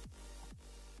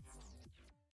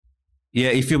 Yeah,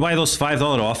 if you buy those $5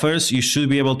 offers, you should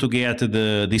be able to get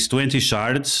these 20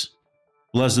 shards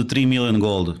plus the 3 million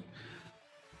gold.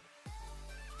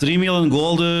 3 million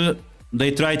gold,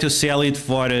 they try to sell it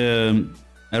for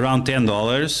around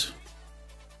 $10.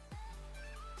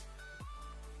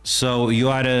 So you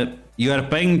are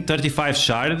paying 35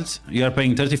 shards. You are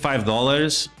paying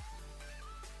 $35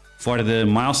 for the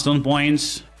milestone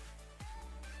points.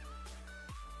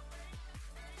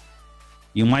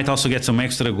 You might also get some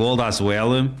extra gold as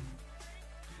well.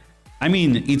 I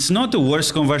mean, it's not the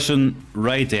worst conversion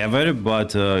rate ever,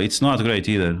 but it's not great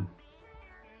either.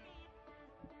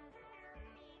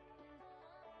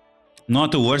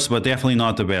 Not the worst, but definitely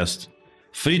not the best.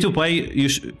 Free to play, you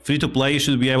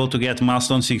should be able to get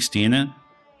milestone 16,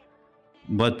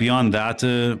 but beyond that,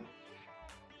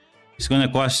 it's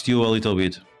gonna cost you a little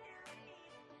bit.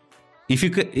 If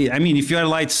you, I mean, if you are a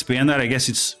light spender, I guess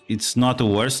it's not the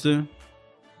worst.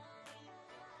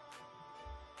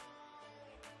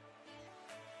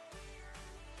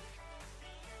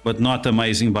 But not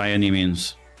amazing by any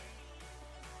means.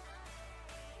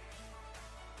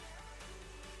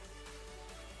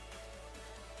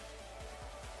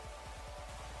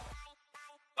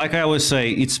 Like I always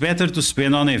say, it's better to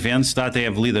spend on events that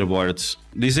have leaderboards.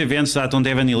 These events that don't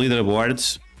have any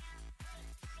leaderboards,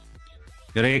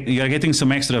 you're getting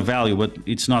some extra value, but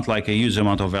it's not like a huge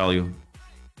amount of value.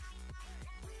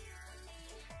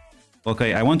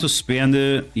 Okay, I want to spend,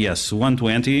 yes,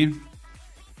 120.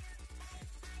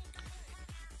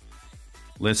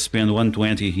 Let's spend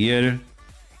 120 here.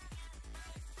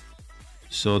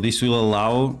 So this will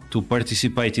allow to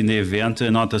participate in the event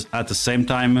and not at the same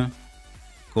time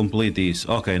complete these.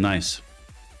 Okay, nice.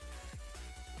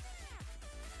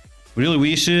 Really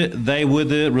wish they would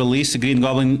release Green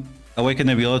Goblin Awaken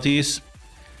abilities.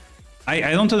 I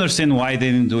don't understand why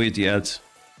they didn't do it yet.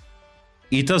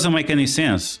 It doesn't make any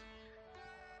sense.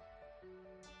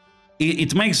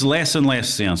 It makes less and less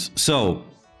sense. So,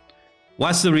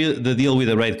 what's the deal with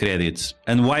the raid credits?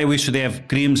 And why we should have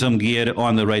Crimson gear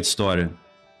on the raid store?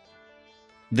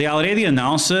 They already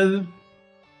announced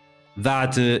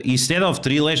that instead of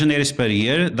 3 legendaries per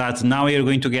year, that now you're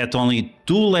going to get only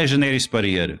 2 legendaries per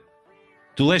year.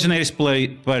 2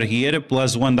 legendaries per year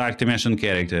plus 1 Dark Dimension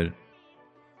character.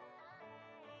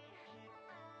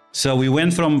 So we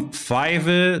went from 5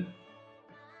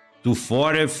 to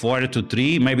 4, 4 to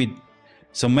 3, maybe.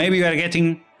 So maybe you are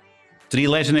getting 3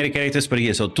 legendary characters per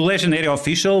year. So 2 legendary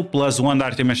official plus 1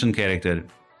 Dark Dimension character.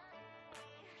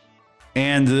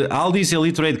 And all these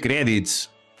elite raid credits,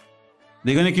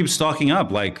 they're gonna keep stocking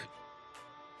up. Like,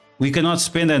 we cannot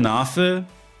spend enough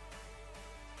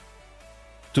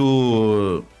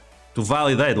to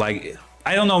validate. Like,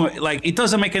 I don't know, like, it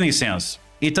doesn't make any sense.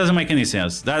 It doesn't make any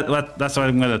sense. That's what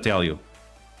I'm gonna tell you.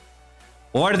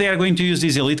 Or they are going to use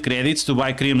these elite credits to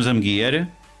buy Crimson gear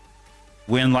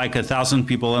when like 1,000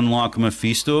 people unlock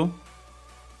Mephisto.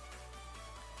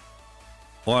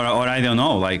 Or I don't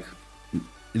know, like,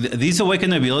 these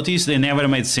awakened abilities, they never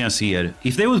made sense here.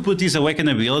 If they would put these awakened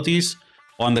abilities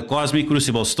on the Cosmic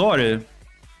Crucible store,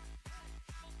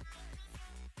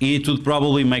 it would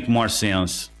probably make more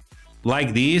sense.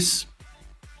 Like this,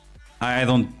 I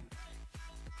don't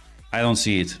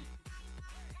see it.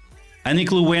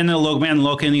 Aniklu when Logman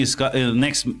Loken is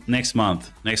next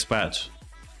month, next patch.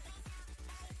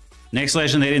 Next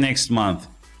legendary next month.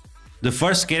 The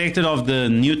first character of the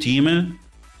new team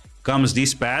comes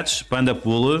this patch, Panda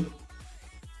Pool.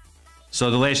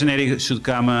 So the legendary should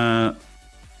come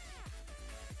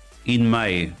in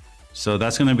May. So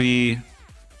that's gonna be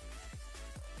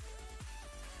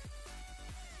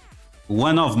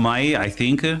 1 of May, I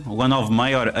think. 1 of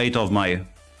May or 8 of May.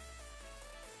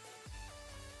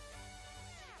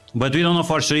 But we don't know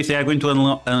for sure if they are going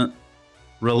to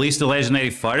release the legendary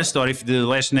first, or if the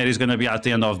legendary is going to be at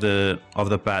the end of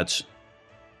the patch.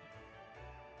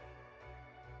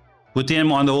 Put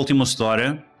him on the Ultimo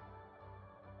store.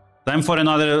 Time for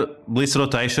another Blitz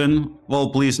rotation. Well,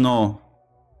 please no.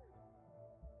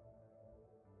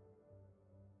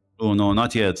 Oh no,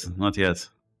 not yet, not yet.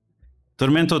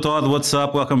 Tormento Todd, what's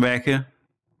up? Welcome back.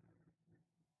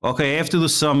 Okay, I have to do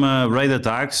some raid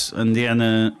attacks, and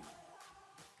then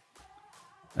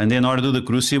or do the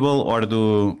Crucible or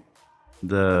do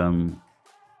the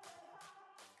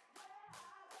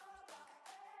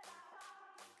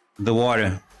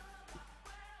water.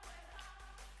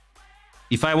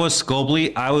 If I was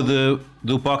Scopely, I would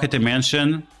do Pocket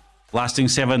Dimension, lasting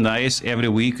 7 days every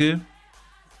week.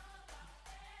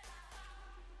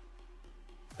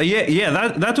 Yeah,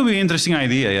 that would be an interesting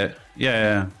idea.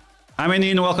 Yeah. I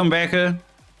mean, welcome back.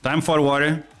 Time for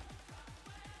water.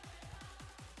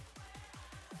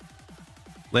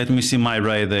 Let me see my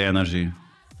raid energy.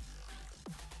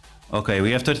 Okay,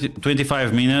 we have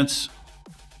 25 minutes.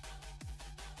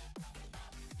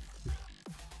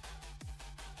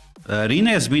 Arena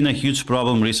has been a huge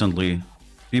problem recently.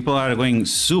 People are going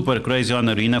super crazy on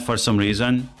Arena for some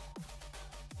reason.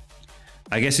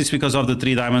 I guess it's because of the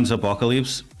 3 Diamonds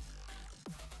Apocalypse.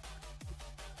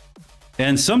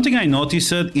 And something I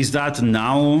noticed is that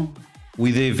now,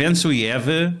 with the events we have,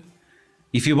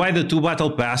 if you buy the 2 battle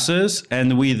passes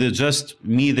and with just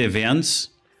mid events,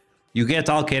 you get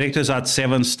all characters at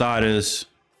 7 stars.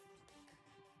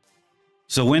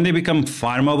 So when they become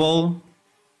farmable,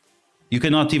 you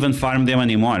cannot even farm them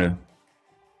anymore.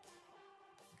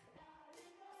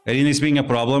 Arena is being a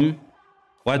problem.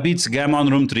 What beats Gamma on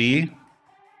room 3?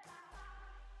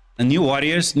 And New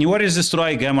Warriors? New Warriors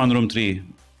destroy Gamma on room 3.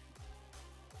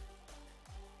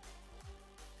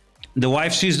 The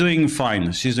wife, she's doing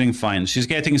fine. She's doing fine. She's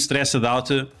getting stressed out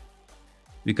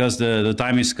because the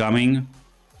time is coming.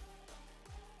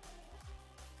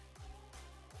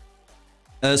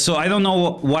 So I don't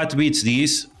know what beats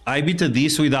this. I beat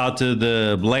this without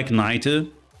the Black Knight.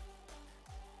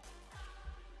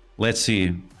 Let's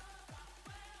see.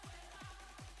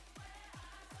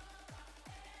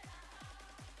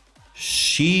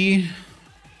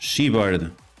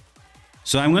 She-Bird.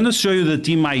 So I'm going to show you the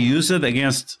team I used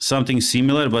against something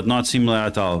similar, but not similar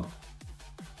at all.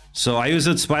 So I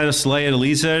used Spider Slayer,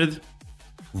 Lizard,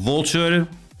 Vulture,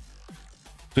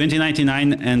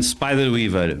 2099, and Spider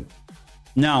Weaver.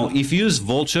 Now, if you use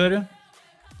Vulture,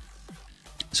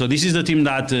 so this is the team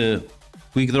that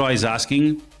Quick Draw is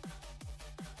asking.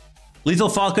 Little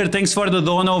Falker, thanks for the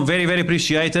dono, very, very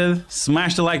appreciated.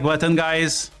 Smash the like button,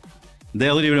 guys.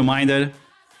 Daily reminder.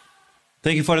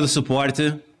 Thank you for the support.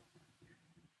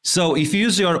 So if you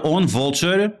use your own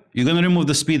Vulture, you're going to remove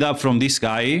the speed up from this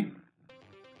guy.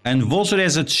 And Vulture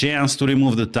has a chance to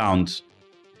remove the taunt.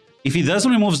 If he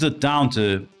doesn't remove the taunt,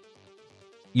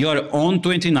 your own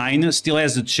 29 still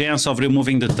has a chance of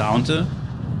removing the taunt.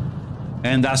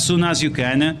 And as soon as you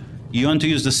can, you want to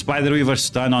use the Spider Weaver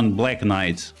stun on Black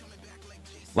Knight.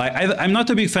 Like, I'm not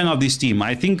a big fan of this team.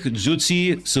 I think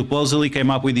Jutsi supposedly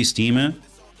came up with this team.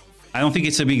 I don't think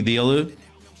it's a big deal.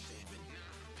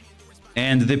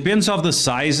 And depends of the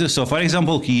size. So for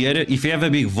example here, if you have a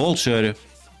big Vulture,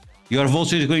 your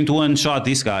Vulture is going to one-shot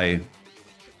this guy.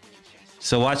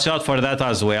 So watch out for that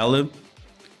as well.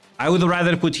 I would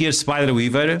rather put here Spider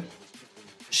Weaver.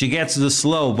 She gets the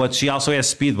slow, but she also has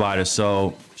speed bar.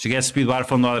 So she gets speed bar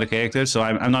from the other character. So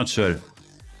I'm not sure.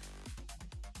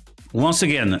 Once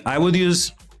again, I would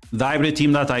use the hybrid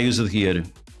team that I used here.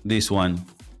 This one.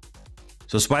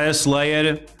 So Spider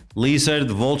Slayer,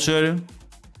 Lizard, Vulture,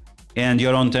 and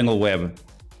your own Tangle Web.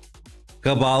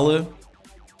 Cabal.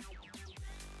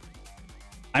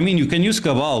 I mean, you can use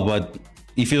Cabal, but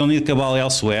if you don't need Cabal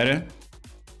elsewhere...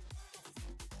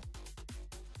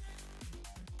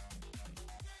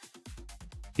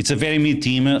 It's a very mid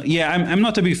team. Yeah, I'm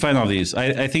not a big fan of this.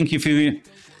 I think if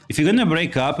you're gonna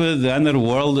break up the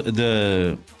Underworld,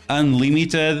 the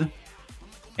Unlimited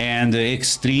and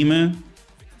Extreme,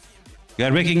 you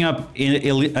are breaking up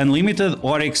Unlimited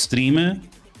or Extreme.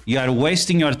 You are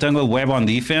wasting your Tangle Web on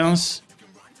defense,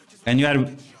 and you are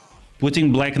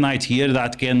putting Black Knight here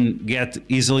that can get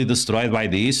easily destroyed by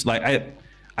this. Like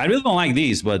I really don't like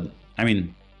this, but I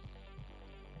mean.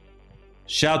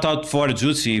 Shout out for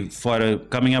Jutsi for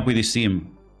coming up with this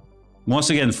team. Once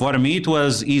again, for me it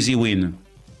was easy win.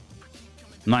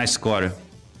 Nice score.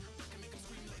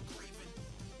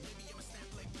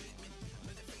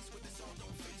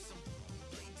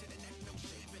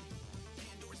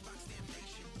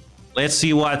 Let's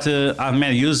see what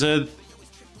Ahmed used.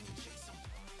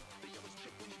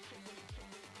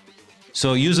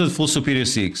 So used full superior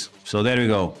 6. So there we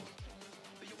go.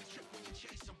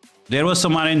 There was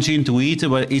some RNG into it,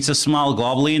 but it's a small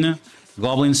Goblin.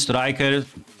 Goblin Striker.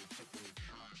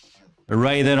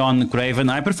 Raider on Craven.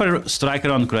 I prefer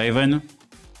Striker on Craven.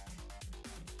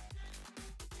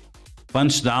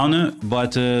 Punch down,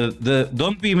 but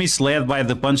don't be misled by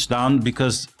the punch down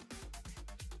because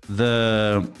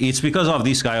it's because of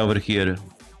this guy over here.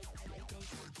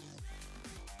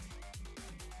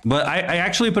 But I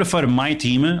actually prefer my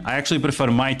team. I actually prefer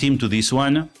my team to this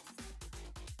one.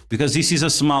 Because this is a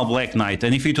small Black Knight,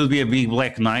 and if it would be a big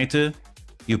Black Knight,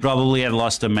 you probably had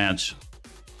lost a match.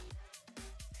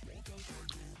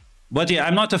 But yeah,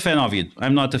 I'm not a fan of it.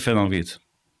 I'm not a fan of it.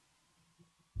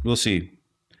 We'll see.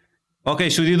 Okay,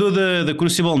 should you do the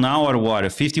Crucible now or what?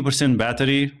 50%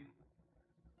 battery.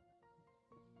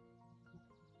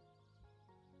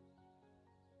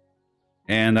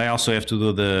 And I also have to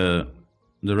do the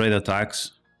raid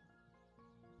attacks.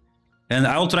 And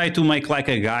I'll try to make like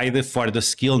a guide for the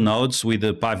skill nodes with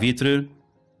the Pavitre.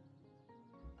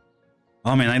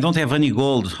 Oh man, I don't have any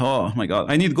gold. Oh my god,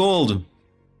 I need gold.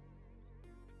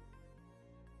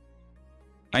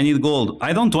 I need gold.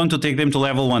 I don't want to take them to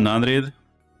level 100.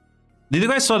 Did you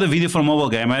guys saw the video from Mobile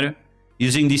Gamer?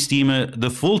 Using this team, the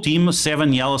full team,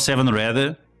 7 yellow, 7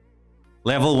 red,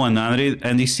 level 100,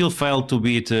 and he still failed to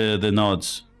beat the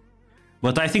nodes.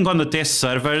 But I think on the test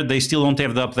server, they still don't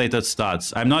have the updated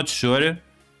stats. I'm not sure.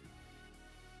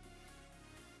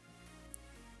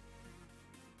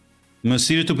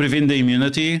 Mysterious to prevent the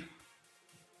immunity.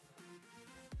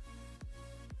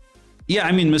 Yeah,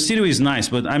 I mean, Mysterious is nice,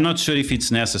 but I'm not sure if it's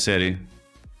necessary.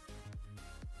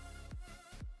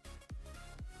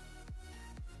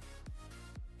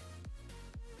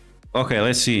 Okay,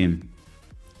 let's see.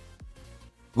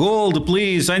 Gold,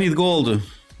 please. I need gold.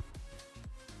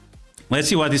 Let's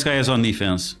see what this guy has on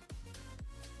defense.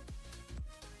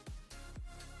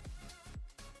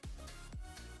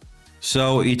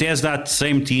 So it has that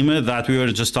same team that we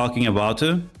were just talking about.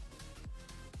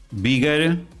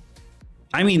 Bigger.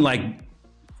 I mean, like,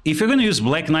 if you're gonna use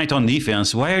Black Knight on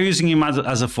defense, why are you using him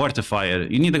as a fortifier?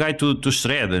 You need a guy to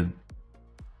shred.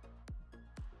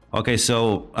 Okay,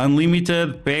 so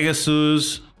Unlimited,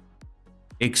 Pegasus,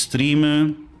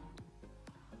 Extreme,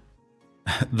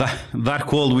 Dark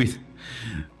Cold with...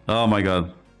 Oh my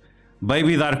god.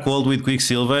 Baby Dark Cold with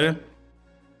Quicksilver,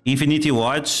 Infinity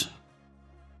Watch,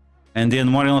 and then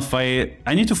Morgan Le Fay.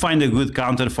 I need to find a good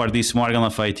counter for this Morgan Le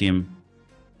Fay team.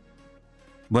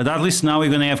 But at least now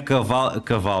we're gonna have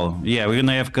Caval. Yeah, we're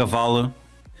gonna have Caval.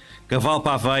 Caval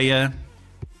Paveia.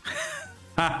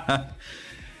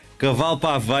 Caval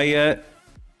Paveia.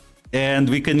 And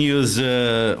we can use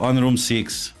on room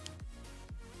 6.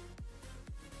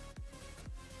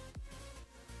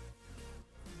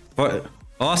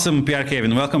 Awesome, PR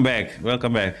Kevin. Welcome back.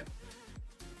 Welcome back.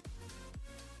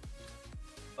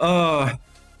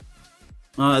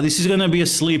 This is gonna be a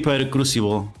sleeper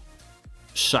Crucible.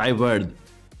 Shy Bird.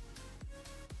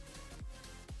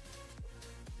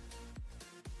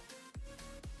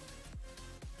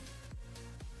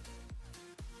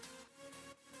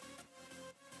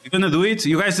 You gonna do it?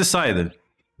 You guys decide.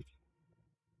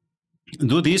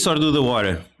 Do this or do the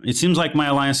water. It seems like my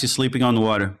alliance is sleeping on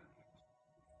water.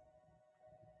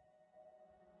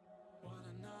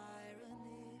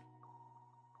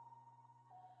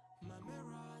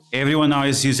 Everyone now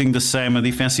is using the same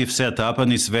defensive setup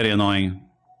and it's very annoying.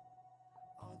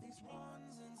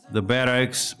 The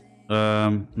barracks.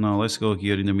 No, let's go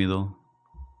here in the middle.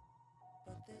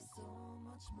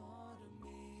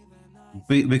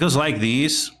 because like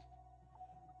this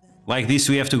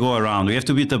we have to go around. We have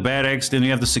to beat the barracks, then we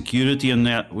have the security,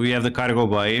 and we have the cargo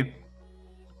bay.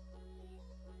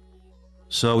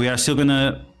 So we are still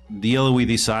gonna deal with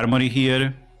this armory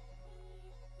here.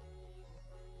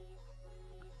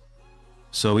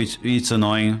 So it's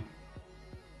annoying.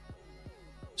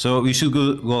 So we should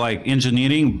go like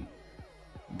engineering,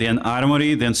 then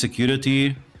armory, then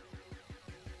security,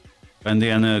 and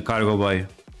then cargo bay.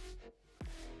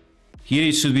 Here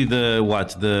it should be the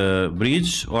what? The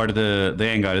bridge or the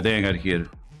hangar? The hangar here.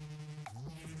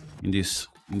 In this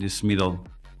middle.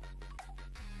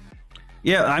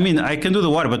 Yeah, I mean I can do the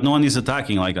war, but no one is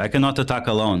attacking. Like I cannot attack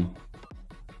alone.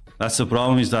 That's the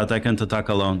problem, is that I can't attack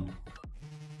alone.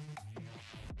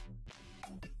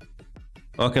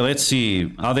 Okay, let's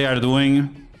see how they are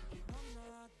doing.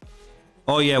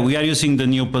 Oh yeah, we are using the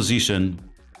new position.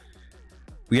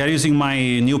 We are using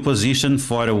my new position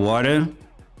for water.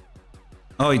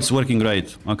 Oh, it's working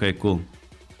great. Okay, cool.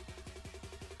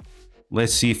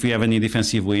 Let's see if we have any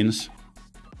defensive wins.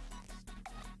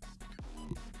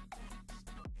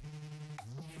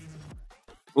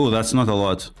 Oh, that's not a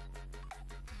lot.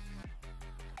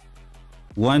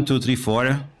 1, 2, 3,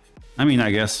 4. I mean, I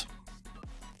guess.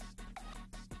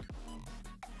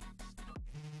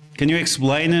 Can you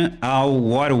explain how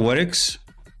war works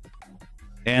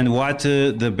and what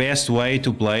the best way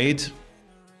to play it?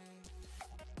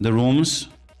 The rooms.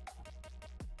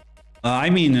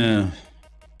 I mean,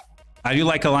 are you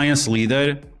like alliance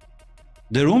leader?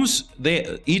 The rooms,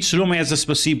 each room has a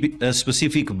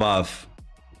specific buff,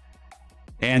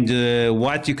 and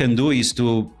what you can do is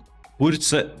to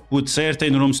put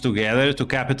certain rooms together to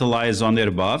capitalize on their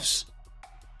buffs.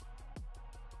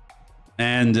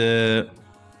 And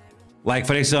like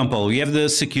for example, we have the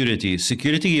security.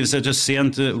 Security gives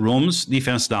adjacent rooms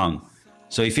defense down.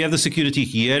 So if you have the security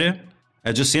here,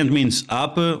 adjacent means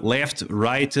up, left,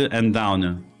 right, and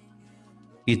down.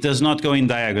 It does not go in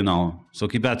diagonal, so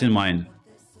keep that in mind.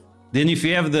 Then if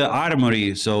you have the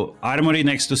armory, so armory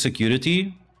next to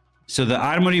security, so the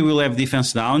armory will have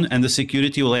defense down and the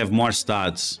security will have more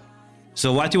stats.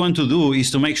 So what you want to do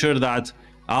is to make sure that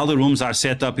all the rooms are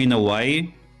set up in a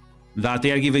way that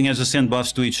they are giving adjacent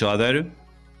buffs to each other,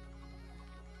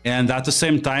 and at the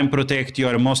same time protect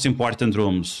your most important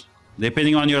rooms.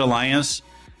 Depending on your alliance,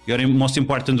 your most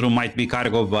important room might be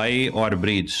cargo bay or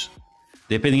bridge,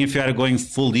 depending if you are going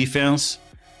full defense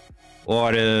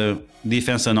or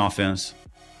defense and offense.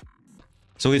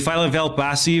 So with File Level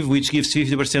passive, which gives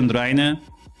 50% drain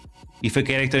if a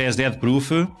character has death proof.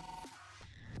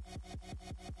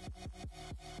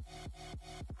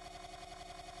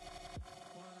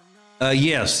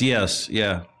 Yes,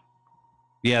 yeah.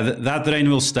 Yeah, that drain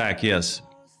will stack, yes.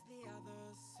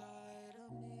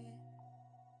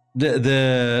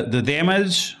 The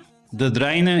damage, the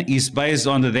drain is based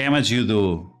on the damage you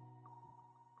do.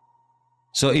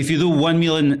 So if you do 1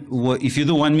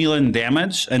 million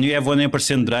damage and you have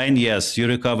 100% drain, yes, you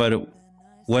recover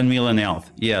 1 million health.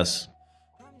 Yes.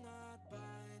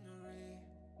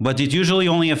 But it usually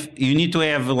only you need to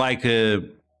have like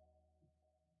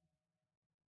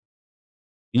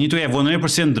you need to have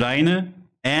 100% drain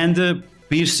and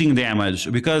piercing damage,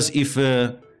 because if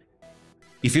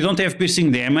you don't have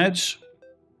piercing damage,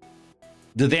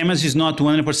 the damage is not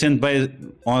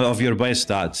 100% of your base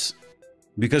stats,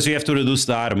 because you have to reduce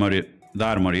the armor,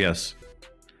 yes.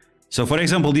 So for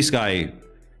example, this guy,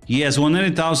 he has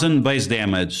 100,000 base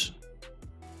damage,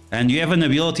 and you have an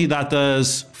ability that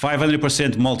does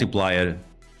 500% multiplier.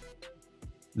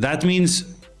 That means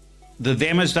the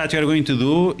damage that you're going to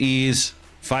do is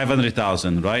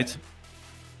 500,000, right?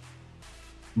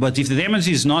 But if the damage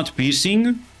is not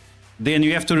piercing, then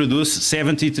you have to reduce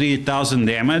 73,000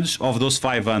 damage of those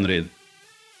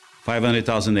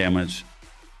 500,000 damage.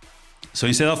 So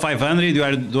instead of 500, you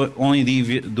are only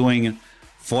doing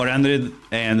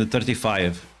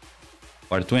 435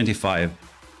 or 25.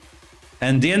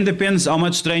 And then depends how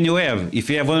much drain you have. If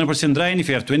you have 100% drain, if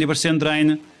you have 20%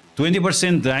 drain,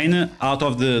 20% drain out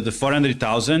of the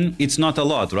 400,000, it's not a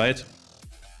lot, right?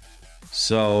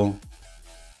 So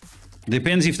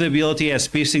depends if the ability has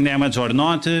piercing damage or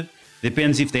not,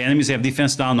 depends if the enemies have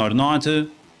defense down or not,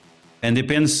 and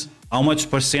depends how much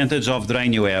percentage of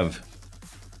drain you have.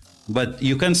 But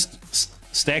you can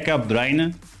stack up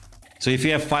drain. So if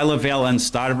you have File Level and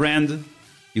Starbrand,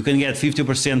 you can get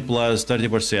 50% plus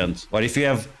 30%. Or if you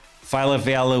have File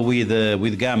Level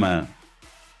with Gamma,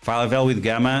 File Level with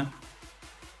Gamma,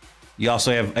 you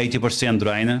also have 80%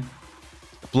 drain,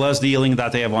 plus the healing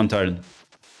that they have on turn.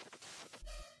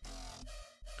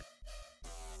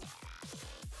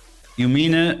 You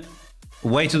mean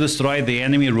way to destroy the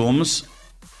enemy rooms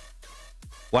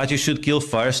what you should kill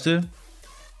first.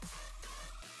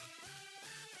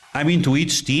 I mean, to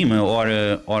each team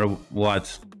or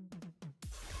what?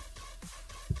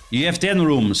 You have 10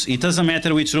 rooms. It doesn't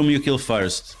matter which room you kill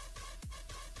first.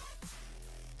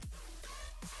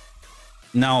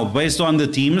 Now, based on the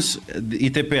teams,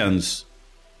 it depends.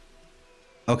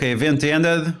 Okay, event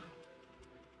ended.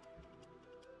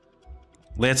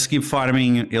 Let's keep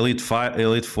farming Elite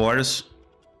 4s.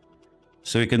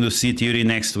 So we can do C-Theory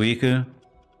next week.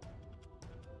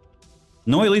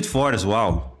 No Elite 4s,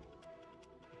 wow.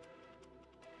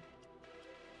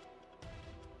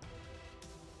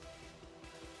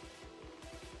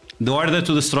 The order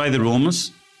to destroy the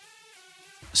rooms.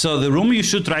 So the room you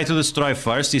should try to destroy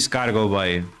first is Cargo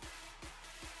Bay.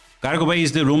 Cargo Bay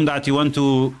is the room that you want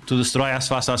to destroy as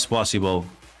fast as possible.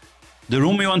 The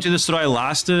room you want to destroy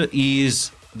last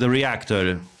is the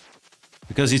reactor,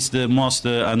 because it's the most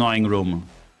annoying room.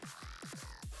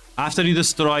 After you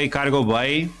destroy Cargo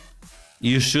Bay,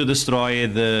 you should destroy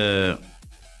the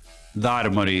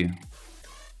armory.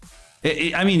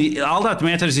 I mean, all that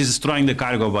matters is destroying the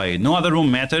Cargo Bay. No other room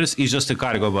matters, it's just the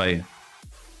Cargo Bay.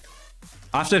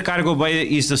 After Cargo Bay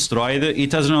is destroyed, it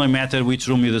doesn't really matter which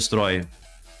room you destroy.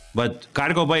 But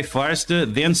Cargo Bay first,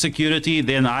 then security,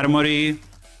 then armory,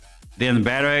 then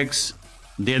barracks,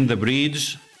 then the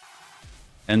bridge,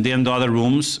 and then the other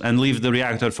rooms, and leave the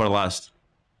reactor for last.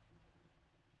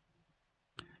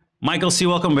 Michael C,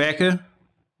 welcome back.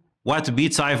 What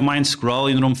beats Hive Mind Scroll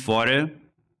in room 4?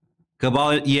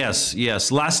 Cabal,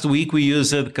 yes. Last week we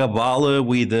used Cabal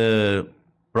with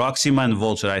Proxima and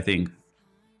Vulture, I think.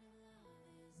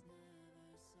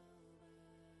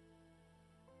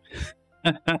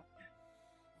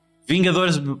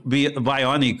 Vingadores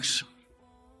Bionics.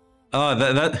 Oh,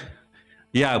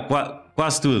 yeah,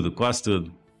 quase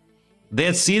tudo.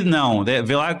 Dead Seed não,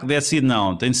 vê lá que Dead Seed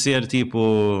não, tem de ser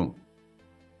tipo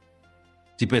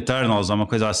Eternals ou uma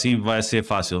coisa assim, vai ser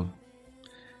fácil.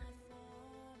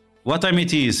 What time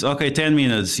it is? Okay, 10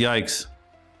 minutes, yikes.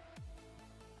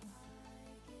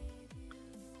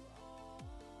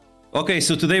 Okay,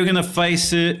 so today we're gonna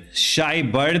face Shy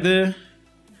Bird.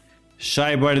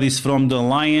 Shy Bird is from the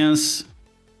Alliance.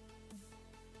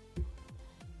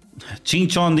 Ching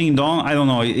Chong Ding Dong, I don't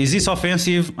know. Is this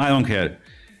offensive? I don't care.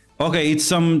 Okay, it's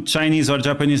some Chinese or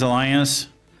Japanese alliance.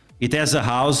 It has a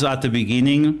house at the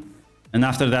beginning, and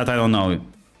after that, I don't know.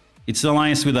 It's the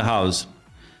alliance with a house.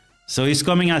 So he's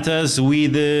coming at us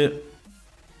with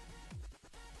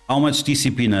how much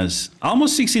TCP-nas?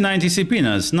 Almost 69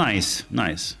 TCP-nas. Nice.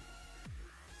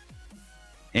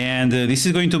 And this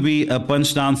is going to be a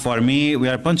punch down for me. We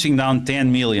are punching down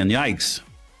 10 million. Yikes.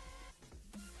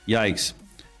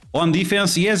 On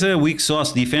defense, he has a weak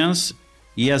sauce defense.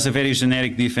 He has a very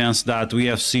generic defense that we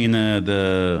have seen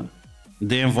the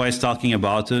envoys talking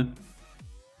about.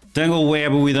 Tangle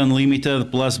Web with Unlimited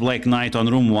plus Black Knight on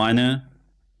room 1.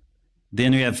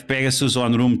 Then we have Pegasus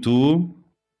on room 2.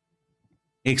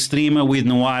 Extrema with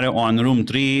Noir on room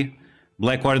 3.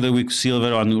 Black Order with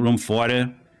Silver on room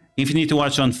 4. Infinity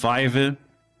Watch on 5.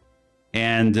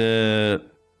 And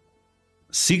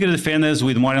Secret Defenders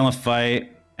with Morgan Le Fay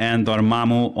and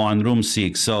Dormammu on room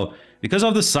 6. So because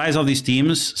of the size of these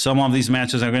teams, some of these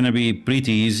matches are going to be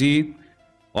pretty easy.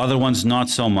 Other ones not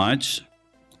so much.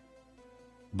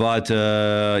 But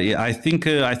yeah, I think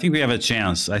we have a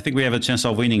chance. I think we have a chance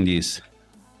of winning this.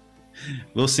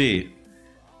 We'll see.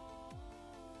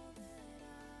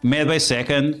 Medbay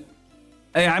second.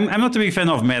 I'm not a big fan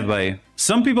of Medbay.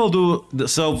 Some people do.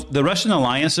 So the Russian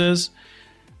alliances,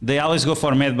 they always go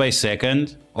for Medbay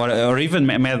second, or even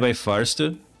Medbay first.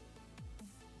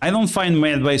 I don't find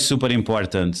Medbay super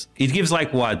important. It gives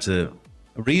like what?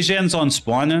 Regens on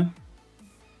spawn.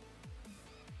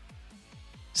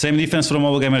 Same defense from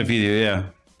Mobile Gamer video, yeah.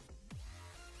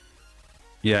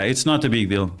 Yeah, it's not a big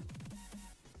deal.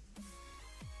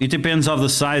 It depends of the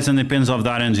size and depends of the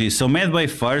RNG. So Medbay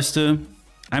first,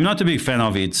 I'm not a big fan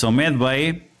of it. So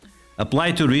Medbay,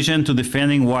 apply to regen to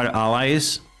defending war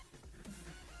allies.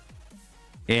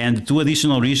 And 2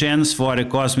 additional regens for the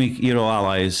Cosmic Hero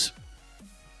allies.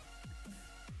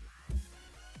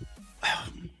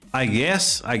 I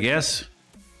guess.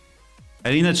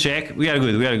 Arena check, we are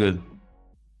good.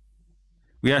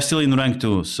 We are still in rank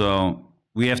 2, so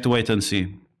we have to wait and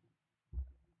see.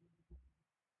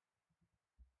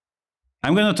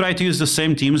 I'm gonna try to use the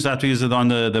same teams that we used on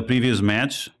the previous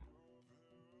match.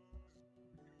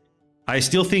 I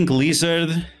still think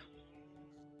Lizard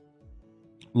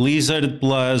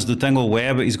plus the Tangle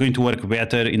Web is going to work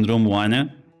better in room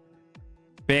 1.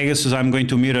 Pegasus I'm going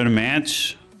to mirror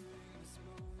match.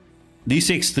 This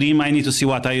Extreme I need to see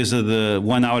what I used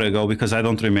 1 hour ago because I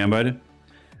don't remember.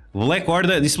 Black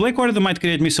Order, this Black Order might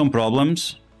create me some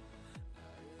problems.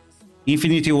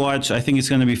 Infinity Watch, I think it's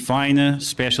gonna be fine,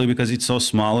 especially because it's so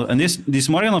small. And this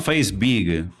Morgan Le Fay is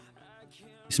big.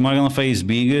 This Morgan Le Fay is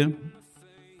big.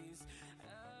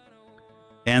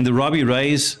 And the Robbie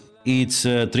Reyes, it's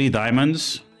 3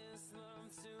 diamonds.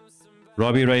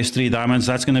 Robbie Reyes 3 diamonds,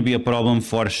 that's gonna be a problem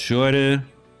for sure.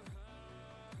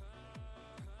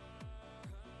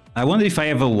 I wonder if I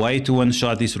have a way to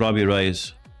one-shot this Robbie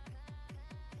Reyes.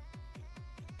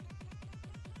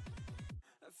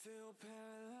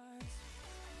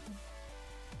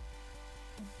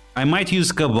 I might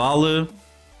use Cabal.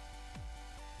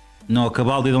 No,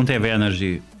 Cabal, they don't have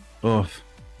energy. Oh.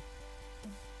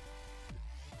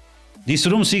 This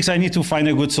room 6, I need to find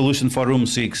a good solution for room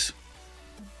 6.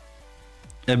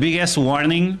 A big ass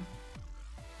warning.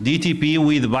 DTP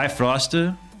with Bifrost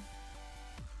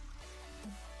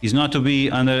is not to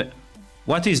be under...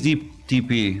 What is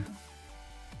DTP?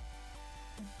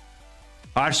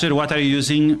 Archer, what are you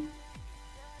using?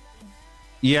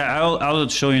 Yeah, I'll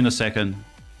show you in a second.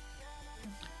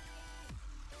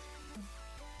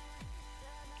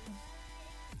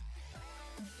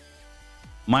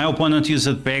 My opponent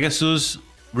used Pegasus.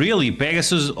 Really?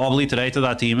 Pegasus obliterated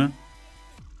that team?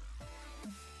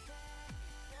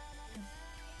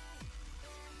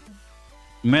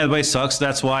 Medbay sucks,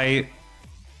 that's why...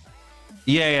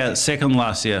 Yeah, second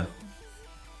last, yeah.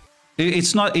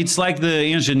 It's not... It's like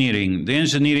the engineering. The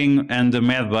engineering and the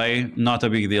Medbay, not a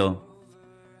big deal.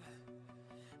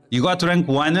 You got rank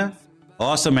 1?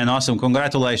 Awesome, man, awesome.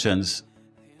 Congratulations.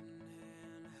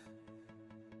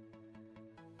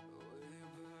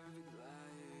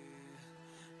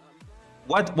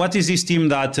 What is this team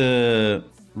that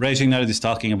Raging Nerd is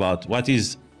talking about? What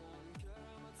is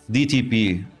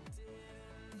DTP?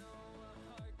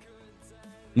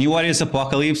 New Warriors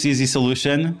Apocalypse, easy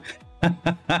solution.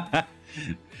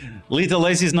 Little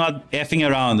Lace is not effing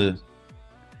around.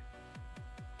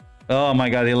 Oh my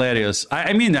god, hilarious.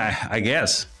 I mean, I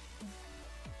guess.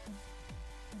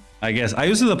 I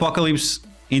used the Apocalypse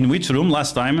in which room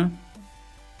last time?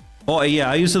 Oh yeah,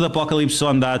 I used the Apocalypse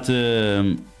on that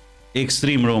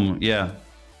extreme room, yeah.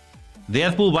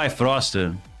 Deadpool by Frost.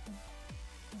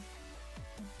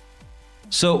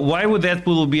 So why would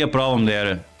Deadpool be a problem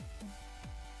there?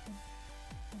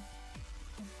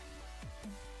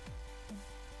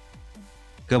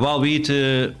 Cabal beat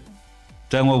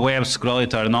Tango Web Scroll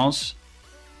Eternals.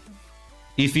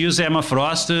 If you use Emma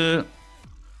Frost,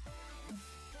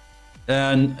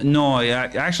 no,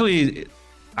 actually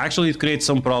it creates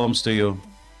some problems to you.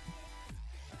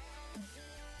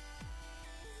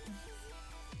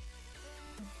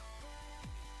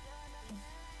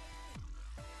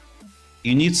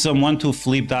 You need someone to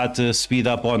flip that speed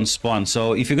up on spawn.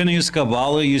 So if you're gonna use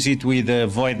Cabal, use it with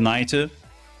Void Knight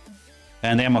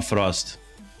and Emma Frost.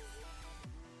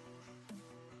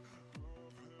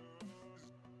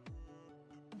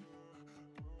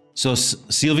 So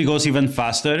Sylvie goes even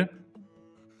faster.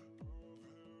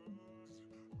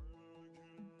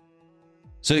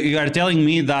 So you are telling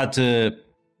me that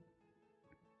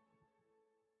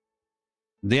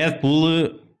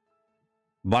Deadpool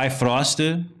by Frost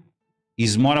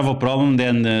is more of a problem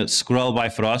than Scroll by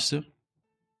Frost?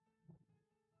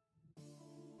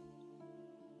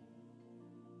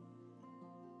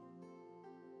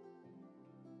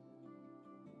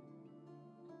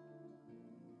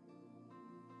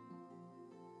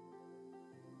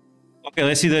 Okay,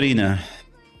 let's see the arena.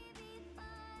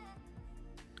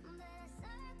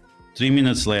 3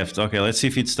 minutes left. Okay, let's see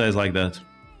if it stays like that.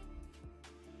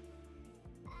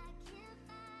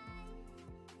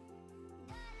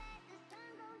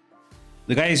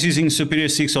 The guy is using Superior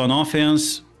 6 on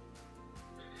offense.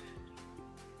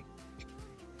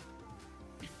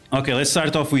 Okay, let's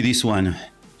start off with this one.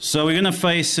 So we're gonna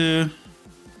face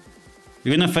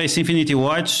Infinity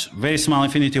Watch, very small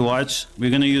Infinity Watch.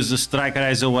 We're gonna use the Striker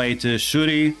Eyes Await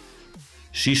Shuri.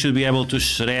 She should be able to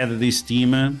shred this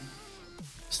team.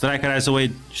 Striker Eyes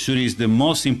Await Shuri is the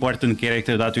most important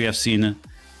character that we have seen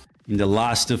in the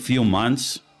last few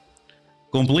months.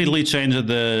 Completely changed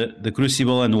the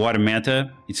Crucible and War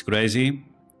meta. It's crazy.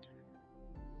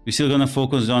 We're still gonna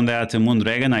focus on that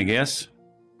Moondragon, I guess.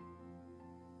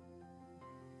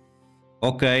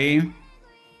 Okay.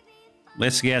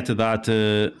 Let's get that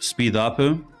speed up.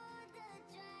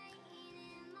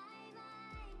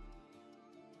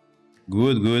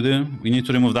 Good. We need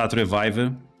to remove that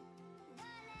revive.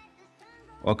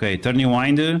 Okay, Turning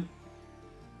Wind.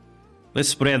 Let's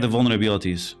spread the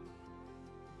vulnerabilities.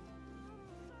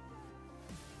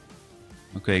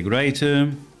 Okay, great.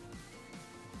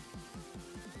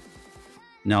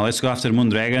 Now let's go after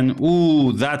Moondragon.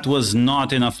 Ooh, that was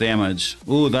not enough damage.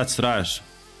 Ooh, that's trash.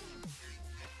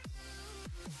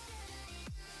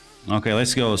 Okay,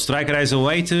 let's go. Striker Eyes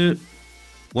await.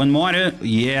 One more.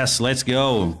 Yes, let's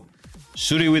go.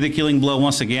 Shuri with the killing blow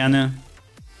once again.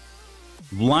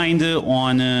 Blind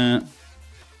on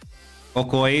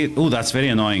Okoi. Ooh, that's very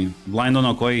annoying. Blind on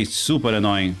Okoi is super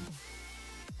annoying.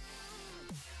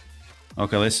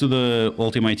 Okay, let's do the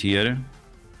ultimate here.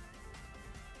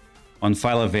 On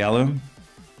Phyla-Vela.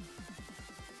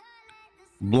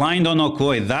 Blind on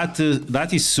Okoi.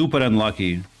 That is super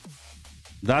unlucky.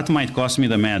 That might cost me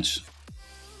the match.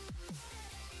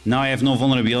 Now I have no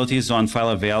vulnerabilities on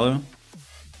Phyla-Vela.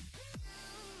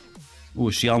 Ooh,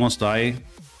 she almost died.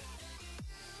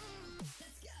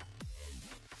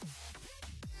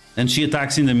 And she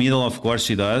attacks in the middle, of course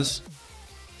she does.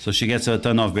 So she gets a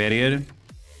ton of barrier.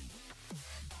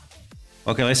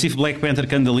 Okay, let's see if Black Panther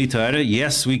can delete her.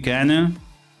 Yes, we can.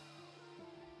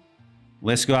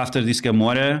 Let's go after this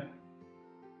Gamora.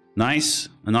 Nice.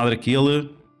 Another kill.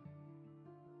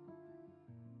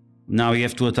 Now we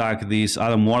have to attack this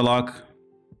Adam Warlock.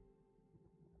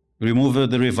 Remove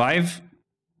the revive.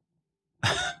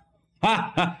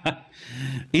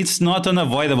 It's not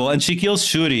unavoidable. And she kills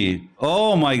Shuri.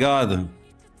 Oh my god.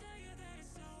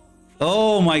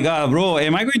 Oh my god, bro.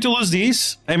 Am I going to lose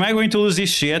this? Am I going to lose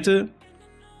this shit?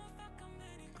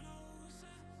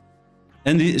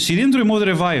 And she didn't remove the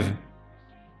revive.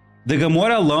 The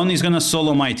Gamora alone is gonna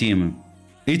solo my team.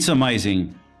 It's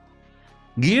amazing.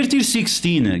 Gear tier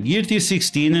 16. Gear tier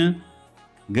 16.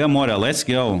 Gamora, let's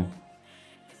go.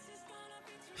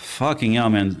 Fucking hell,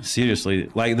 man. Seriously.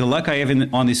 Like, the luck I have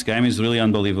on this game is really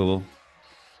unbelievable.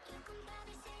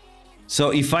 So,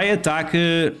 if I attack...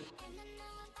 is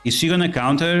she gonna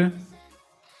counter?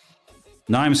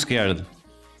 Now I'm scared.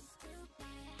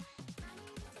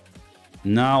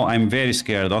 Now I'm very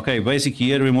scared. Okay, basic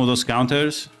here. Remove those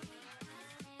counters.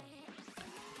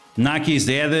 Naki is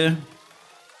dead.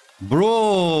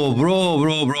 Bro,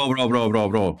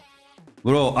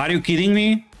 are you kidding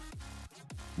me?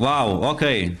 Wow,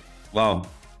 okay. Wow.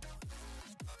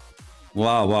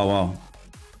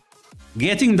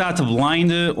 Getting that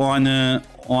blind on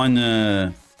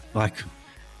like,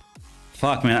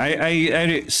 fuck, man.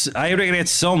 I regret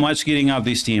so much getting up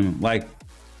this team. Like,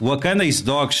 Wakanda is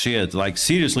dog shit. Like,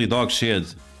 seriously dog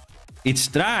shit. It's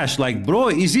trash. Like, bro,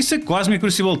 is this a Cosmic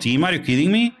Crucible team? Are you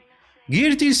kidding me?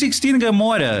 Gear tier 16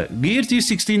 Gamora. Gear tier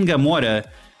 16 Gamora.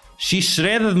 She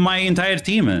shredded my entire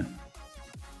team.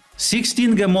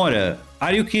 16 Gamora.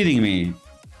 Are you kidding me?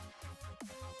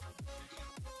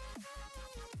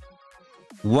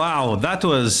 Wow, that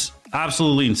was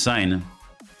absolutely insane.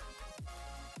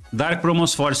 Dark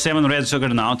promos for 7 red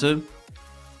Juggernaut.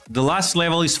 The last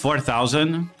level is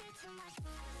 4000.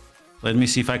 Let me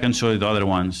see if I can show you the other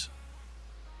ones.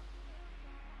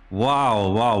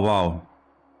 Wow.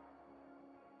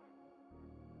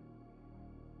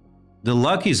 The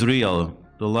luck is real.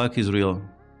 The luck is real.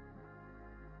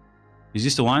 Is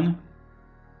this the one?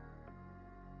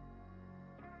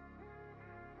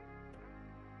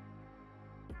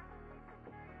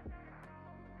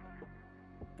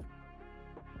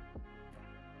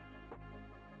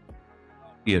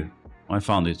 Here, I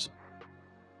found it.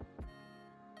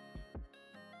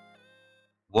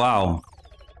 Wow.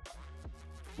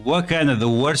 What kind of the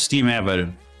worst team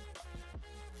ever?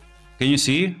 Can you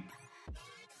see?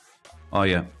 Oh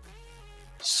yeah.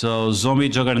 So Zombie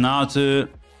Juggernaut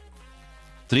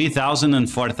 3000 and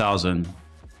 4000.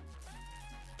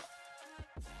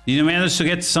 Did you manage to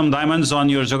get some diamonds on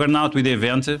your Juggernaut with the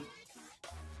event?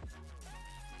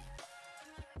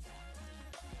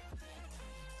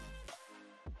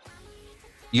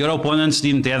 Your opponents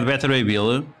didn't have better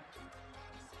reveal.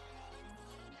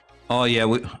 Oh yeah,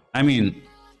 I mean,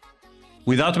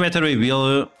 without better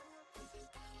reveal,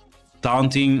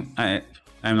 taunting,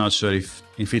 I'm not sure if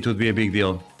it would be a big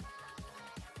deal.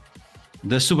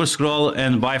 The Super Scroll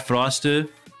and Bifrost.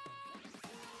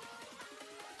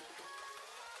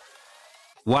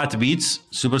 What beats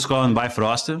Super Scroll and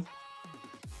Bifrost?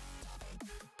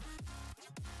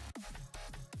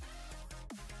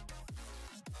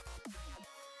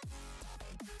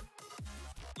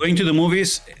 Going to the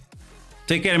movies.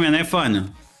 Take care, man. Have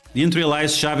fun. Didn't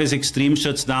realize Chavez Extreme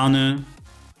shuts down.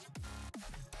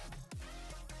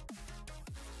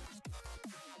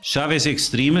 Chavez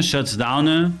Extreme shuts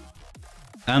down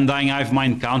Undying Hive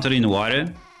Mind counter in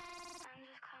water.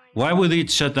 Why would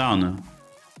it shut down?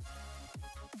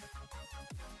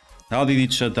 How did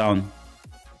it shut down?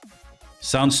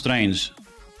 Sounds strange.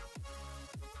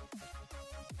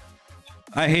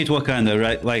 I hate Wakanda,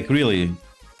 right? Like, really.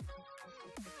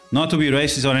 Not to be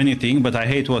racist or anything, but I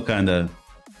hate Wakanda.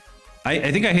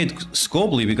 I think I hate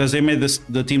Scopely because they made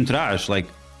the team trash. Like,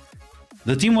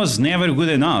 the team was never good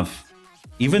enough.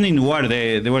 Even in war,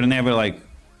 they were never like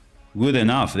good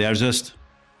enough. They are just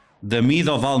the mid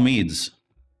of all mids.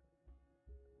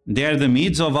 They are the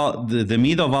mids of all the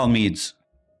mid of all mids.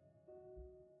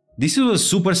 This is a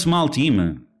super small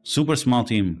team. Super small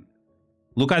team.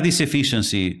 Look at this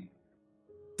efficiency.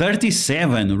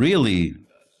 37, really?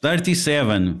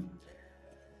 37.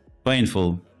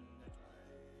 Painful.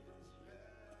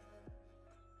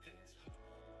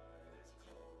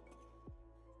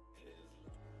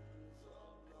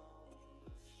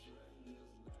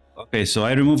 Okay, so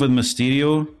I removed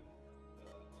Mysterio.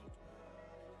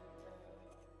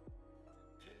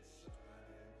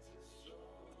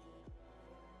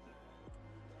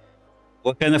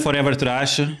 Wakanda Forever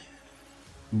Trash.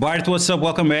 Bart, what's up?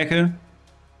 Welcome back.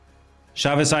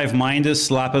 Chavez Hive Mind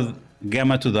slapped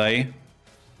Gamma today.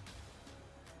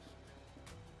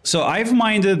 So Hive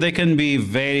Mind, they can be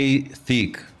very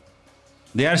thick.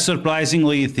 They are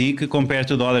surprisingly thick compared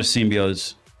to the other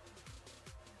symbiotes.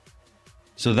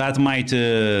 So that might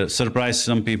surprise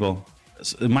some people.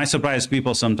 It might surprise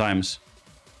people sometimes.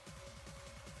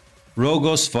 Rogue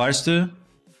goes first.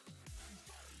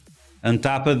 And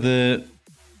tap the...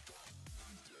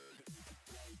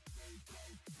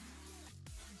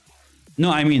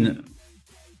 No, I mean,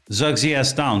 Zugzy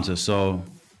has taunt, so...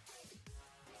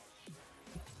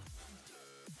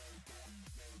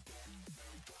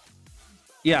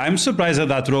 Yeah, I'm surprised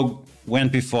that Rogue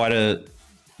went before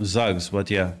Zugs, but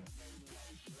yeah.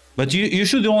 But you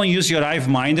should only use your Hive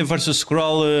Mind versus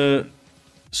Scroll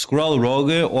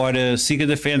Rogue or Secret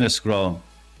Defender Scroll.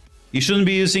 You shouldn't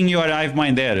be using your Hive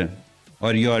Mind there,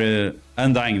 or your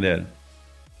Undying there.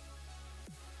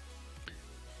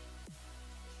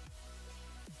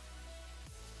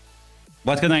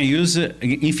 What can I use?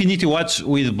 Infinity Watch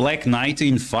with Black Knight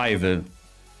in 5.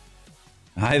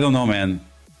 I don't know, man.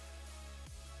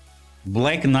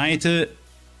 Black Knight...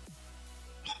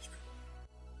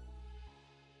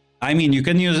 I mean, you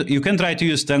can try to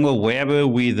use Tangle Web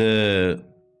with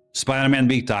Spider-Man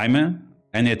Big Time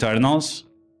and Eternals.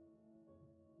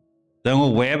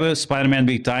 Tangle Web, Spider-Man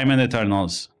Big Time and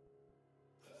Eternals.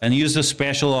 And use the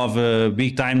special of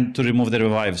Big Time to remove the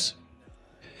revives.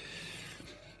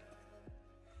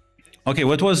 Okay,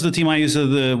 what was the team I used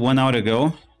 1 hour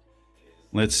ago?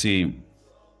 Let's see.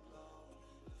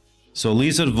 So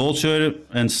Lizard, Vulture,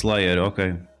 and Slayer,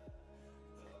 okay.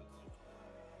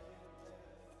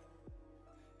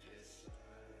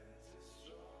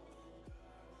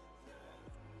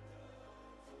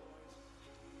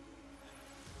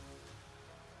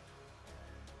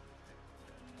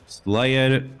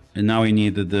 Slayer, and now we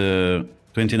need the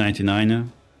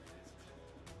 2099.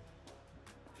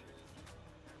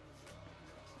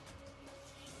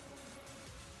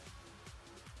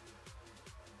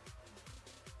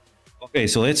 Okay,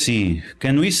 so let's see.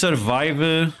 Can we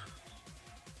survive?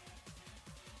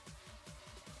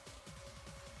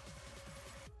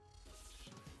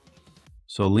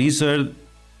 So Lizard.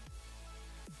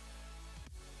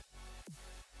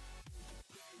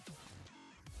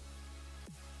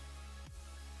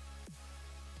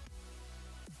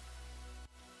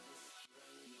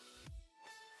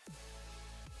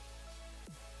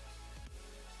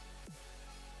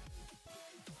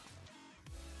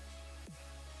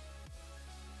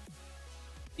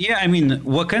 Yeah, I mean,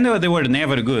 Wakanda, they were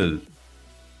never good.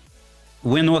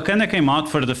 When Wakanda came out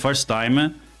for the first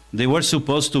time, they were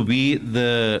supposed to be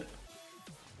the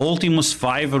Ultimus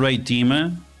 5 raid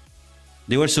team.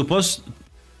 They were supposed...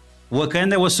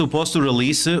 Wakanda was supposed to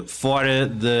release for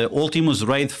the Ultimus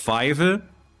Raid 5,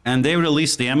 and they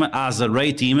released them as a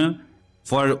raid team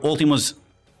for Ultimus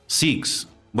 6.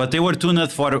 But they were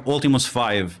tuned for Ultimus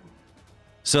 5.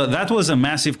 So that was a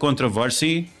massive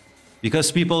controversy.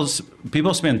 Because people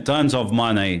spent tons of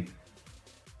money.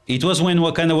 It was when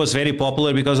Wakanda was very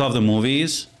popular because of the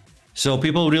movies. So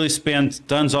people really spent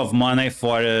tons of money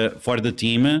for the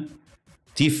team.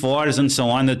 T4s and so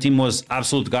on, the team was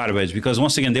absolute garbage. Because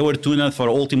once again, they were tuned for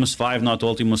Ultimus 5, not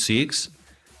Ultimus 6.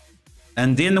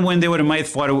 And then when they were made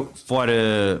for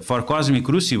Cosmic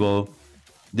Crucible,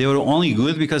 they were only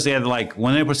good because they had like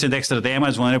 100% extra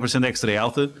damage, 100% extra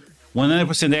health,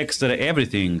 100% extra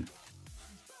everything.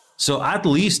 So at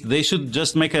least they should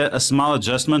just make a small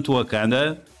adjustment to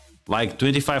Wakanda, like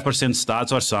 25%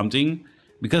 stats or something,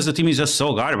 because the team is just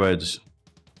so garbage.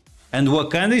 And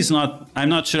Wakanda is not... I'm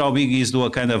not sure how big is the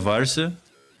Wakanda verse,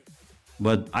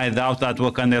 but I doubt that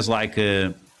Wakanda has like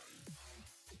 200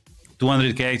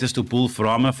 characters to pull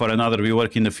from for another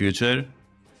rework in the future.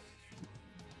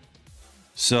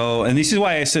 So, and this is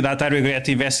why I said that I regret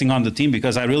investing on the team,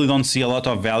 because I really don't see a lot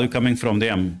of value coming from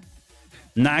them.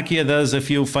 Nakia does a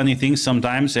few funny things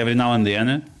sometimes, every now and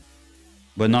then,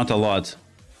 but not a lot.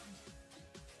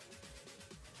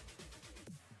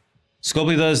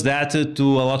 Scopely does that to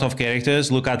a lot of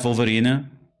characters. Look at Wolverine.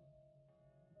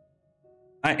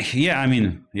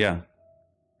 Yeah.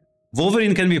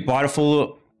 Wolverine can be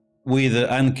powerful with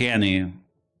Uncanny,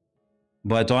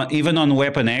 but even on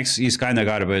Weapon X, he's kind of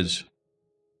garbage.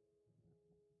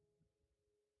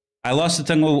 I lost the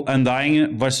Tango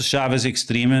Undying versus Chavez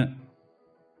Extreme.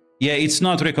 Yeah, it's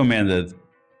not recommended.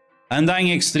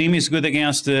 Undying Extreme is good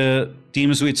against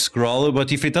teams with Scroll,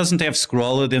 but if it doesn't have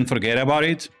Scroll, then forget about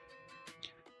it.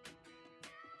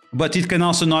 But it can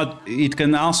also not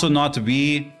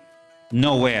be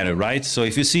Nowhere, right? So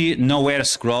if you see Nowhere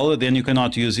Scroll, then you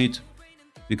cannot use it,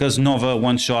 because Nova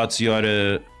one-shots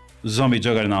your Zombie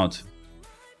Juggernaut.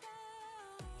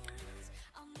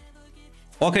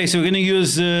 Okay, so we're gonna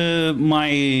use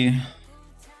my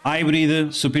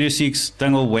hybrid Superior 6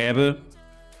 Tangle Web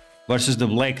versus the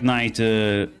Black Knight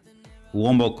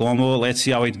Wombo Combo. Let's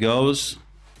see how it goes.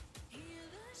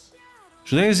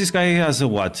 Should I use this guy as a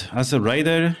what? As a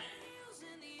Raider?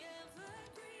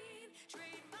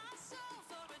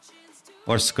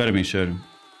 Or Skirmisher?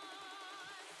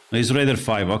 He's Raider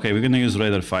 5. Okay, we're gonna use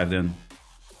Raider 5 then.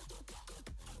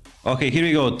 Okay, here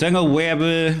we go. Tangle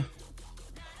Web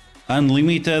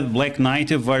Unlimited Black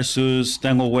Knight versus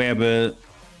Tangle Web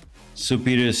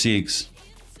Superior 6.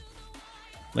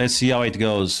 Let's see how it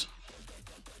goes.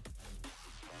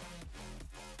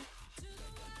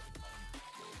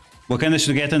 Wakanda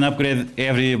should get an upgrade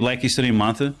every Black History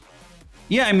month.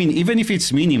 Yeah, I mean, even if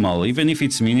it's minimal,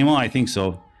 I think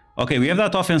so. Okay, we have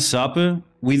that offense up.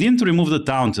 We didn't remove the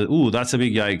taunt. Ooh, that's a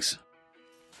big yikes.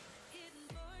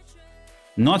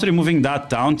 Not removing that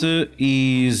taunt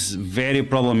is very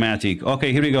problematic.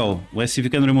 Okay, here we go. Let's see if we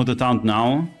can remove the taunt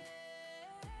now.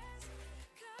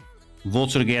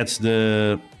 Vulture gets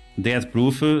the death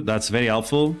proof. That's very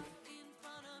helpful.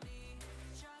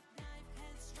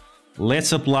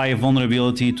 Let's apply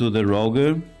vulnerability to the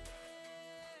rogue.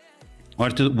 Or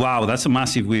to... Wow, that's a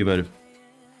massive Weaver.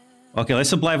 Okay,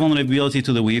 let's apply vulnerability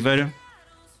to the Weaver.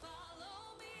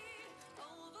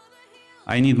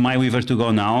 I need my Weaver to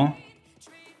go now.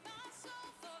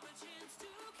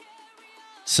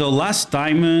 So last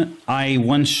time I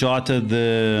one-shotted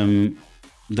the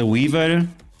Weaver.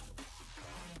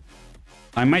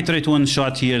 I might try to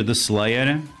one-shot here the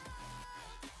Slayer.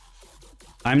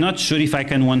 I'm not sure if I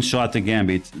can one-shot the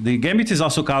Gambit. The Gambit is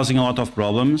also causing a lot of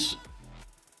problems.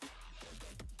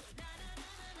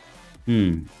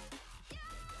 We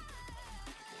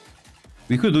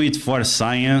could do it for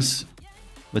science,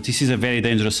 but this is a very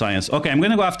dangerous science. Okay, I'm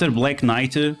gonna go after Black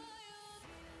Knight.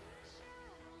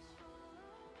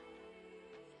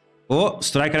 Oh,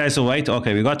 Striker Eyes Await.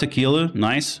 Okay, we got the kill.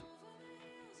 Nice.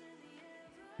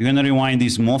 We're gonna rewind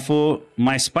this mofo.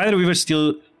 My Spider Weaver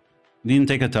still didn't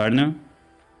take a turn.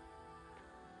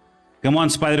 Come on,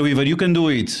 Spider Weaver, you can do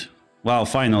it. Wow,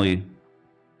 finally.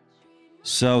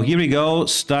 So here we go.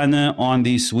 Stun on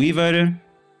this Weaver.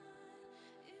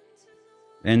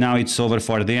 And now it's over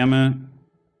for them.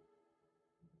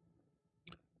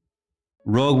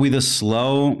 Rogue with a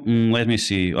slow. Let me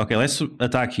see. Okay, let's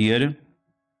attack here.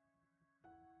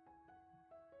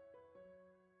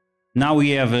 Now we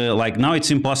have, now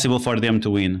it's impossible for them to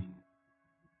win.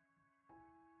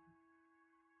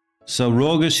 So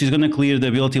Rogue, she's gonna clear the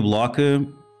ability block. Okay,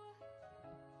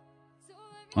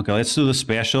 let's do the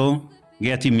special.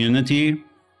 Get immunity.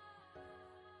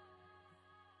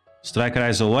 Striker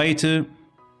Eyes Await.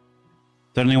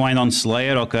 Turn Rewind on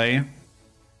Slayer, okay.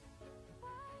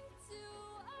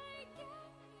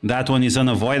 That one is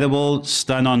unavoidable.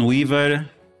 Stun on Weaver.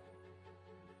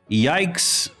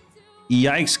 Yikes.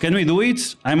 Yikes, can we do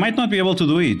it? I might not be able to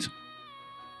do it.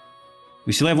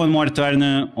 We still have one more turn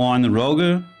on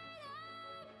Rogue.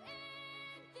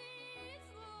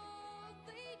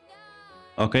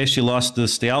 Okay, she lost the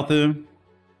stealth.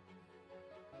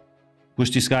 Push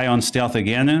this guy on stealth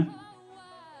again.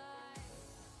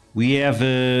 We have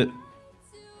 2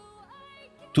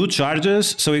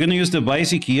 charges, so we're gonna use the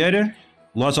basic here.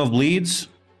 Lots of bleeds.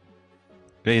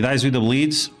 Okay, he dies with the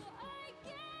bleeds.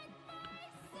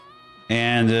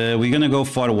 And we're gonna go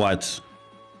for what?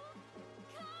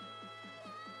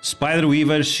 Spider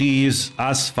Weaver, she is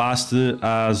as fast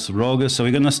as Rogue, so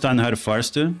we're gonna stun her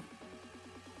first.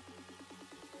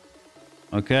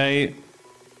 Okay.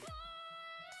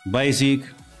 Basic.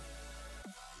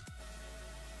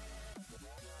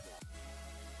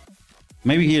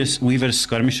 Maybe here's Weaver's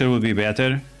Skirmisher would be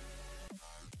better.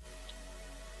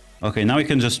 Okay, now we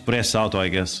can just press auto, I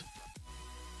guess.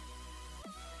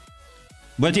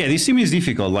 But yeah, this team is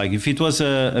difficult. Like, if it was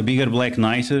a bigger Black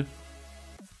Knight,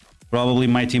 probably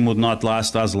my team would not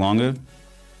last as long.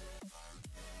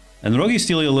 And Rogue is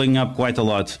still healing up quite a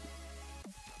lot.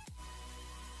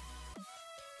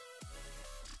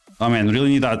 Oh man, really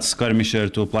need that Skirmisher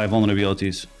to apply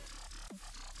vulnerabilities.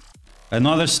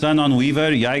 Another stun on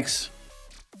Weaver, yikes.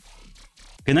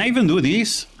 Can I even do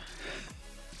this?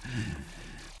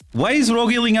 Why is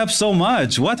Rogue healing up so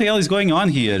much? What the hell is going on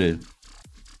here?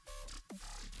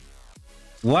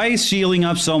 Why is she healing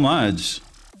up so much?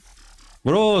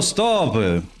 Bro,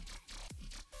 stop!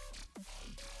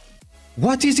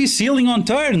 What is this healing on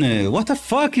turn? What the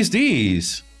fuck is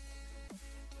this?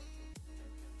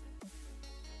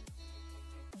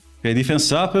 Okay,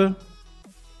 defense up.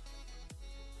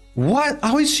 What?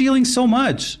 How is she healing so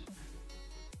much?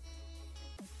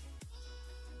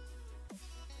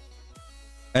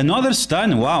 Another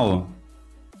stun, wow.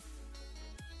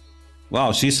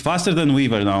 Wow, she's faster than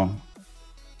Weaver now.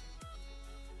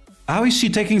 How is she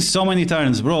taking so many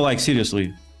turns, bro? Like,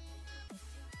 seriously.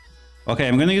 Okay,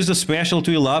 I'm gonna use the special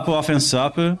to heal up, offense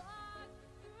up.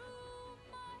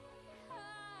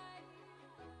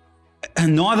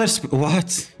 Another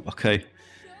what? Okay.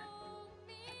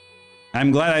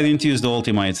 I'm glad I didn't use the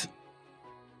ultimate.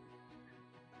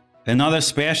 Another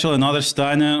special, another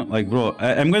stun. Like, bro,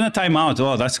 I'm gonna time out.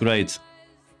 Oh, that's great.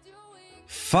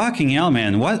 Fucking hell,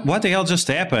 man. What the hell just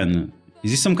happened?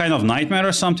 Is this some kind of nightmare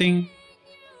or something?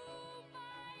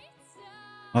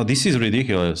 Oh, this is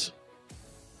ridiculous.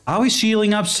 How is she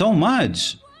healing up so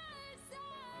much?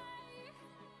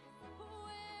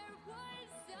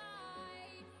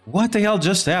 What the hell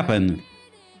just happened?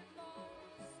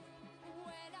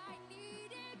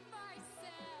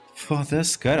 For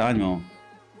this caralho.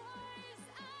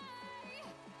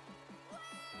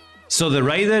 So the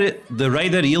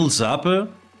Raider heals up.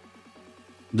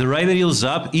 The Raider heals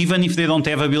up even if they don't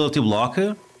have ability block.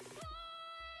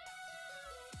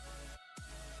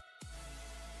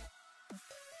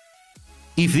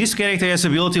 If this character has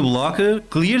ability block,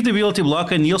 clear the ability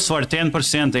block and heals for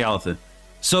 10% health.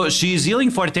 So she's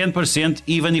healing for 10%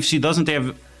 even if she doesn't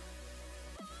have...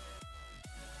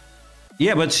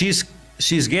 Yeah, but she's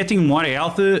getting more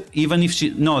health even if she...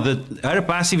 No, her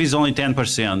passive is only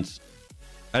 10%.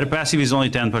 Her passive is only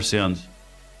 10%.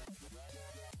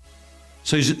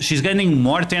 So she's getting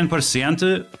more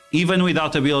 10% even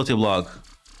without ability block.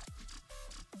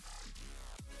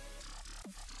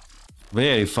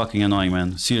 Very fucking annoying,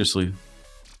 man. Seriously.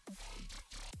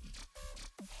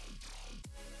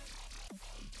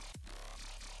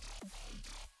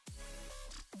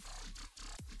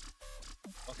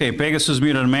 Okay, Pegasus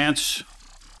mirror match.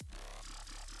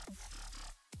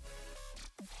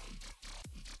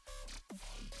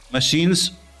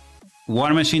 Machines.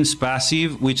 War Machine's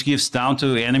passive, which gives down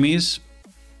to enemies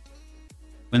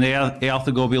when their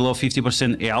health go below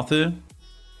 50% health.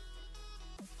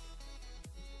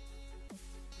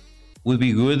 Would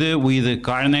be good with the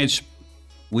Carnage,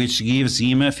 which gives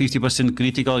him 50%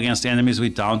 critical against enemies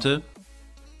with taunt.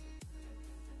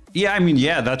 Yeah, I mean,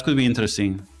 yeah, that could be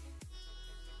interesting.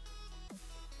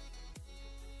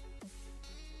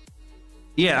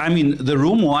 Yeah, I mean, the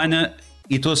room one,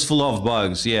 it was full of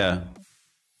bugs, yeah.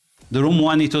 The room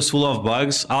one, it was full of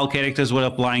bugs. All characters were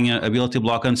applying ability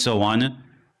block and so on.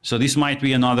 So this might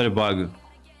be another bug.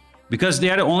 Because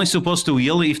they are only supposed to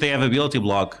heal if they have ability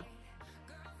block.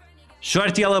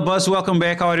 Short Yellow Buzz, welcome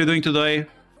back. How are you doing today?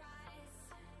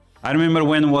 I remember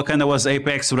when Wakanda was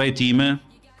Apex Raid team.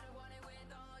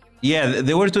 Yeah,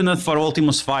 they were tuned for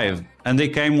Ultimus 5. And they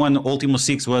came when Ultimus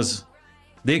 6 was...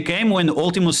 They came when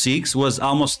Ultimus 6 was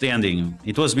almost ending.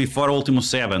 It was before Ultimus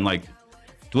 7, like...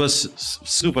 It was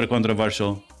super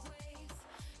controversial.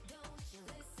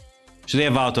 Should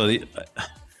have auto...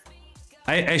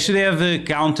 I should have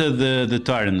counted the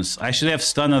turns. I should have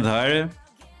stunned her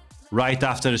right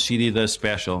after she did a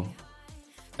special.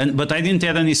 But I didn't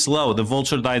add any slow. The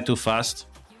Vulture died too fast.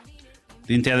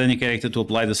 Didn't add any character to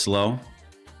apply the slow.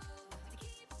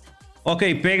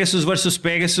 Okay, Pegasus versus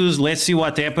Pegasus. Let's see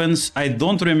what happens. I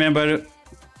don't remember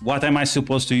what am I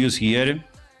supposed to use here.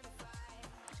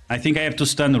 I think I have to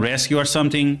stun Rescue or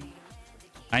something.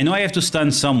 I know I have to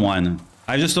stun someone.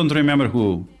 I just don't remember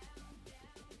who.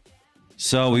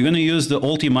 So we're gonna use the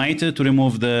ultimate to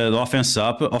remove the offense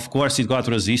up. Of course it got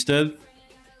resisted.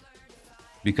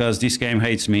 Because this game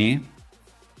hates me.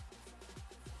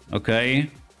 Okay.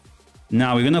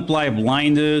 Now we're gonna apply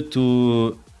blind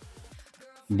to...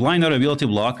 Blind or ability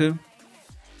block.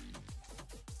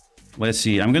 Let's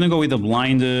see. I'm gonna go with the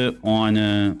blind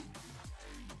on...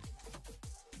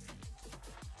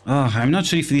 I'm not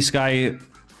sure if this guy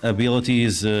ability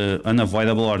is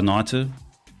unavoidable or not. I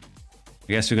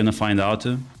guess we're gonna find out.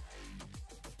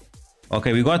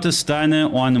 Okay, we got a stun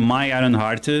on my Iron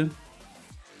Heart.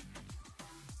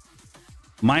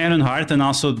 My Iron Heart and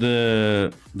also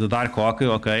the Dark Hawk.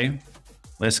 Okay,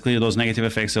 let's clear those negative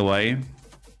effects away.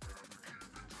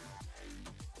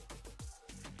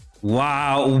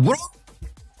 Wow, bro!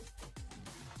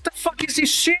 What the fuck is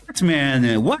this shit,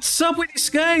 man? What's up with this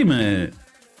game?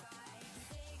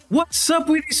 What's up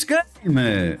with this game?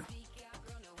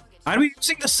 Are we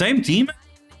using the same team?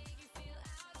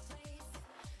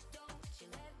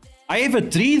 I have a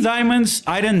 3 diamonds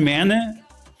Iron Man,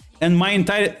 and my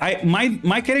entire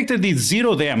my character did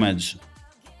 0 damage.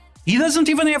 He doesn't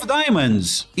even have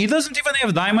diamonds. He doesn't even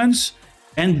have diamonds,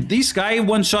 and this guy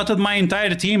one-shotted my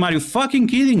entire team. Are you fucking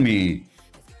kidding me?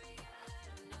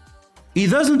 He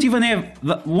doesn't even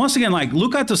have... Once again, like,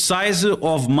 look at the size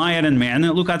of my Iron Man.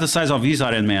 Look at the size of his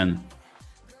Iron Man.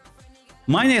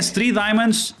 Mine has 3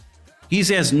 diamonds. His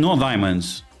has no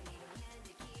diamonds.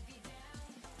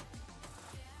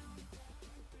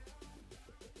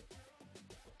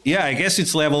 Yeah, I guess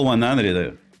it's level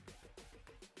 100.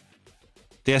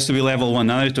 It has to be level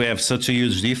 100 to have such a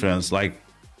huge difference. Like...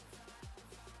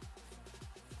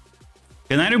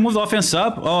 Can I remove the offense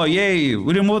up? Oh, yay!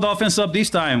 We removed the offense up this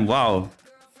time. Wow.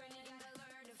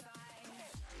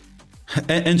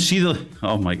 And she...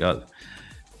 Oh my god.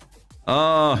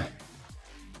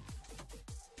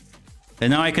 And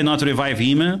now I cannot revive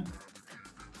him.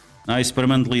 Now he's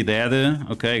permanently dead.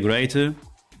 Okay, great.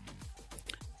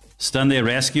 Stun a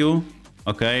rescue.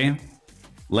 Okay.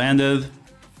 Landed.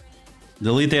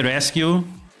 Delete a rescue.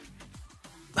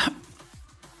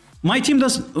 My team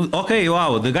does... Okay,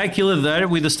 wow. The guy killed there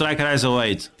with the Striker Eyes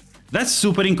 08. That's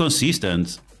super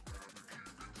inconsistent.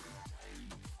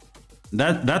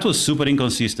 That was super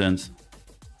inconsistent.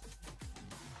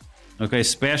 Okay,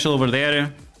 special over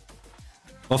there.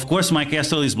 Of course my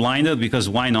castle is blinded, because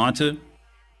why not?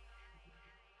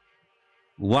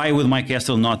 Why would my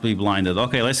castle not be blinded?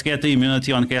 Okay, let's get the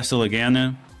immunity on castle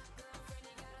again.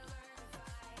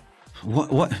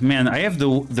 What? Man, I have the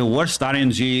worst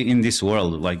RNG in this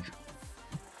world. Like,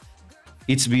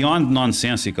 it's beyond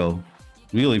nonsensical.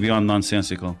 Really beyond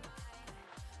nonsensical.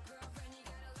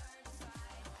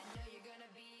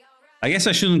 I guess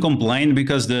I shouldn't complain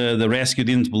because the rescue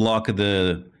didn't block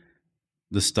the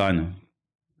stun.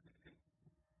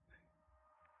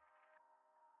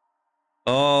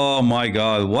 Oh my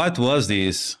god, what was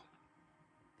this?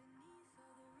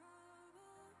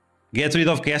 Get rid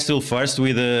of Castle first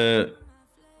with a...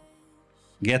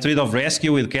 Get rid of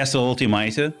Rescue with Castle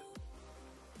Ultimate.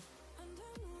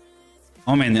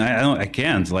 Oh man, I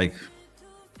can't, like...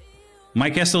 My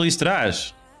Castle is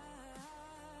trash.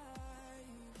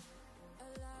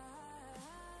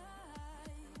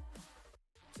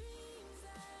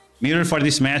 Mirror for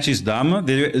this match is dumb.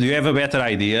 Do you have a better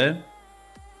idea?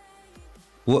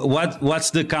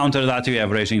 What's the counter that you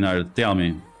have, Raging Nerd? Tell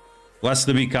me. What's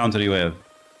the big counter you have?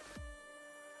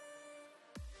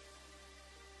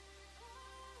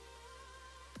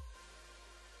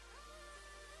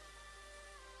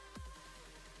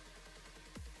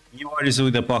 New Warriors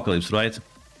with Apocalypse, right?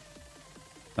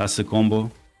 That's the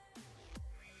combo.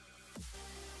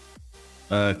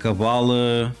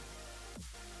 Cabal...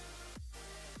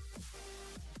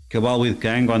 Cabal with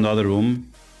Kang on the other room.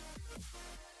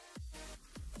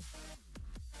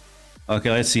 Okay,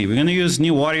 let's see. We're gonna use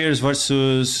New Warriors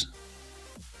versus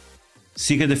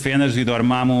Secret Defenders with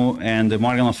Dormammu and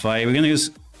Morgan Le Fay. We're gonna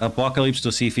use Apocalypse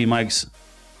to see if he makes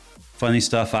funny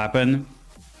stuff happen.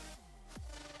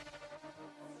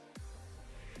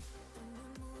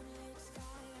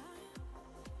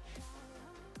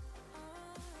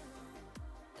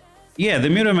 Yeah, the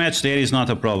mirror match there is not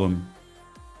a problem.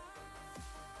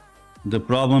 The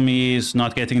problem is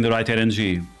not getting the right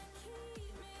RNG.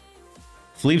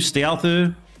 Flip stealth.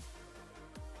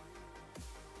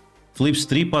 Flips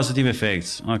 3 positive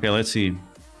effects. Okay, let's see.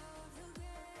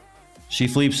 She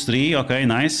flips 3. Okay,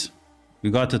 nice.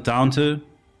 We got the taunt.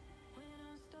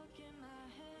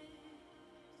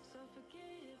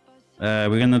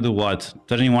 We're gonna do what?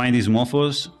 Turning wine these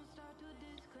mofos.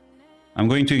 I'm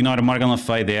going to ignore Morgan Le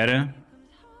Fay there,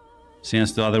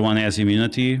 since the other one has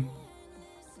immunity.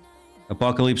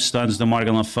 Apocalypse stuns the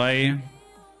Morgan Le Fay.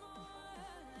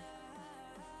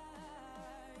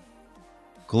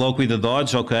 Cloak with the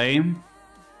dodge, okay.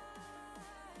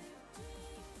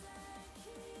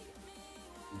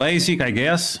 Basic, I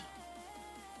guess.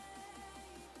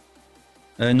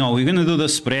 No, we're gonna do the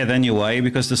spread anyway,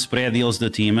 because the spread heals the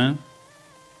team.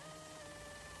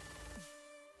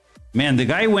 Man, the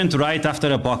guy went right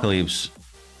after Apocalypse.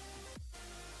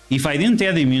 If I didn't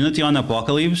add immunity on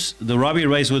Apocalypse, the Robbie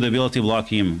Rays would ability block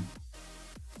him.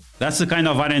 That's the kind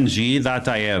of RNG that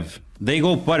I have. They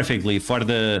go perfectly for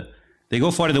the... They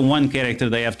go for the one character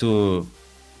they have to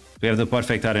have the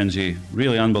perfect RNG.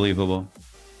 Really unbelievable.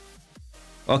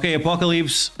 Okay,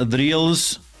 Apocalypse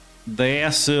drills the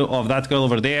ass of that girl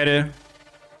over there.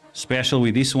 Special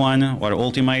with this one, or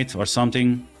ultimate, or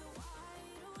something.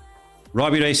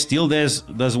 Robbie Ray still does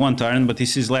one turn, but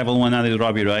this is level 100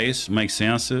 Robbie Rays. Makes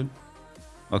sense.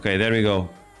 Okay, there we go.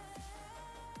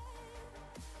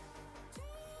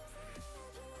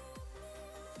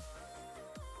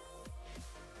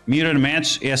 Mirror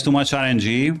match has too much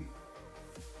RNG.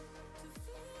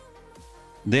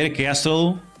 Their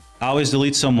Kestrel always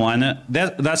deletes someone.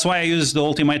 That's why I use the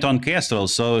ultimate on Kestrel,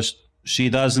 so she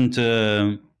doesn't...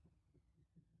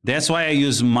 That's why I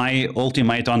use my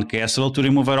ultimate on Kestrel to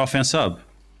remove her offense up.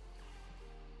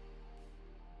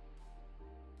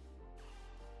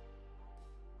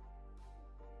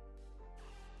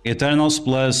 Eternals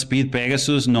plus Speed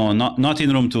Pegasus? No, not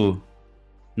in room 2.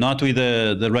 Not with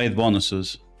the raid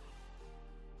bonuses.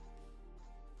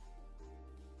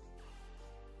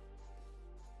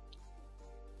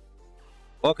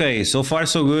 Okay, so far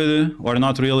so good, or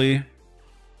not really.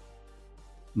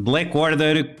 Black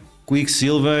Order,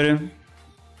 Quicksilver.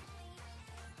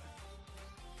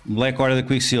 Black Order,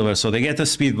 Quicksilver. So they get a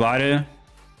speed bar.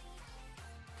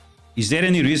 Is there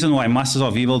any reason why Masters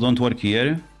of Evil don't work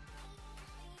here?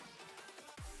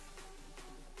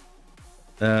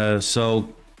 So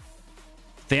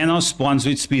Thanos spawns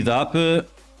with speed up.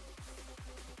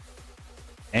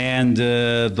 And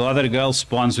the other girl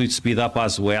spawns with speed up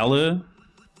as well.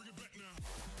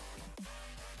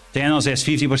 Thanos has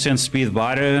 50% speed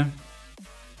bar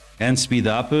and speed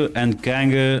up, and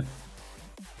Kang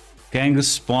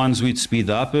spawns with speed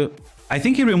up. I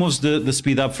think he removes the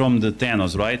speed up from the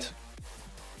Thanos, right?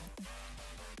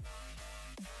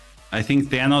 I think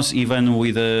Thanos, even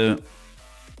with a...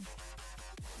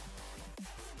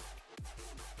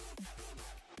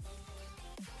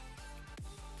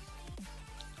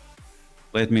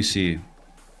 Let me see.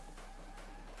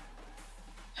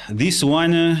 This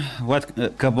one,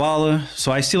 Cabal,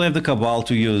 so I still have the Cabal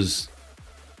to use.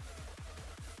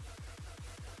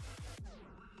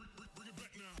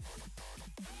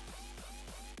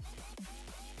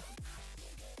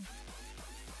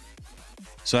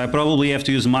 So I probably have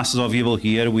to use Masters of Evil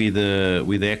here with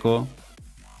Echo.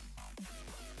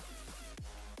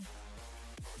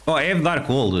 Oh, I have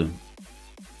Darkhold.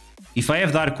 If I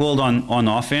have Darkhold on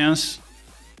offense,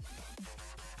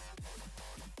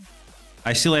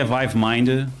 I still have Hive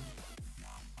Mind.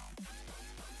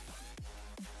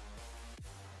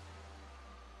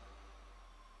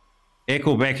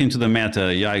 Echo back into the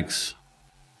meta, yikes.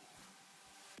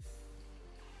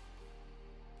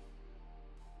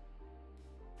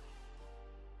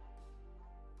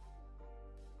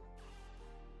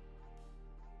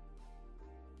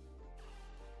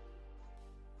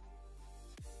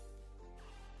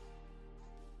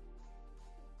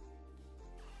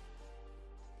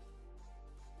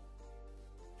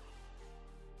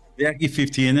 Jackie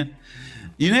 15.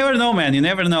 You never know, man. You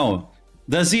never know.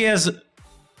 Does he has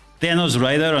Thanos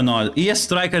Raider or not? He has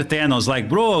Striker Thanos. Like,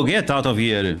 bro, get out of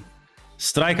here.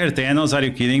 Striker Thanos, are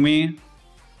you kidding me?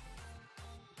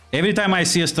 Every time I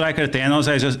see a Striker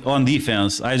Thanos, I just on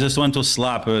defense, I just want to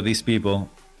slap these people.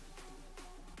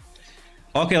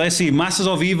 Okay, let's see. Masters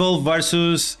of Evil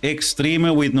versus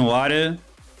Extreme with Noir.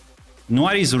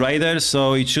 Noir is Raider,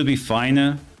 so it should be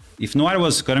fine. If Noir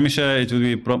was Skirmisher, it would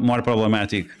be more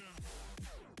problematic.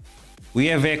 We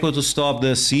have Echo to stop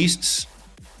the cysts.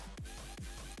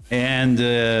 And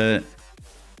the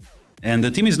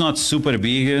team is not super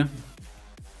big,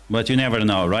 but you never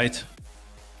know, right?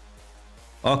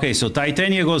 Okay, so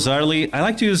Titania goes early. I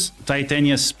like to use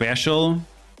Titania special.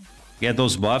 Get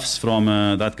those buffs from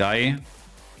that guy.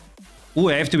 Ooh,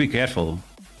 I have to be careful.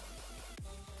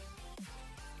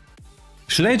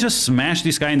 Should I just smash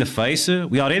this guy in the face?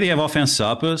 We already have offense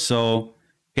up, so...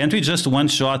 Can't we just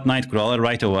one-shot Nightcrawler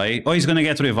right away? Oh, he's gonna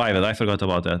get revived. I forgot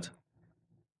about that.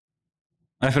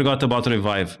 I forgot about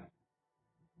revive.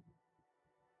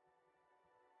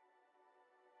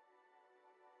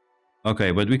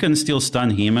 Okay, but we can still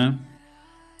stun him.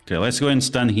 Okay, let's go and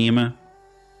stun him.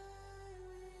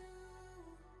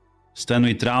 Stun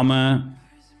with Trauma.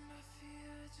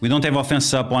 We don't have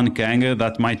offense up on Kang.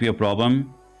 That might be a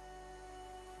problem.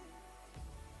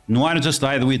 Noir just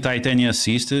died with Titania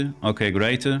Assist. Okay,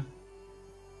 great.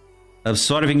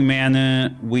 Absorbing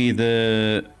Man with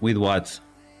what?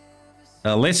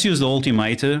 Let's use the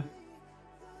ultimate.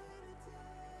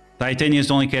 Titania is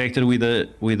the only character with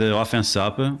the offense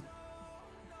up.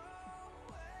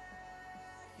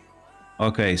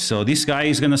 Okay, so this guy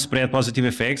is gonna spread positive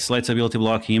effects. Let's ability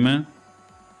block him.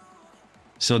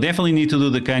 So definitely need to do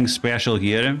the Kang special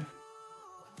here.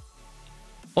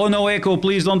 Oh no, Echo,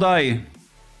 please don't die.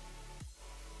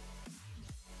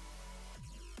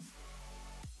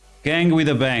 Kang with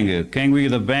a bang. Kang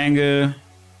with a bang.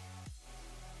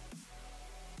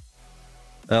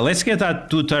 Let's get that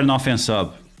 2-turn offense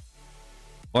up.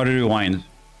 Or rewind.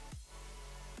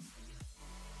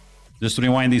 Just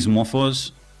rewind these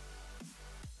mofos.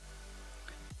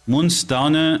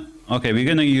 Moonstone. Okay, we're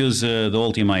gonna use the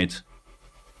ultimate.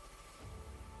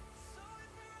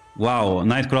 Wow,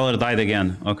 Nightcrawler died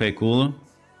again. Okay, cool.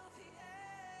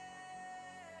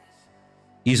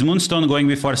 Is Moonstone going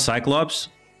before Cyclops?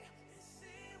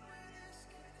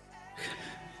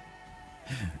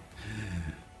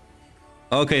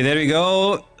 Okay, there we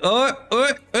go.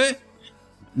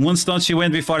 Moonstone, she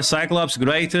went before Cyclops.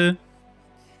 Great.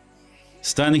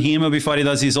 Stun him before he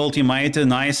does his ultimate.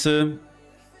 Nice.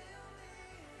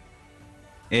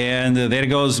 And there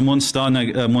goes Moonstone.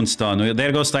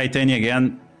 There goes Titania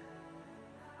again.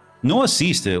 No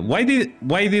assist. Why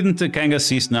didn't Kang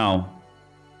assist now?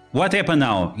 What happened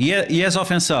now? He has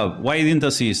offense up. Why didn't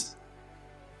assist?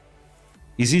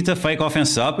 Is it a fake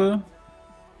offense up?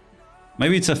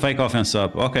 Maybe it's a fake offense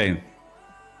up. Okay.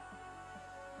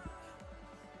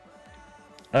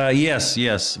 Yes,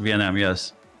 VNM,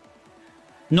 yes.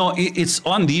 No, it's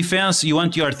on defense. You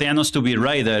want your Thanos to be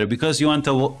Raider because you want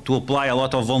to apply a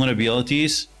lot of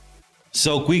vulnerabilities.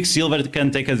 So Quicksilver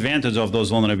can take advantage of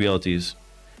those vulnerabilities.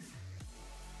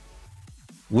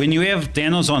 When you have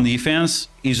Thanos on defense,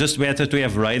 it's just better to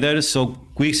have Raider. So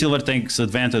Quicksilver takes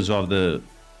advantage of the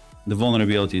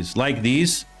vulnerabilities. Like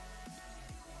these.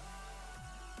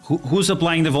 Who's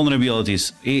applying the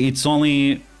vulnerabilities? It's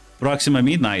only Proxima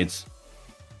Midnight.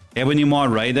 Ebony Maw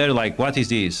Raider, like what is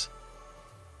this?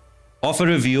 Offer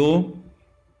review.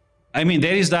 I mean,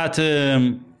 there is that...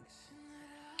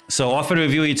 So offer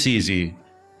review, it's easy.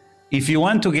 If you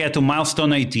want to get to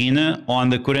milestone 18 on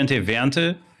the current event,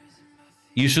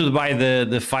 you should buy the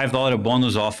 $5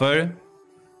 bonus offer.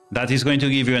 That is going to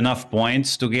give you enough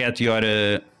points to get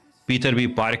your Peter B.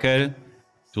 Parker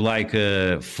to like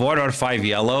 4 or 5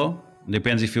 yellow.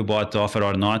 Depends if you bought the offer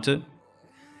or not.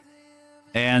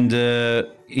 And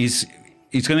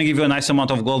it's going to give you a nice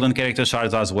amount of golden character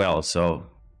shards as well. So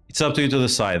it's up to you to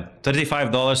decide.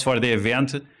 $35 for the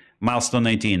event, milestone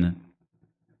 18.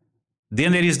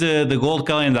 Then there is the gold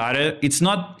calendar. It's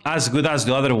not as good as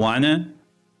the other one,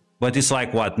 but it's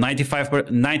like what,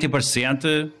 90%?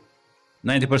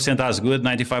 90% as good,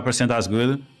 95% as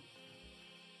good.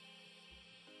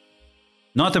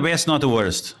 Not the best, not the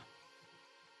worst.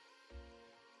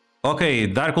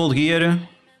 Okay, Darkhold here.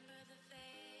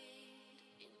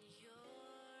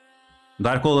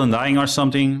 Darkhold Undying or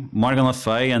something. Morgan Le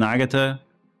Fay and Agatha.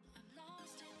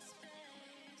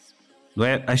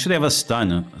 I should have a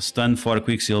stun for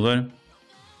Quicksilver.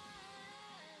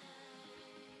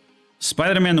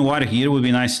 Spider-Man Noir here would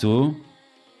be nice too.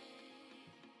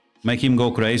 Make him go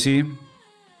crazy.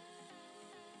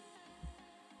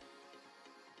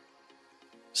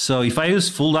 So if I use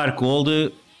full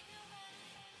Darkhold,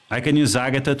 I can use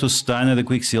Agatha to stun the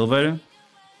Quicksilver.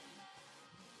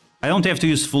 I don't have to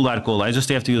use full Darkhold, I just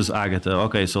have to use Agatha.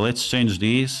 Okay, so let's change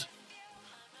these.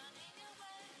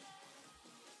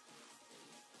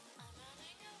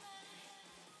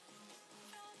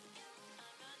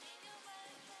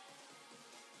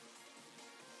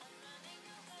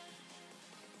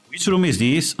 Which room is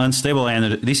this? Unstable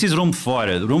energy. This is room 4.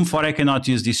 Room 4 I cannot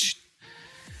use this.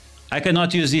 I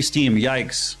cannot use this team.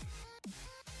 Yikes.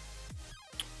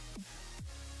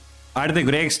 Are the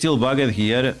Gregs still bugged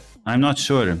here? I'm not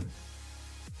sure.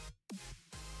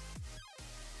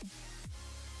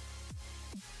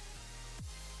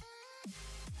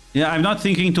 Yeah, I'm not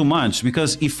thinking too much,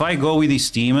 because if I go with this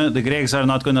team, the Gregs are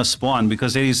not gonna spawn,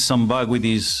 because there is some bug with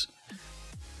these.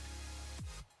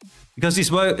 Because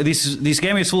this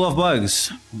game is full of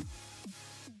bugs.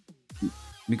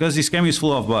 Because this game is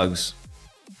full of bugs.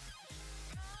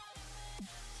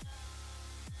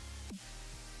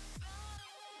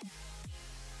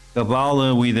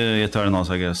 Cabal with the Eternals,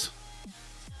 I guess.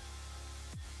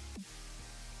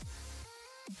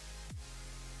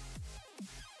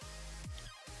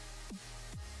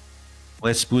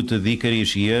 Let's put the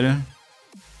Vicarish here.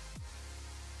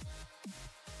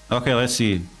 Okay, let's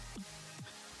see.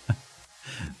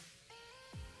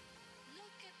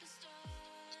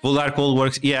 Full Darkhold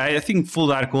works. Yeah, I think full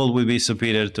Darkhold will be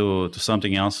superior to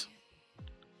something else.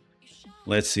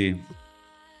 Let's see.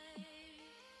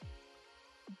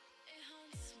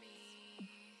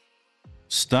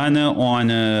 Stun on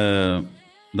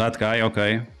that guy.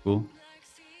 Okay, cool.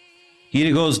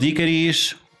 Here goes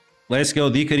Dicarish. Let's go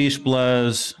Dicarish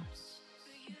plus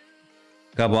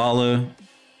Cabal.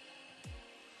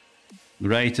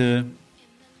 Great.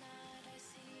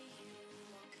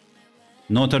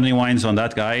 No turning winds on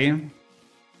that guy.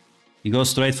 He goes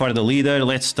straight for the leader.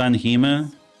 Let's stun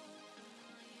him.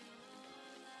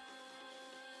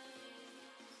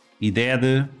 He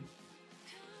dead.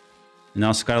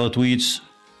 Now Scarlet Witch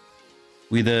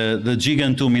with the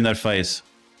Gigantum in her face.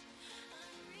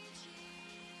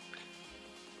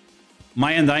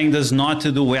 My Undying does not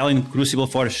do well in Crucible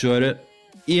for sure.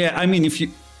 Yeah, I mean, if you...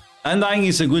 Undying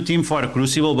is a good team for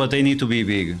Crucible, but they need to be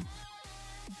big.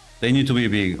 They need to be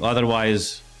big,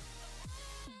 otherwise...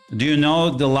 Do you know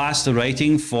the last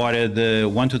rating for the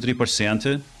 1 to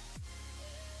 3%?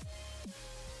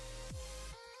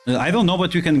 I don't know,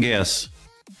 but you can guess.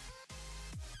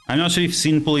 I'm not sure if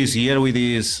Simple is here with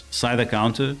his side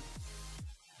account.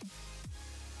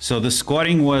 So the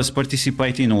scoring was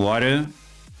participate in water.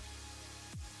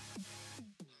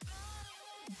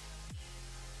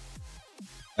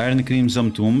 Earn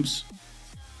Crimson Tombs.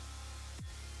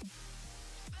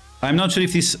 I'm not sure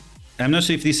if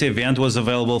this event was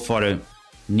available for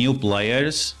new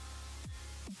players,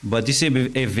 but this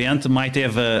event might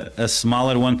have a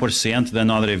smaller 1% than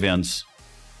other events.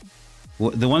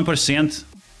 The 1%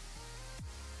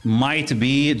 might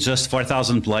be just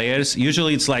 4,000 players.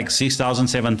 Usually it's like 6,000,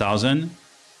 7,000.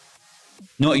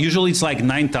 No, usually it's like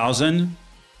 9,000.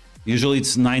 Usually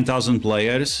it's 9,000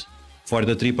 players for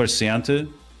the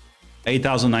 3%.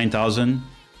 8,000, 9,000.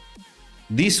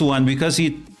 This one, because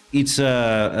it's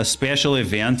a special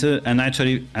event, and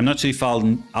actually I'm not sure if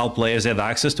all players had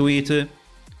access to it. The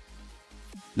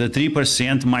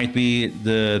 3% might be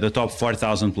the top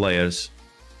 4,000 players.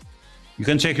 You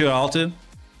can check your alt.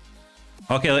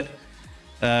 Okay,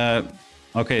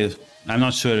 okay. I'm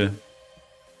not sure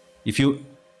if you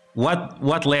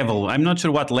what level. I'm not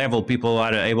sure what level people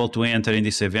are able to enter in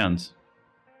this event.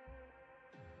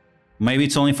 Maybe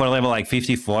it's only for level like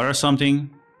 54 or something,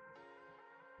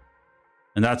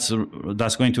 and that's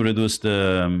going to reduce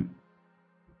the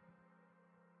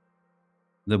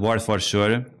board for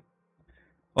sure.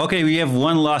 Okay, we have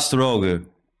one last rogue.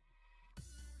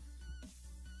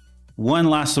 One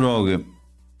last rogue.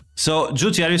 So,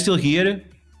 Jutsi, are you still here?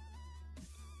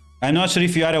 I'm not sure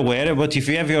if you are aware, but if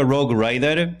you have your rogue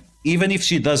raider, even if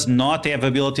she does not have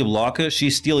ability block,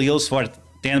 she still heals for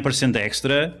 10%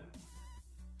 extra.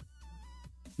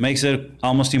 Makes her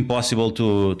almost impossible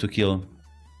to kill.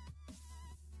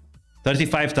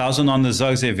 35,000 on the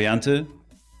Zug's event.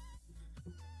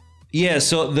 Yeah,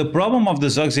 so the problem of the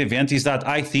Zug's event is that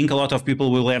I think a lot of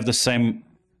people will have the same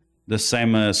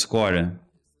score.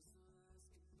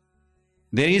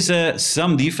 There is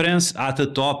some difference at the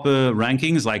top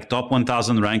rankings, like top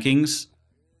 1,000 rankings.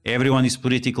 Everyone is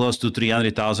pretty close to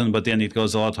 300,000, but then it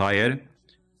goes a lot higher.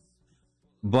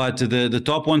 But the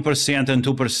top 1% and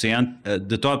 2%,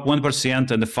 the top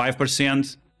 1% and the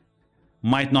 5%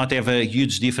 might not have a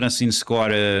huge difference in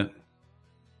score.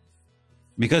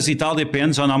 Because it all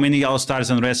depends on how many yellow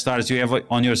stars and red stars you have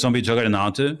on your zombie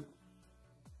juggernaut.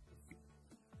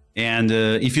 And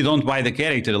if you don't buy the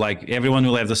character, like everyone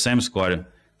will have the same score.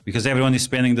 Because everyone is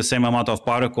spending the same amount of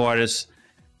power cores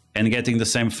and getting the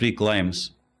same free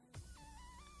claims.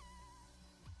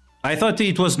 I thought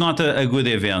it was not a good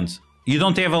event. You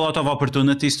don't have a lot of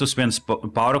opportunities to spend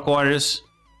power cores.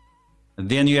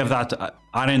 Then you have that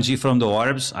RNG from the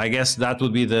orbs. I guess that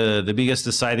would be the biggest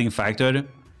deciding factor,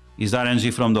 is the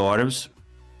RNG from the orbs.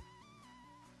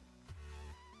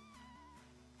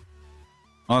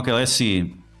 Okay, let's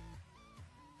see.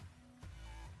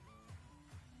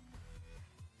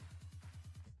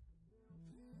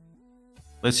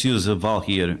 Let's use a Val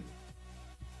here.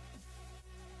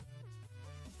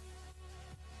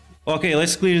 Okay,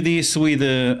 let's clear this with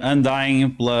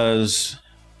Undying plus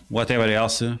whatever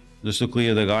else, just to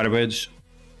clear the garbage.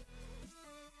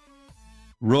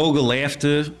 Rogue left.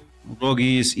 Rogue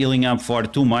is healing up for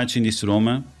too much in this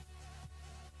room.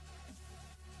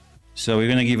 So we're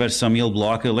gonna give her some heal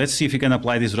block. Let's see if we can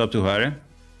apply this drop to her.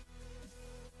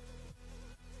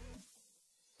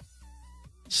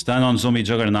 Stun on zombie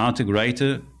juggernaut, great.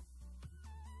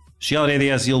 She already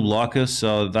has heal block,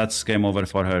 so that's game over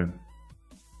for her.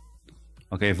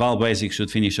 Okay, Val Basic should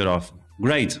finish her off.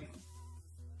 Great.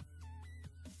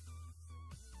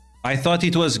 I thought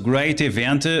it was great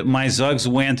event. My Zugs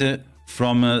went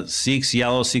from 6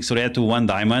 yellow, 6 red to 1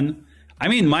 diamond. I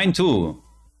mean, mine too.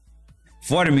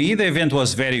 For me, the event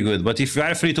was very good, but if you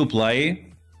are free to play,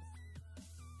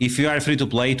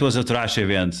 it was a trash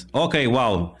event. Okay,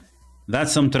 wow.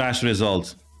 That's some trash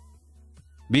result.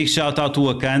 Big shout out to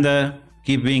Wakanda.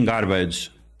 Keep being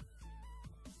garbage.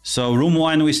 So room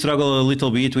 1 we struggle a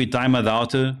little bit with timed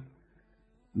out.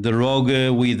 The rogue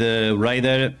with the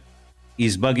raider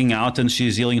is bugging out and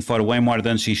she's healing for way more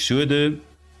than she should.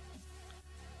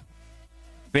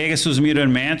 Pegasus mirror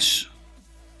match,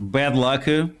 bad luck.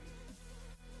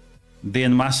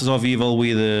 Then Masters of Evil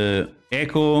with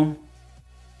Echo,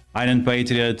 Iron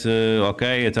Patriot,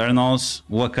 okay, Eternals,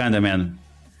 Wakanda, man.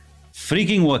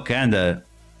 Freaking Wakanda.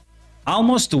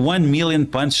 Almost 1 million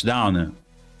punch down.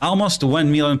 Almost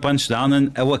 1 million punch down, and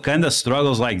a Wakanda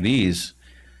struggles like these.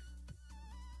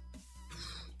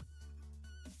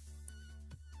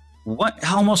 What?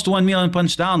 Almost 1 million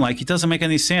punch down, like it doesn't make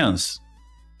any sense.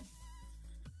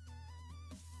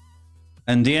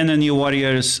 And then a New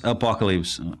Warriors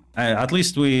Apocalypse. At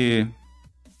least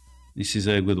this is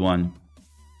a good one.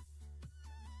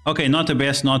 Okay, not the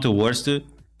best, not the worst.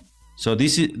 So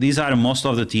these are most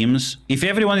of the teams. If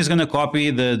everyone is gonna copy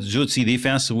the Jutsi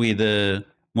defense with the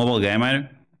Mobile Gamer,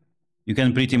 you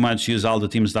can pretty much use all the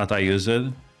teams that I used.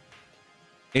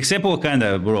 Except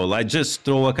Wakanda, bro. Like, just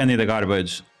throw Wakanda in the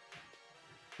garbage.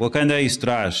 Wakanda is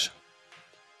trash.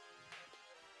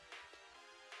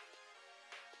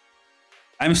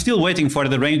 I'm still waiting for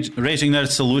the Raging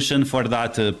Nerd solution for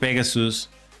that Pegasus.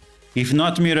 If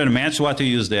not mirror match, what to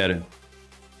use there?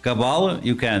 Cabal?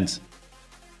 You can't.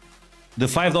 The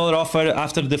 $5 offer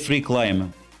after the free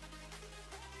claim.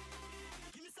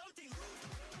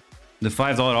 The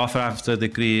 $5 offer after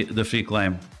the free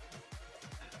claim.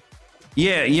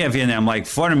 Yeah, VNM, like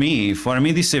for me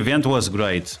this event was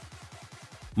great.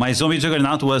 My Zombie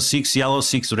Juggernaut was 6 yellow,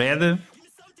 6 red.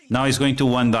 Now he's going to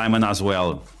 1 diamond as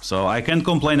well. So I can't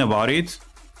complain about it.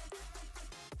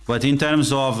 But in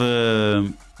terms of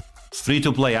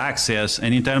free-to-play access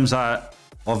and in terms of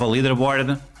a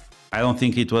leaderboard, I don't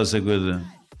think it was a good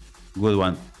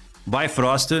one.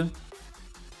 Bifrost.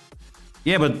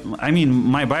 Yeah, but I mean,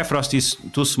 my Bifrost is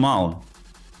too small.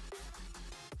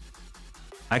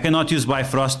 I cannot use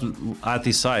Bifrost at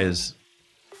this size.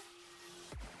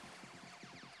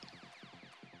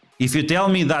 If you tell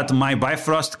me that my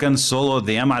Bifrost can solo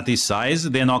them at this size,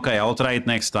 then okay, I'll try it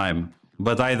next time.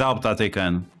 But I doubt that they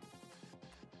can.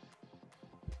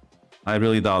 I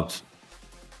really doubt.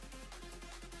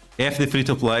 F the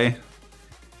free-to-play.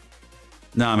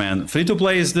 Nah, man.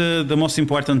 Free-to-play is the most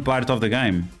important part of the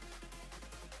game.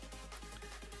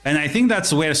 And I think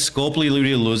that's where Scopely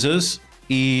really loses,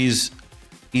 is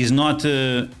not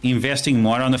investing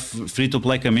more on the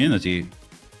free-to-play community.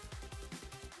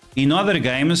 In other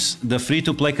games, the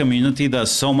free-to-play community does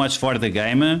so much for the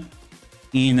game.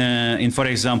 In for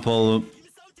example,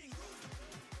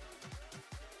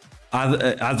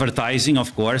 advertising,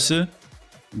 of course,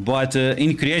 but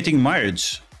in creating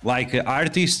merch, like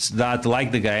artists that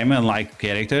like the game and like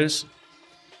characters,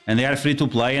 and they are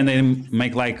free-to-play and they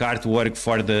make like artwork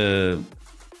for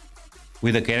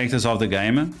with the characters of the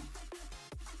game.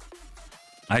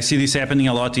 I see this happening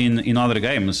a lot in other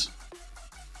games.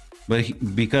 But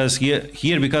because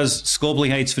because Scopely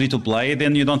hates free-to-play,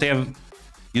 then you don't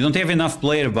have enough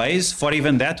player base for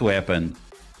even that to happen.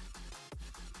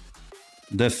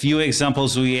 The few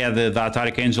examples we had that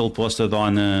Archangel posted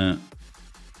on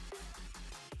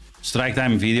Strike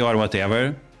Time video or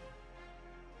whatever,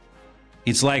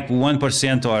 it's like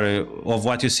 1% of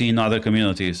what you see in other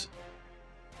communities.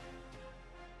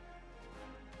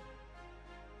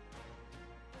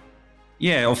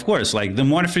 Yeah, of course, like the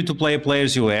more free-to-play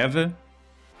players you have,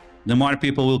 the more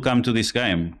people will come to this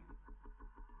game.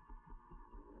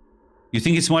 You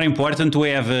think it's more important to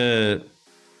have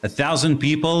 1,000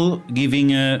 people giving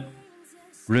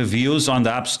reviews on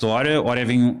the App Store or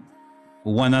having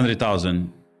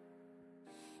 100,000?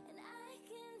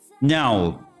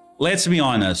 Now, let's be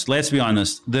honest.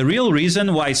 The real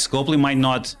reason why Scopely might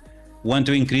not want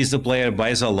to increase the player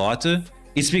base a lot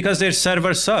is because their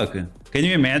servers suck. Can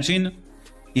you imagine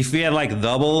if we had like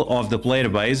double of the player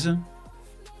base?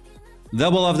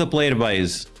 Double of the player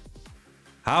base.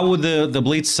 How would the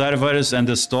Blitz servers and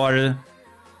the store,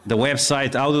 the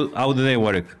website, how do they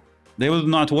work? They would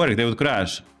not work, they would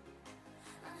crash.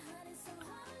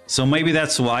 So maybe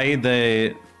that's why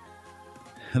they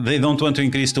don't want to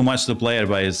increase too much the player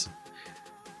base.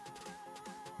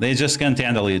 They just can't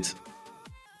handle it.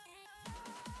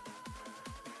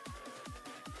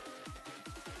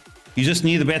 You just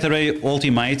need a better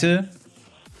ultimate,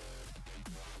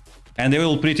 and they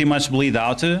will pretty much bleed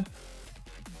out.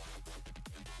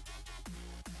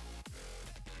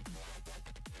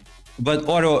 But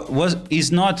Oro,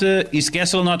 is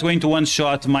Castle not going to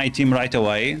one-shot my team right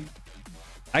away?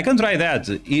 I can try that.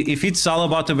 If it's all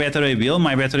about the battery bill,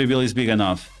 my battery bill is big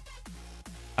enough,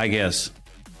 I guess.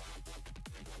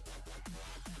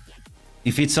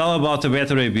 If it's all about a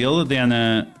better rebuild, then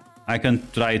I can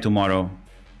try tomorrow.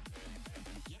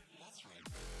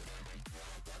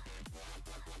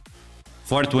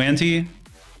 $420.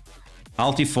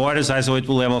 Alti 4 is ISO 8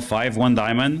 level 5, 1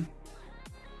 diamond.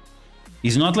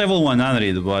 He's not level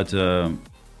 100, but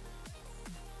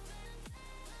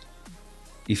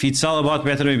if it's all about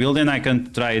better rebuild, then I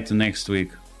can try it next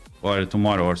week or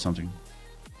tomorrow or something.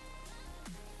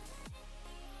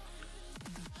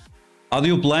 How do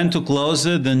you plan to close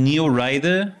the new raid,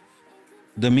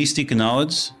 the Mystic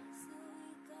nodes?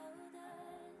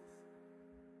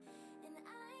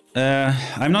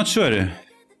 I'm not sure.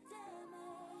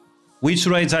 Which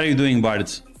raids are you doing,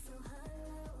 Bart?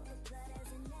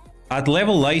 At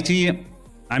level 80,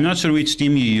 I'm not sure which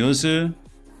team you use.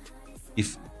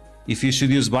 If you should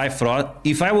use Bifrost.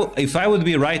 If I would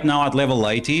be right now at level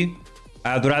 80,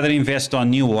 I'd rather invest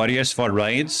on new warriors for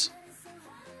raids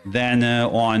than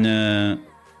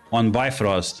on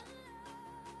Bifrost,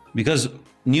 because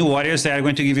new warriors, they are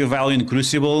going to give you value in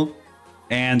Crucible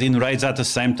and in raids at the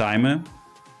same time,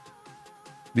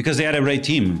 because they are a raid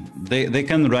team. They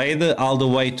can raid all the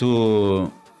way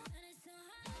to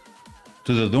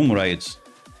the Doom raids.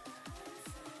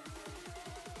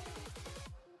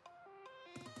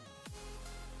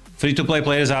 Free-to-play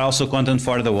players are also content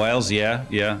for the whales.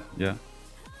 Yeah.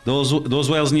 Those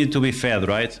whales need to be fed,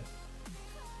 right?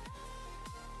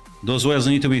 Those whales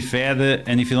need to be fed,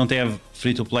 and if you don't have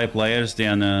free-to-play players,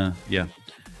 then yeah.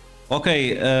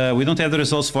 Okay, we don't have the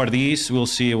results for these. We'll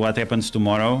see what happens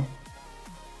tomorrow.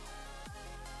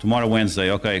 Tomorrow,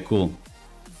 Wednesday. Okay, cool.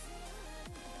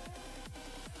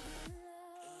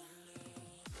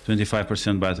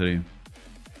 25% battery.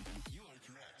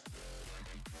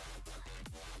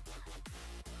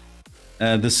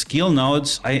 The skill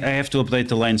nodes, I have to update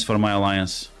the lanes for my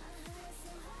alliance.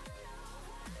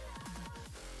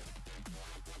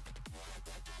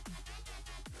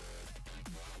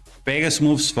 Pegas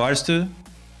moves first.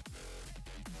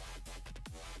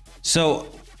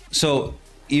 So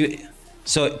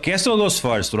Castle goes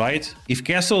first, right? If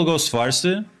Castle goes first,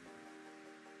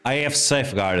 I have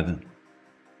Safeguard.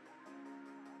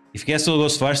 If Castle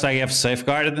goes first, I have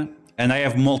Safeguard, and I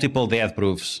have multiple death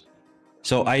proofs.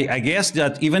 So I guess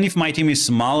that even if my team is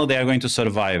small, they are going to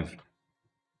survive.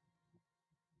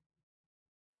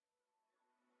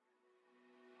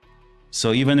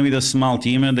 So even with a small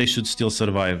team, they should still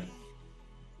survive.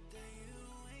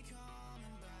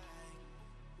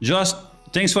 Josh,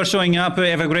 thanks for showing up.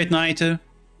 Have a great night.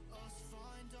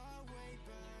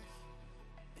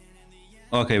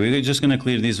 Okay, we're just gonna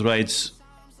clear these raids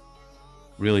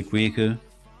really quick.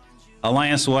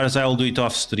 Alliance Wars, I'll do it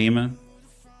off stream.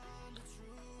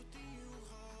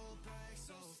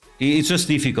 It's just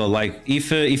difficult. Like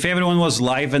if everyone was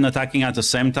live and attacking at the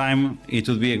same time, it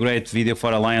would be a great video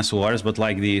for Alliance Wars, but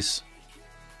like this,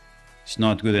 it's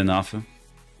not good enough.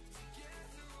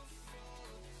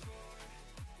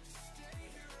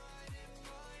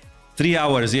 Three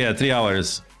hours, yeah, 3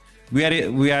 hours. We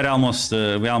are almost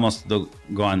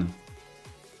gone.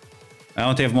 I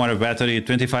don't have more battery,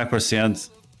 25%.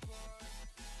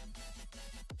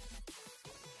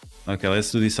 Okay,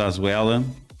 let's do this as well.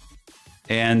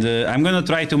 And I'm gonna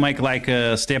try to make like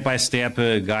a step-by-step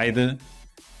guide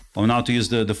on how to use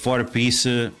the 4-piece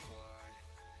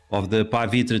of the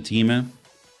Pavitra team.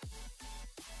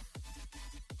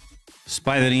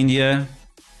 Spider India.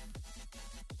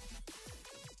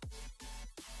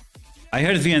 I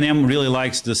heard VNM really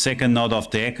likes the second node of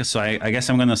tech, so I guess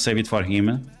I'm gonna save it for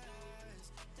him.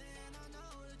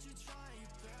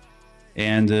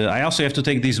 And I also have to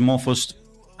take these mofos.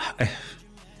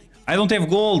 I don't have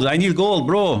gold. I need gold,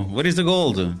 bro. What is the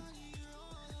gold?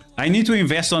 I need to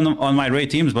invest on my raid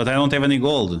teams, but I don't have any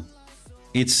gold.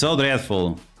 It's so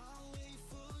dreadful.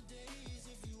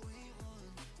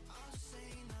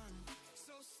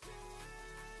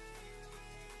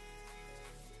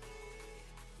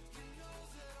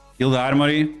 Kill the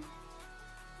armory.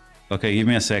 Okay, give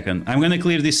me a second. I'm gonna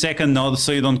clear this second node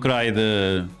so you don't cry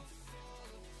the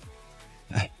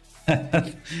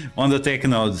on the tech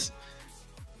nodes.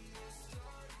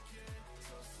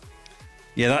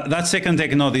 Yeah, that second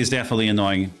tech node is definitely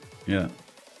annoying. Yeah.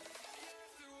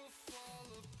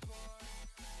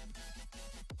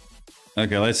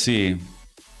 Okay, let's see.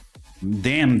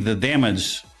 Damn, the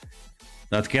damage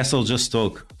that Castle just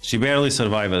took. She barely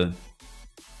survived.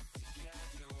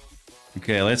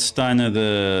 Okay, let's stun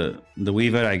the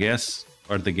Weaver, I guess,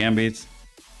 or the Gambit.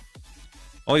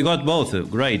 Oh, you got both.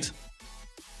 Great.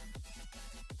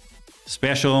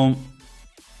 Special.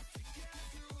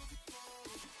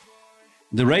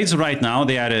 The raids right now,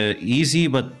 they are easy,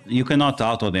 but you cannot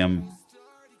auto them.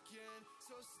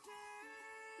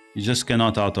 You just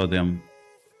cannot auto them.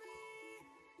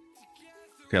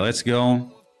 Okay, let's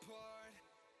go.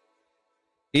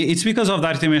 It's because of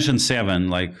Dark Dimension 7,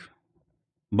 like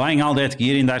buying all that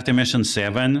gear in Dark Dimension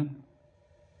 7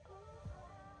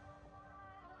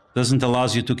 doesn't allow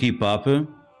you to keep up.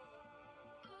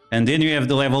 And then you have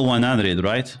the level 100,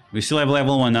 right? We still have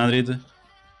level 100.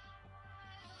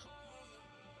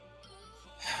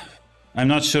 I'm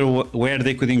not sure where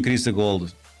they could increase the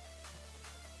gold.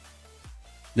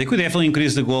 They could definitely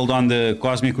increase the gold on the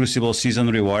Cosmic Crucible season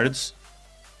rewards.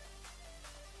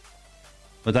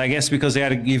 But I guess because they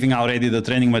are giving already the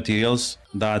training materials,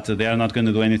 that they are not going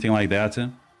to do anything like that.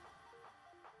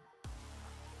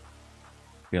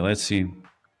 Okay, let's see.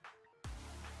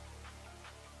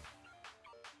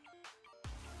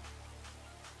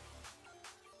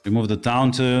 Remove the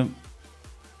taunt.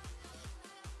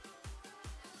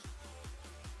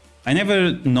 I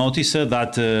never noticed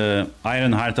that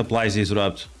Ironheart applies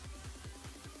Disrupt.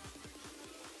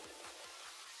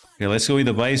 Okay, let's go with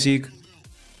the basic.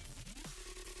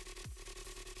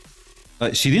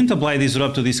 She didn't apply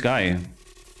Disrupt to this guy.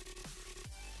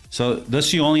 So, does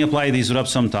she only apply Disrupt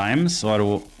sometimes?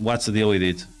 Or what's the deal with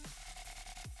it?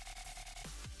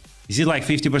 Is it like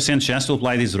 50% chance to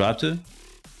apply Disrupt?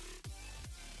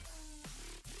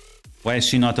 Why is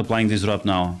she not applying Disrupt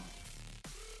now?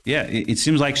 Yeah, it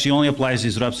seems like she only applies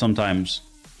Disrupt sometimes.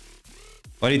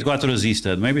 Or it got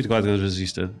resisted. Maybe it got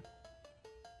resisted.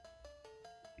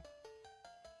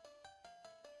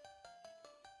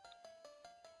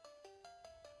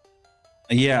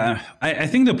 Yeah, I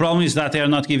think the problem is that they are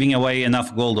not giving away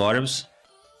enough gold orbs.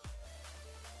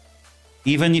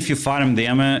 Even if you farm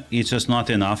them, it's just not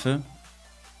enough.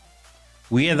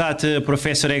 We had that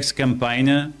Professor X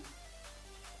campaign.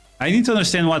 I need to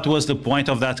understand what was the point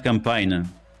of that campaign.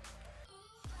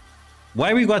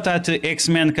 Why we got that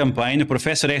X-Men campaign,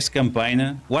 Professor X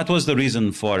campaign? What was the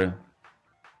reason for?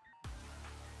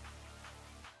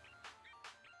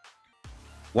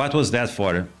 What was that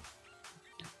for?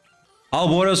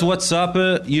 Alboros, what's up?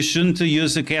 You shouldn't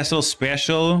use the castle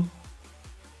special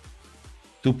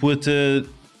to put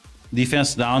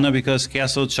defense down because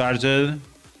castle charged.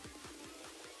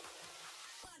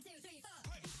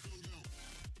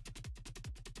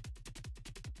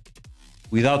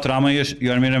 Without Rama,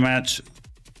 your mirror match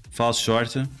falls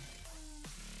short.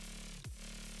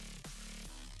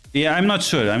 Yeah, I'm not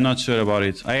sure. I'm not sure about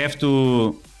it. I have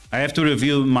to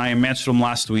review my match from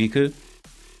last week.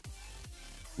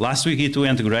 Last week it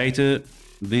went great.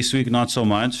 This week not so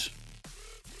much.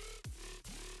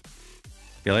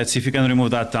 Okay, let's see if you can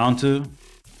remove that taunt.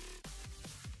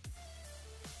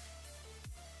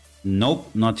 Nope,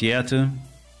 not yet.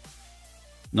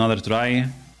 Another try.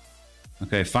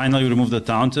 Okay, finally we remove the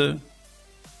taunt. And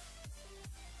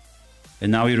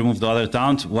now we remove the other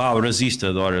taunt. Wow,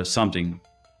 resisted or something.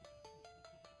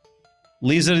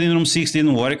 Lizard in room 6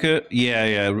 didn't work.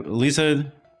 Yeah,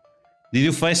 Lizard. Did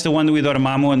you face the one with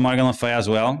Dormammu and Morgan Le Fay as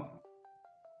well?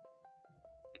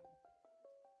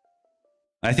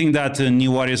 I think that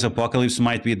New Warriors Apocalypse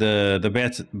might be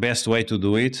the best way to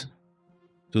do it.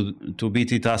 To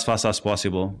beat it as fast as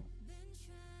possible.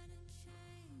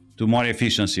 To more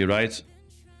efficiency, right?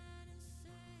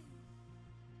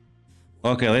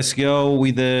 Okay, let's go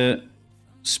with the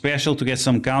special to get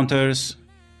some counters.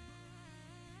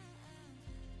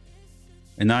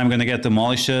 And now I'm gonna get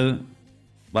demolished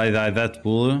by that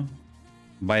pool.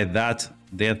 By that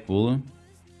Deadpool.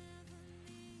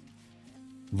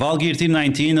 Valgear Team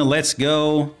 19, let's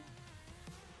go.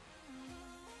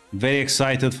 Very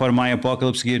excited for my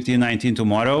Apocalypse Gear Team 19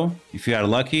 tomorrow, if you are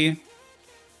lucky.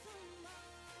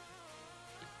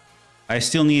 I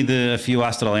still need a few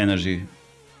Astral Energy.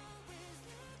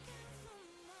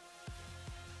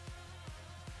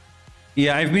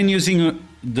 Yeah, I've been using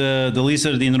the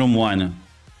Lizard in room 1.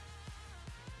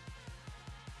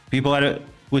 People are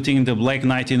putting the Black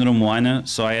Knight in room 1,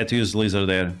 so I had to use Lizard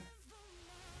there.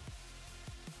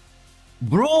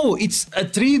 Bro, it's a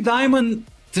 3-diamond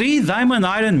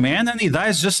Iron Man and he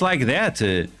dies just like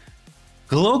that.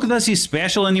 Cloak does his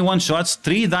special and he one-shots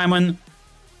 3-diamond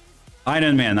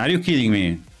Iron Man. Are you kidding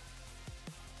me?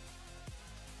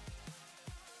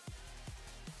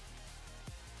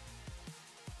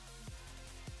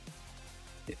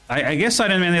 I guess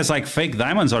Iron Man has like fake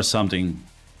diamonds or something.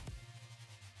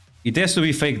 It has to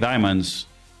be fake diamonds.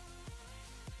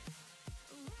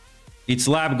 It's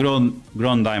lab-grown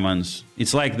diamonds.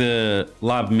 It's like the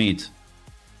lab meat.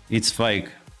 It's fake.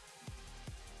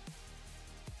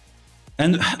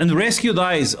 And rescue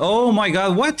dies. Oh my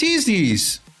god, what is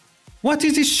this? What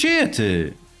is this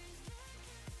shit?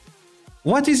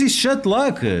 What is this shit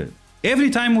luck? Every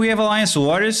time we have Alliance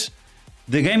Wars,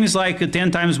 The game is like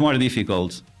 10 times more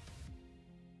difficult.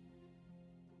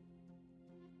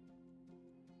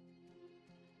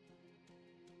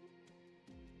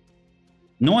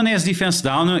 No one has defense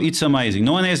down, it's amazing.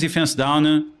 No one has defense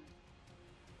down.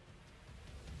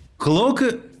 Cloak,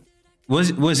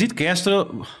 was it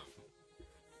Castro?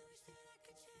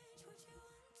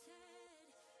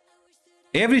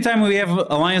 Every time we have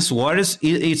Alliance Wars,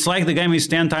 it's like the game is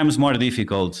 10 times more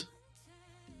difficult.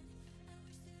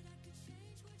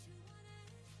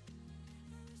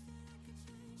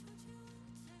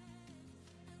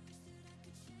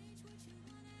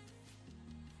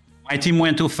 My team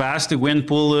went too fast. The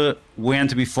Gwenpool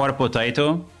went before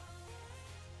Potato.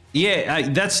 Yeah,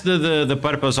 that's the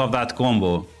purpose of that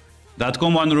combo. That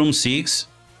combo on room 6.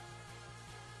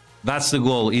 That's the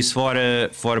goal, is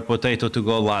for Potato to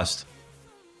go last.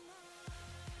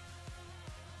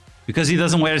 Because he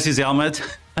doesn't wear his helmet.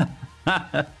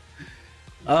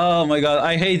 Oh my god,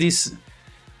 I hate this.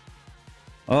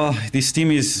 Oh, this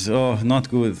team is not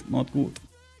good, not good.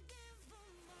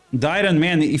 The Iron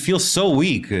Man, he feels so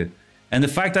weak. And the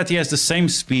fact that he has the same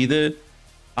speed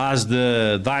as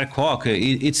the Dark Hawk,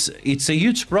 it's a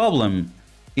huge problem.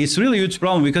 It's really a huge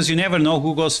problem because you never know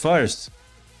who goes first.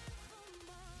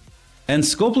 And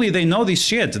Scopely, they know this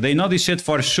shit. They know this shit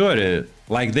for sure.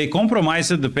 Like, they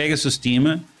compromised the Pegasus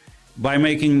team by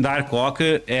making Dark Hawk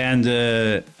and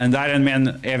Iron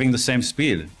Man having the same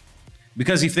speed.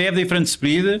 Because if they have different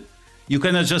speed, you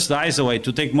can adjust the eyes away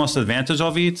to take most advantage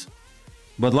of it.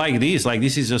 But like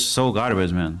this is just so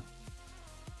garbage, man.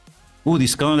 Ooh,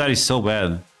 this calendar is so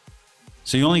bad.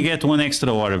 So you only get one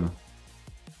extra orb.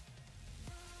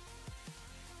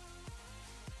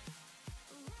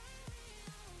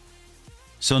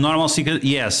 So normal secret,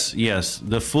 yes.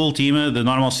 The full team, the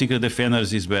normal secret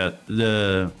defenders is bad.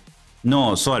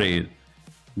 No, sorry.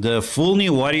 The full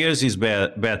new warriors is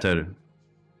better.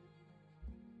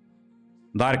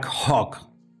 Dark Hawk.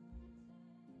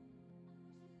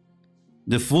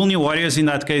 The full new warriors in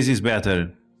that case is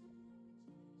better.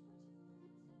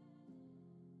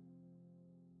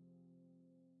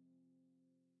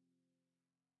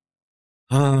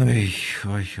 Ay.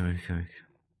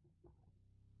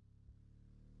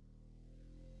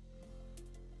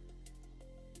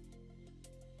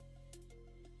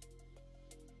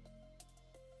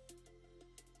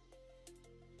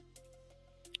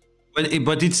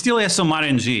 But it still has some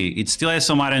RNG. It still has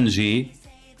some RNG.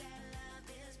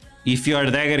 If your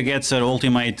dagger gets her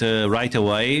ultimate right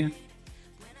away,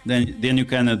 then you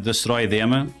can destroy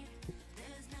them.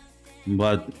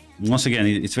 But once again,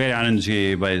 it's very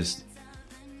RNG based.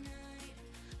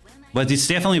 But it's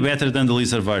definitely better than the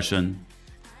Lizard version.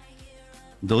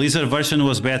 The Lizard version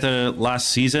was better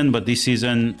last season, but this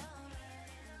season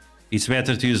it's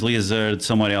better to use Lizard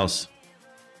somewhere else.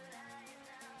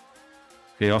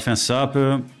 Okay, offense up.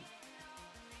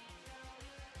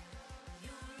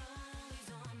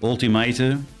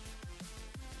 Ultimate.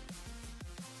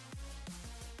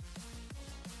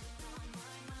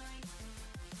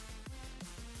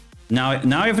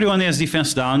 Now everyone has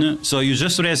defense down, so you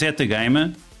just reset the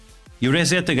game. You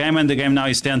reset the game and the game now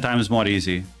is 10 times more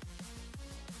easy.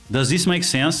 Does this make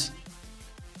sense?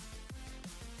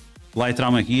 Light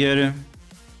trauma here.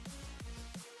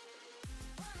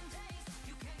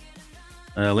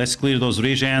 Let's clear those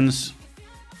regens.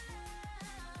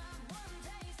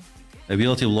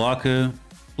 Ability block.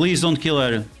 Please don't kill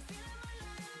her. Of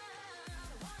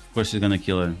course he's gonna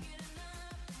kill her.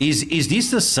 Is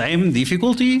this the same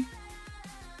difficulty?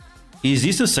 Is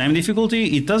this the same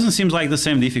difficulty? It doesn't seem like the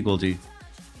same difficulty.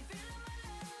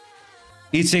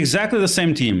 It's exactly the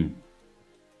same team.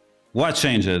 What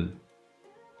changed?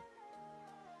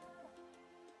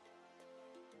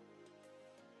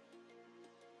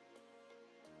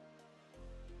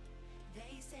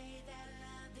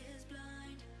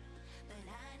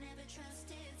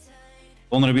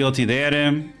 Vulnerability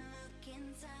there.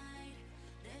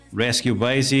 Rescue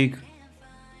basic.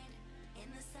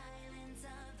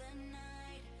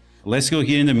 Let's go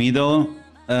here in the middle.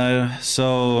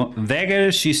 So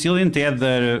Dagger, she still didn't have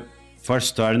the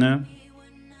first turn.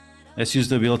 Let's use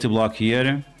the ability block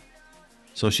here,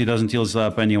 so she doesn't heal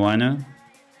up anyone.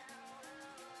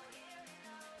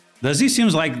 Does this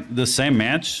seems like the same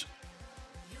match?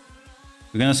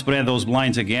 We're gonna spread those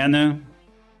blinds again.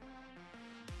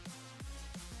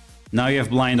 Now you have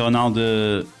blind on all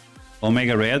the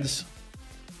Omega Reds.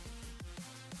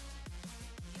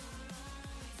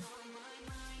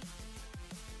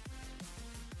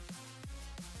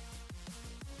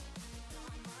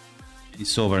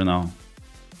 It's over now.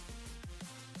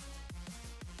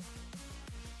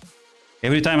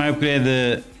 Every time I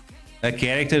upgrade a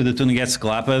character, the tune gets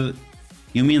clapped.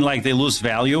 You mean like they lose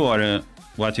value, or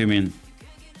what do you mean?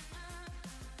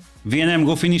 VNM,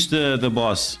 go finish the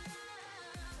boss.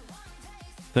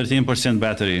 13%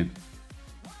 battery.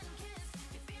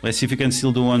 Let's see if you can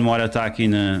still do one more attack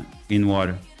in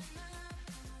war.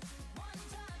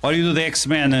 Or you do the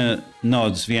X-Men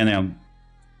nodes, VNM.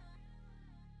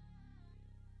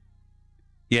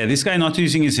 Yeah, this guy not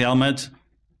using his helmet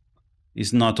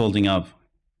is not holding up.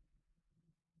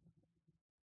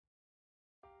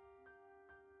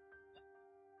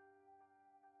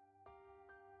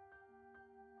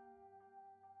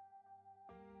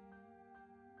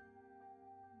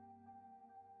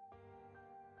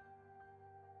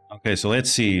 Okay, so let's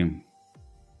see.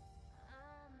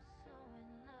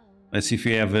 Let's see if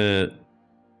we have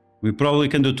we probably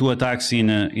can do 2 attacks in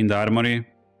the armory.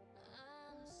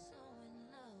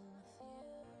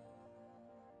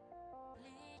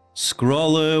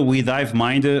 Scroll with Hive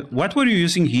Mind. What were you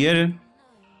using here?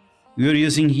 We were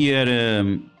using here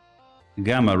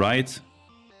Gamma, right?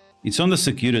 It's on the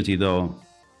security though.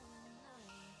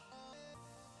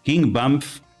 King Bump.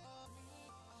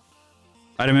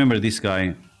 I remember this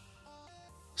guy.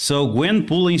 So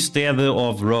Gwenpool instead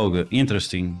of Rogue.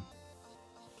 Interesting.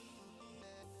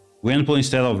 Gwenpool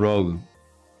instead of Rogue.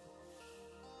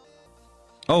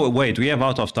 Oh wait, we have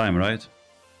out of time, right?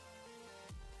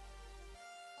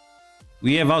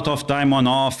 We have out of time on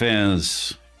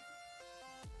offense.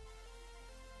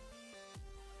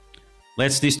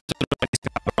 Let's destroy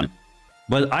this one.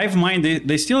 But I've mind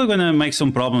they still gonna make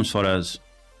some problems for us.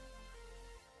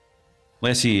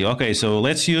 Let's see. Okay, so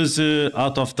let's use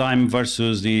out of time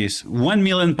versus this 1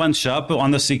 million punch up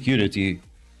on the security.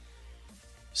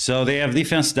 So they have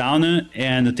defense down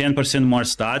and 10% more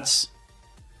stats.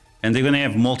 And they're gonna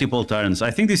have multiple turns.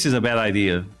 I think this is a bad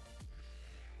idea.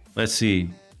 Let's see.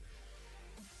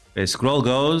 Okay, scroll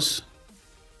goes.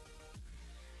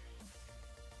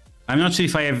 I'm not sure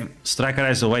if I have Striker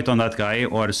as a weight on that guy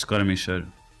or Skirmisher.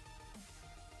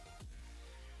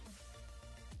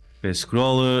 Okay,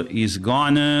 scroll is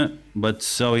gone, but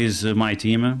so is my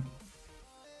team.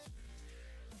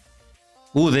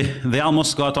 Ooh, they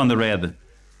almost got on the red.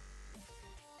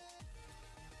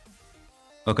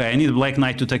 Okay, I need Black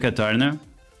Knight to take a turn.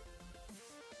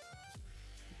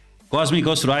 Cosmic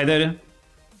Ghost Rider.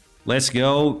 Let's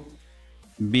go.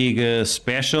 Big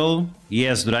special.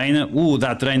 Yes, drain. Ooh,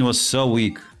 that drain was so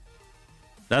weak.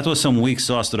 That was some weak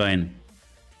sauce drain.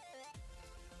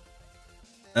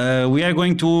 We are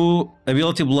going to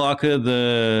ability block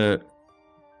that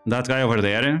guy over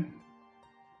there.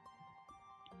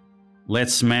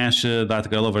 Let's smash that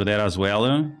girl over there as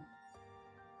well.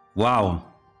 Wow.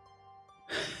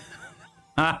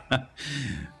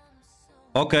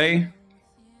 Okay.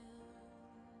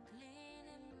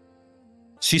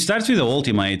 She starts with the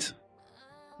ultimate.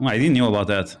 Oh, I didn't know about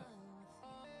that.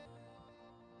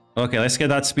 Okay, let's get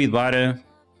that speed bar.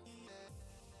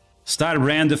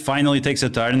 Starbrand finally takes a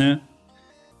turn.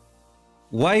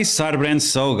 Why is Starbrand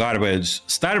so garbage?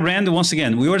 Starbrand, once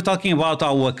again, we were talking about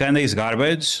how Wakanda is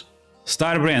garbage.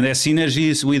 Starbrand has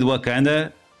synergies with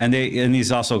Wakanda, and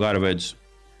he's also garbage.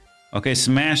 Okay,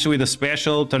 smash with a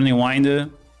special, turning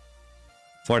wind.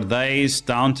 For days,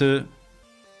 taunt.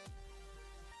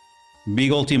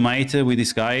 Big ultimate with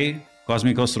this guy,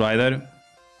 Cosmic Ghost Rider.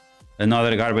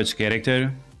 Another garbage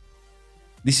character.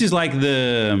 This is like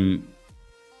the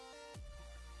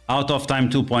Out of Time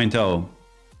 2.0.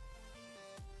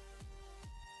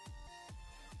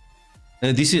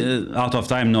 This is Out of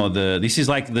Time, no, this is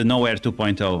like the Nowhere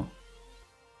 2.0.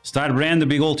 Starbrand, the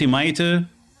big ultimate.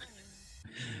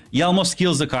 He almost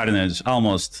kills the Carnage,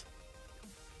 almost.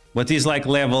 But he's like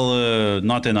level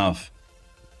not enough.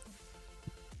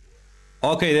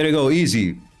 Okay, there you go,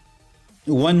 easy.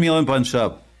 1 million punch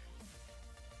up.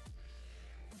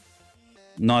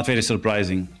 Not very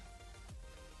surprising.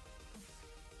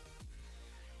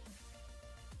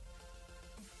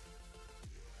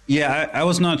 Yeah, I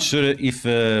was not sure if...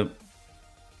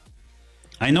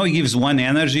 I know he gives 1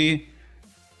 energy,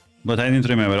 but I didn't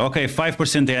remember. Okay,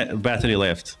 5% battery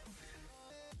left.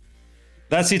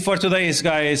 That's it for today,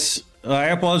 guys. I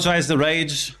apologize the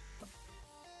rage,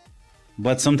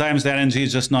 but sometimes the RNG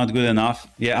is just not good enough.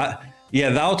 Yeah,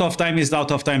 the Out of Time is the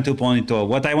Out of Time 2.0.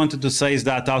 What I wanted to say is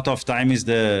that Out of Time is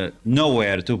the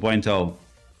Nowhere 2.0.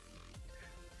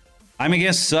 I'm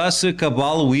against Sus,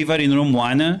 Cabal, Weaver in room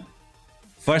 1.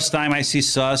 First time I see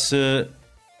Sus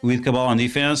with Cabal on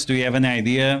defense. Do you have any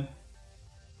idea?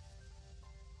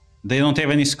 They don't have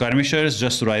any skirmishers,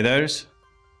 just riders.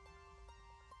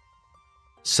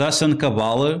 Sus and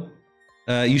Cabal.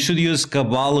 You should use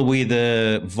Cabal with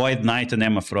Void Knight and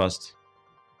Emma Frost.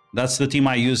 That's the team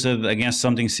I used against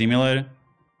something similar.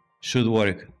 Should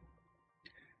work.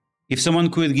 If someone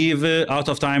could give out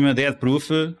of time a death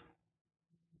proof,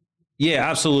 yeah,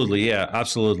 absolutely. Yeah,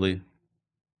 absolutely.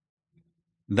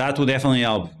 That would definitely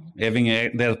help, having a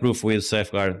death proof with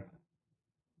safeguard.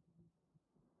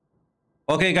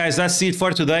 Okay, guys, that's it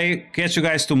for today. Catch you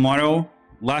guys tomorrow.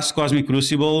 Last Cosmic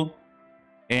Crucible,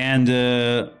 and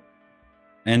then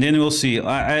we'll see.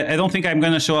 I don't think I'm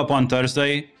gonna show up on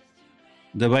Thursday.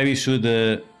 The baby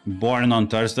should born on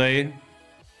Thursday.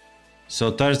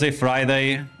 So Thursday,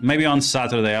 Friday, maybe on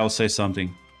Saturday I'll say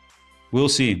something. We'll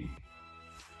see.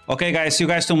 Okay, guys, see you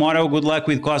guys tomorrow. Good luck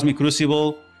with Cosmic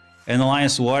Crucible and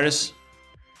Alliance Wars,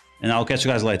 and I'll catch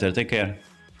you guys later. Take care.